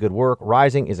 Keep up the good work.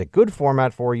 Rising is a good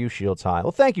format for you. Shields high."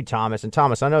 Well, thank you, Thomas. And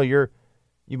Thomas, I know you've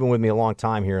been with me a long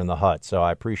time here in the hut, so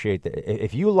I appreciate that.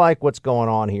 If you like what's going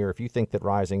on here, if you think that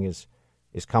Rising is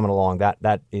coming along,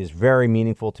 that is very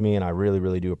meaningful to me, and I really,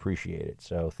 really do appreciate it.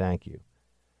 So thank you.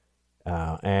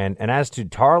 And as to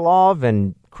Tarlov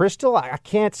and Crystal, I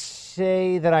can't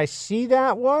say that I see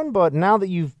that one, but now that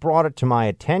you've brought it to my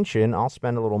attention, I'll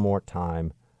spend a little more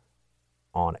time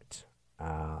on it.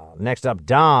 Next up,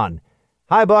 Don.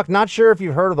 "Hi, Buck. Not sure if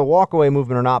you've heard of the walkaway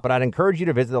movement or not, but I'd encourage you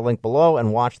to visit the link below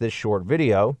and watch this short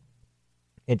video.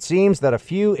 It seems that a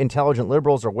few intelligent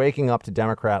liberals are waking up to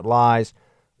Democrat lies.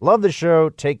 Love the show.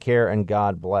 Take care, and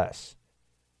God bless."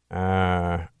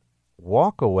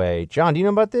 Walkaway. John, do you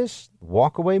know about this?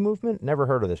 Walkaway movement? Never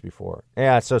heard of this before.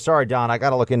 Yeah, so sorry, Don. I got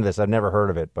to look into this. I've never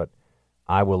heard of it, but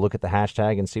I will look at the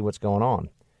hashtag and see what's going on.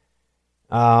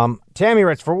 Tammy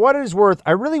writes, "For what it is worth,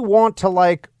 I really want to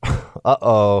like..."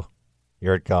 Uh-oh.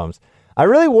 Here it comes. "I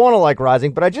really want to like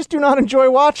Rising, but I just do not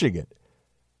enjoy watching it.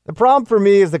 The problem for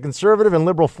me is the conservative and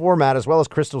liberal format as well as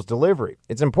Crystal's delivery.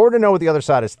 It's important to know what the other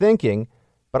side is thinking,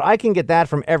 but I can get that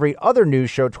from every other news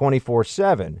show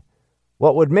 24/7.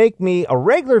 What would make me a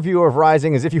regular viewer of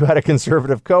Rising is if you had a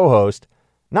conservative co-host,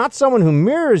 not someone who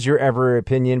mirrors your every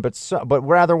opinion, but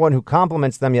rather one who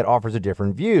complements them yet offers a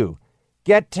different view.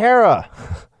 Get Tara."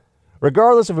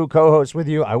 Regardless of who co-hosts with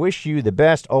you, I wish you the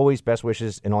best. Always best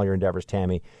wishes in all your endeavors,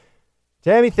 Tammy.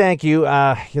 Tammy, thank you.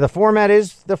 The format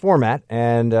is the format,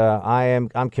 and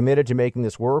I'm committed to making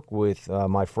this work with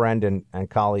my friend and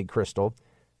colleague Crystal.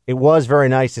 It was very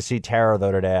nice to see Tara,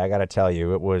 though, today. I got to tell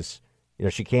you, it was,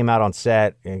 she came out on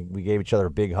set, and we gave each other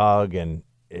a big hug, and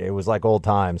it was like old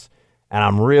times. And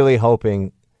I'm really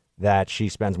hoping that she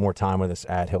spends more time with us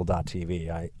at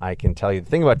Hill.tv. I can tell you, the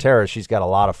thing about Tara is she's got a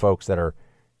lot of folks that are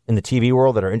in the TV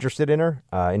world that are interested in her,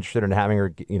 interested in having her,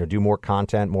 do more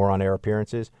content, more on-air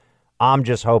appearances. I'm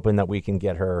just hoping that we can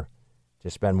get her to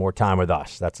spend more time with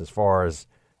us. That's as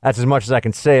much as I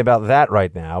can say about that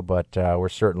right now, but we're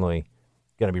certainly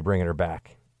going to be bringing her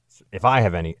back if I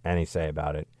have any say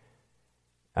about it.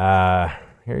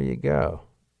 Here you go.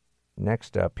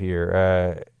 Next up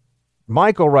here,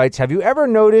 Michael writes, "Have you ever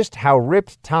noticed how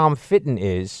ripped Tom Fitton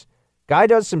is? Guy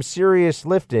does some serious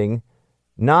lifting,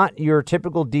 not your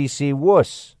typical DC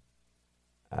wuss."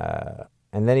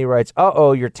 And then he writes,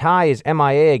 "Uh-oh, your tie is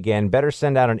MIA again. Better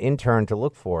send out an intern to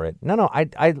look for it." No,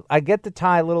 I get the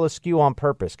tie a little askew on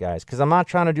purpose, guys, because I'm not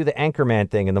trying to do the Anchorman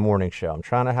thing in the morning show. I'm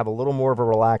trying to have a little more of a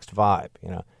relaxed vibe,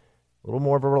 a little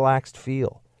more of a relaxed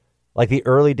feel. Like the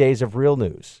early days of Real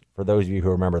News, for those of you who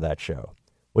remember that show.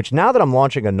 Which now that I'm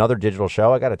launching another digital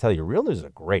show, I got to tell you, Real News is a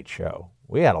great show.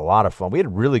 We had a lot of fun. We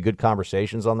had really good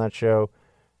conversations on that show.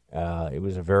 It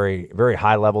was a very, very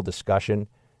high-level discussion.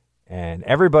 And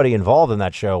everybody involved in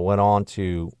that show went on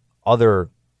to other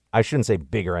I shouldn't say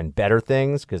bigger and better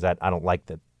things because I don't like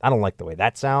the way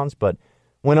that sounds, but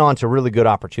went on to really good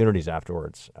opportunities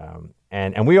afterwards.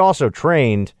 And we also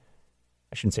trained,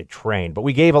 I shouldn't say trained, but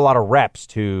we gave a lot of reps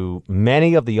to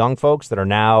many of the young folks that are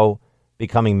now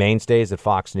becoming mainstays at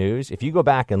Fox News. If you go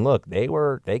back and look,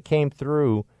 they came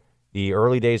through the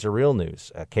early days of Real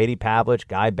News. Katie Pavlich,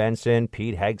 Guy Benson,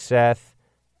 Pete Hegseth,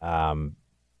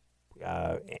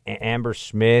 Amber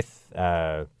Smith.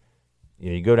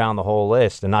 You go down the whole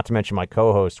list, and not to mention my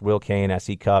co-hosts, Will Kane,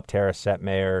 S.E. Cupp, Tara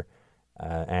Setmayer,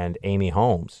 and Amy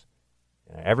Holmes.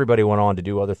 Everybody went on to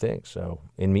do other things, so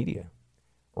in media.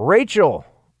 Rachel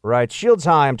writes, Shields,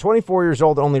 hi, I'm 24 years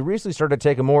old and only recently started to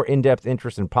take a more in-depth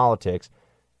interest in politics,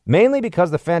 mainly because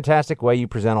of the fantastic way you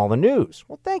present all the news.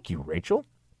 Well, thank you, Rachel.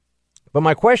 But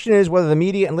my question is whether the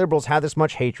media and liberals have this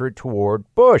much hatred toward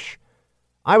Bush.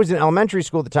 I was in elementary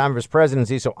school at the time of his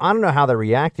presidency, so I don't know how they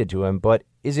reacted to him, but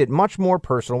is it much more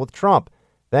personal with Trump?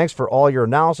 Thanks for all your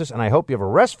analysis, and I hope you have a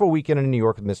restful weekend in New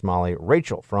York with Miss Molly.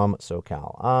 Rachel from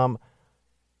SoCal.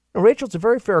 Rachel, it's a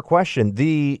very fair question.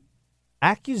 The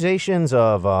accusations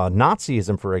of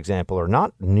Nazism, for example, are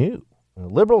not new.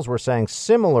 Liberals were saying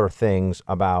similar things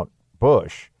about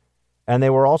Bush, and they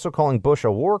were also calling Bush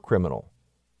a war criminal.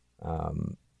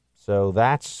 So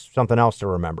that's something else to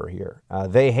remember here.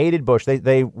 They hated Bush.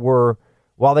 They were,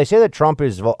 while they say that Trump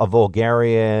is a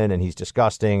vulgarian and he's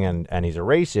disgusting and he's a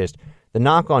racist, the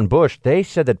knock on Bush, they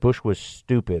said that Bush was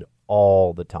stupid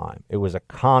all the time. It was a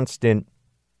constant,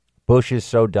 Bush is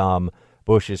so dumb,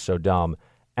 Bush is so dumb.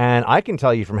 And I can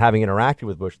tell you from having interacted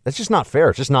with Bush, that's just not fair.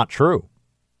 It's just not true.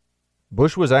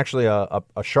 Bush was actually a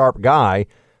sharp guy,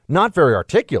 not very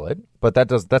articulate, but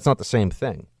that's not the same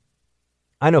thing.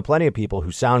 I know plenty of people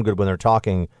who sound good when they're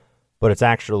talking, but it's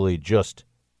actually just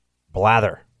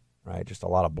blather, right? Just a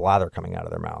lot of blather coming out of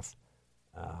their mouth.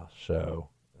 So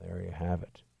there you have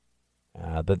it.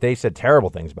 But they said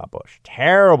terrible things about Bush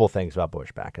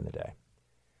back in the day.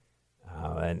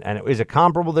 And is it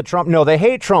comparable to Trump? No, they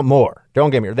hate Trump more. Don't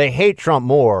get me wrong. They hate Trump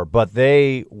more, but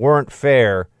they weren't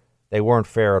fair. They weren't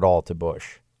fair at all to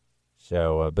Bush.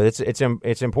 So, but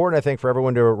it's important, I think, for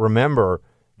everyone to remember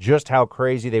just how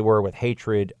crazy they were with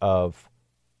hatred of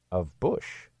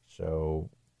Bush. So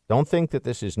don't think that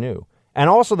this is new. And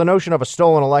also the notion of a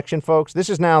stolen election, folks. This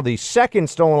is now the second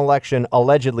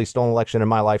allegedly stolen election in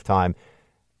my lifetime.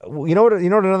 You know what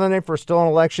another name for a stolen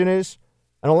election is?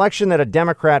 An election that a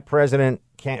Democrat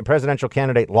presidential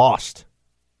candidate lost.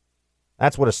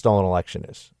 That's what a stolen election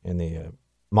is in the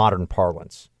modern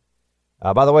parlance.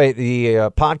 By the way,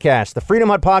 the podcast, the Freedom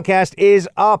Hut podcast, is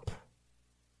up.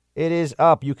 It is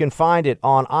up. You can find it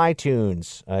on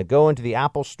iTunes. Go into the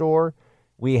Apple Store.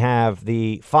 We have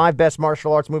the 5 best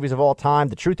martial arts movies of all time,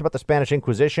 The Truth About the Spanish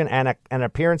Inquisition, and an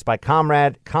appearance by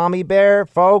Comrade Commie Bear,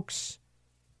 folks.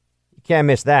 You can't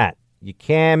miss that. You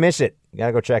can't miss it. You got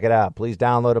to go check it out. Please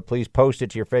download it. Please post it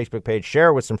to your Facebook page. Share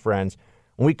it with some friends.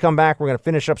 When we come back, we're going to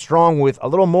finish up strong with a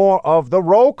little more of the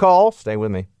roll call. Stay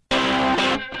with me.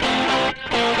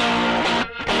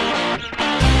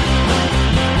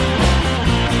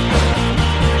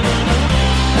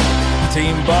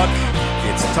 Team Buck,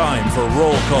 it's time for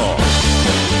roll call.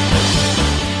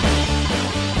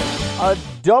 A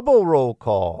double roll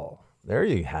call. There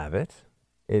you have it.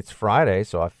 It's Friday,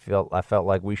 so I felt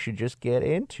like we should just get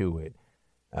into it.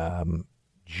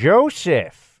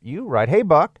 Joseph, you write, hey,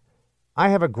 Buck, I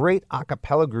have a great a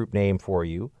cappella group name for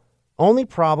you. Only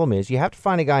problem is you have to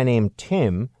find a guy named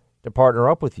Tim to partner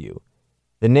up with you.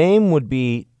 The name would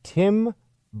be Tim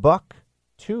Buck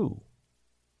 2.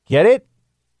 Get it?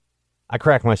 I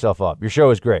cracked myself up. Your show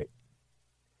is great.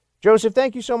 Joseph,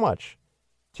 thank you so much.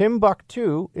 Tim Buck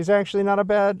 2 is actually not a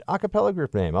bad a cappella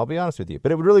group name, I'll be honest with you.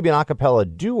 But it would really be an a cappella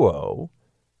duo.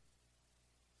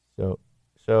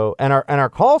 So and our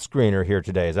call screener here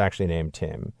today is actually named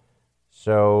Tim.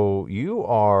 So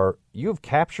you've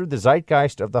captured the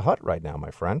zeitgeist of the hut right now,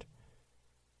 my friend.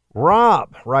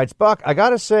 Rob writes, Buck, I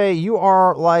gotta say you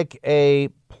are like a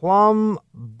plumb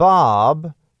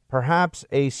bob, perhaps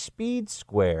a speed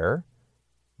square.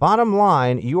 Bottom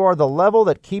line, you are the level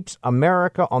that keeps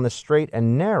America on the straight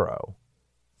and narrow.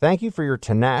 Thank you for your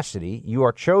tenacity. You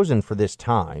are chosen for this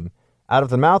time. Out of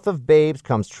the mouth of babes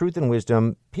comes truth and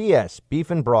wisdom. P.S. Beef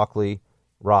and broccoli,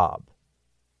 Rob.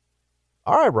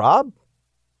 All right, Rob.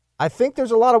 I think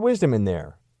there's a lot of wisdom in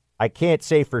there. I can't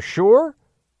say for sure,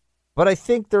 but I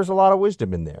think there's a lot of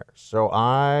wisdom in there. So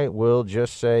I will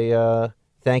just say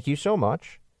thank you so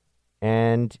much,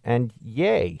 and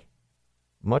yay.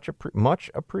 Much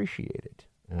appreciated.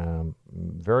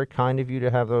 Very kind of you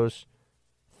to have those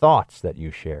thoughts that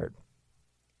you shared.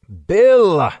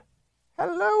 Bill.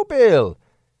 Hello, Bill.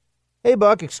 Hey,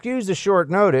 Buck, excuse the short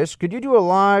notice. Could you do a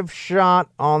live shot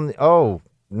on the... Oh,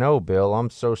 no, Bill, I'm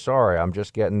so sorry. I'm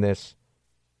just getting this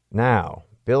now.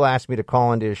 Bill asked me to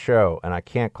call into his show, and I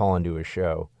can't call into his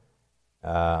show.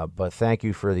 But thank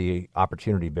you for the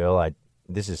opportunity, Bill.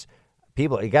 This is...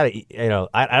 People, you got to...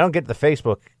 I don't get to the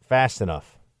Facebook fast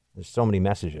enough. There's so many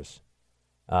messages.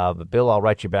 But, Bill, I'll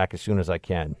write you back as soon as I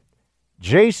can.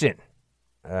 Jason.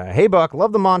 Hey, Buck,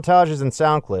 love the montages and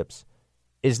sound clips.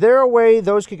 Is there a way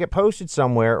those could get posted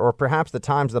somewhere, or perhaps the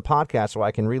times of the podcast so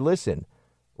I can re-listen?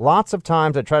 Lots of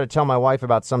times I try to tell my wife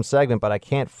about some segment, but I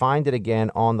can't find it again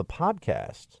on the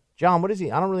podcast. John, what is he?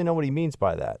 I don't really know what he means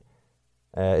by that.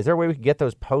 Is there a way we could get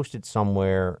those posted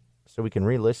somewhere so we can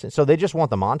re-listen? So they just want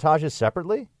the montages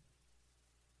separately?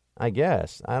 I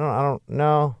guess. I don't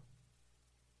know.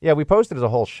 Yeah, we posted as a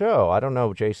whole show. I don't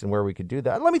know, Jason, where we could do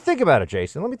that. Let me think about it,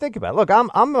 Jason. Let me think about it. Look,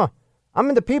 I'm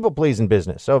in the people-pleasing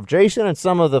business. So if Jason and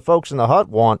some of the folks in the hut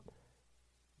want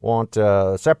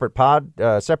a separate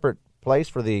place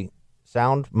for the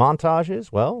sound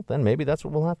montages, well, then maybe that's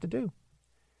what we'll have to do.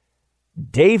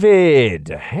 David.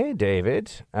 Hey,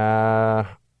 David.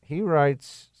 He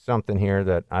writes something here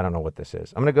that I don't know what this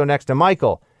is. I'm going to go next to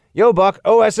Michael. Yo, Buck,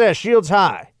 OSS, shields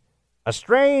high. A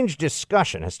strange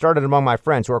discussion has started among my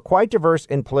friends who are quite diverse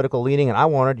in political leaning, and I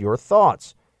wanted your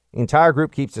thoughts. The entire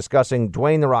group keeps discussing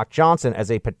Dwayne "The Rock" Johnson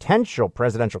as a potential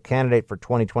presidential candidate for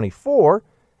 2024,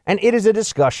 and it is a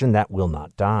discussion that will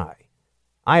not die.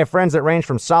 I have friends that range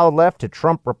from solid left to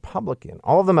Trump Republican.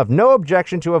 All of them have no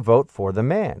objection to a vote for the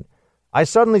man. I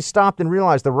suddenly stopped and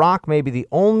realized The Rock may be the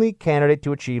only candidate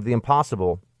to achieve the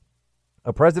impossible,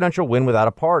 a presidential win without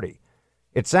a party.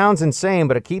 It sounds insane,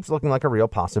 but it keeps looking like a real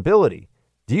possibility.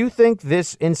 Do you think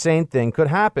this insane thing could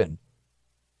happen?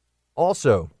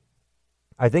 Also,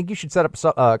 I think you should set up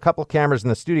a couple of cameras in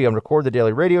the studio and record the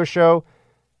daily radio show.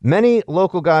 Many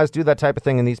local guys do that type of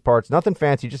thing in these parts. Nothing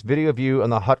fancy, just video of you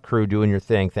and the hut crew doing your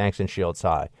thing. Thanks, and shields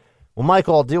high. Well,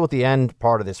 Michael, I'll deal with the end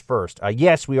part of this first.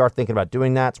 Yes, we are thinking about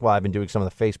doing that. That's why I've been doing some of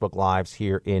the Facebook Lives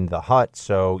here in the hut.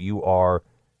 So you are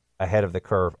ahead of the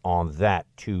curve on that,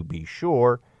 to be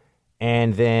sure.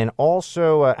 And then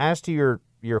also, as to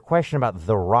your question about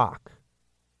The Rock,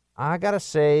 I got to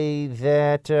say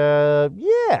that,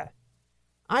 yeah,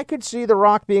 I could see The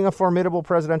Rock being a formidable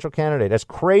presidential candidate. As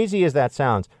crazy as that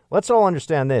sounds, let's all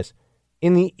understand this.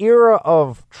 In the era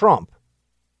of Trump,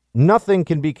 nothing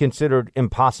can be considered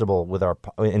impossible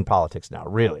in politics now,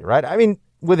 really, right? I mean,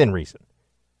 within reason.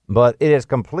 But it has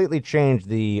completely changed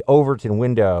the Overton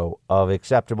window of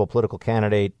acceptable political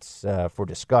candidates for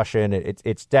discussion.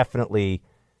 It's definitely,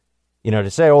 to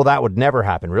say, oh, that would never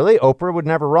happen. Really? Oprah would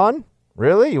never run?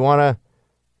 Really?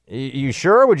 You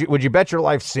sure? Would you bet your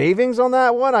life savings on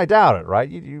that one? I doubt it, right?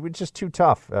 It's just too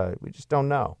tough. We just don't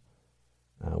know.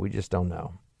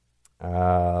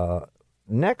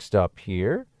 Next up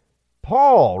here,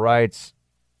 Paul writes,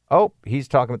 he's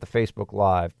talking about the Facebook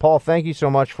Live. Paul, thank you so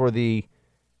much for the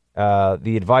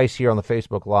advice here on the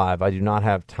Facebook Live. I do not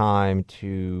have time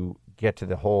to get to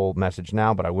the whole message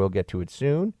now, but I will get to it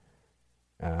soon.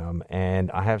 And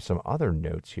I have some other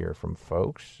notes here from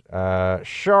folks.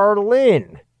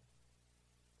 Charlene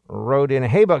wrote in,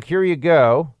 hey, Buck, here you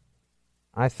go.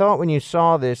 I thought when you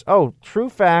saw this, true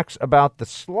facts about the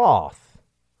sloth.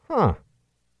 Huh.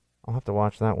 I'll have to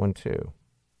watch that one, too.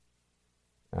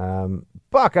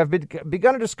 Buck, I've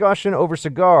begun a discussion over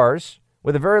cigars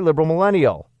with a very liberal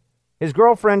millennial. His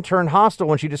girlfriend turned hostile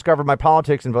when she discovered my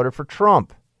politics and voted for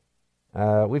Trump.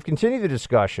 We've continued the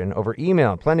discussion over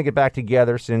email and plan to get back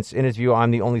together since, in his view,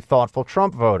 I'm the only thoughtful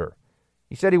Trump voter.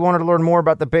 He said he wanted to learn more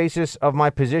about the basis of my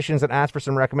positions and asked for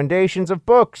some recommendations of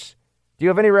books. Do you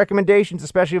have any recommendations,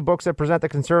 especially of books that present the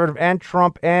conservative and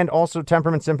Trump and also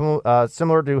temperament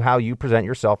similar to how you present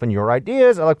yourself and your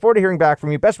ideas? I look forward to hearing back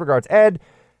from you. Best regards, Ed.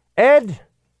 Ed,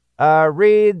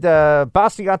 read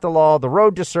Bastiat the Law, The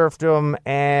Road to Serfdom,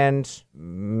 and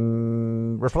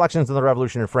Reflections on the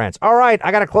Revolution in France. All right,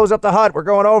 I got to close up the hut. We're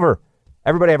going over.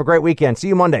 Everybody have a great weekend. See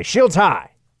you Monday. Shields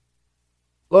high.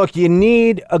 Look, you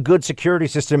need a good security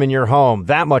system in your home.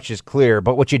 That much is clear.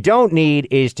 But what you don't need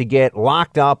is to get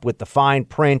locked up with the fine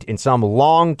print in some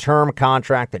long-term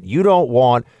contract that you don't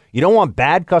want. You don't want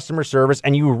bad customer service,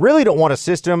 and you really don't want a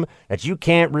system that you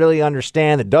can't really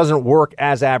understand, that doesn't work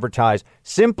as advertised.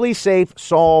 Simply Safe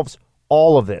solves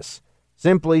all of this.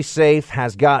 Simply Safe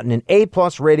has gotten an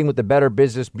A-plus rating with the Better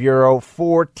Business Bureau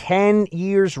for 10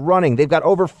 years running. They've got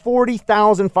over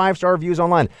 40,000 five-star reviews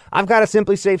online. I've got a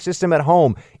Simply Safe system at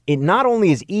home. It not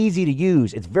only is easy to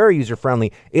use, it's very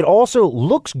user-friendly, it also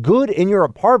looks good in your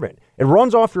apartment. It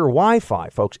runs off your Wi-Fi,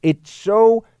 folks. It's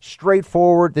so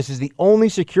straightforward. This is the only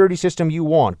security system you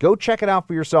want. Go check it out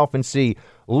for yourself and see.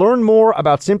 Learn more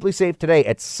about Simply Safe today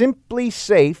at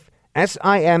simplysafe,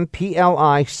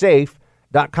 S-I-M-P-L-I,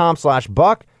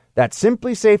 safe.com/buck. That's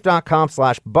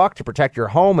simplysafe.com/buck to protect your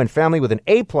home and family with an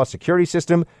A+ security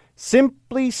system.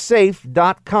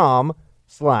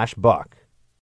 Simplysafe.com/buck.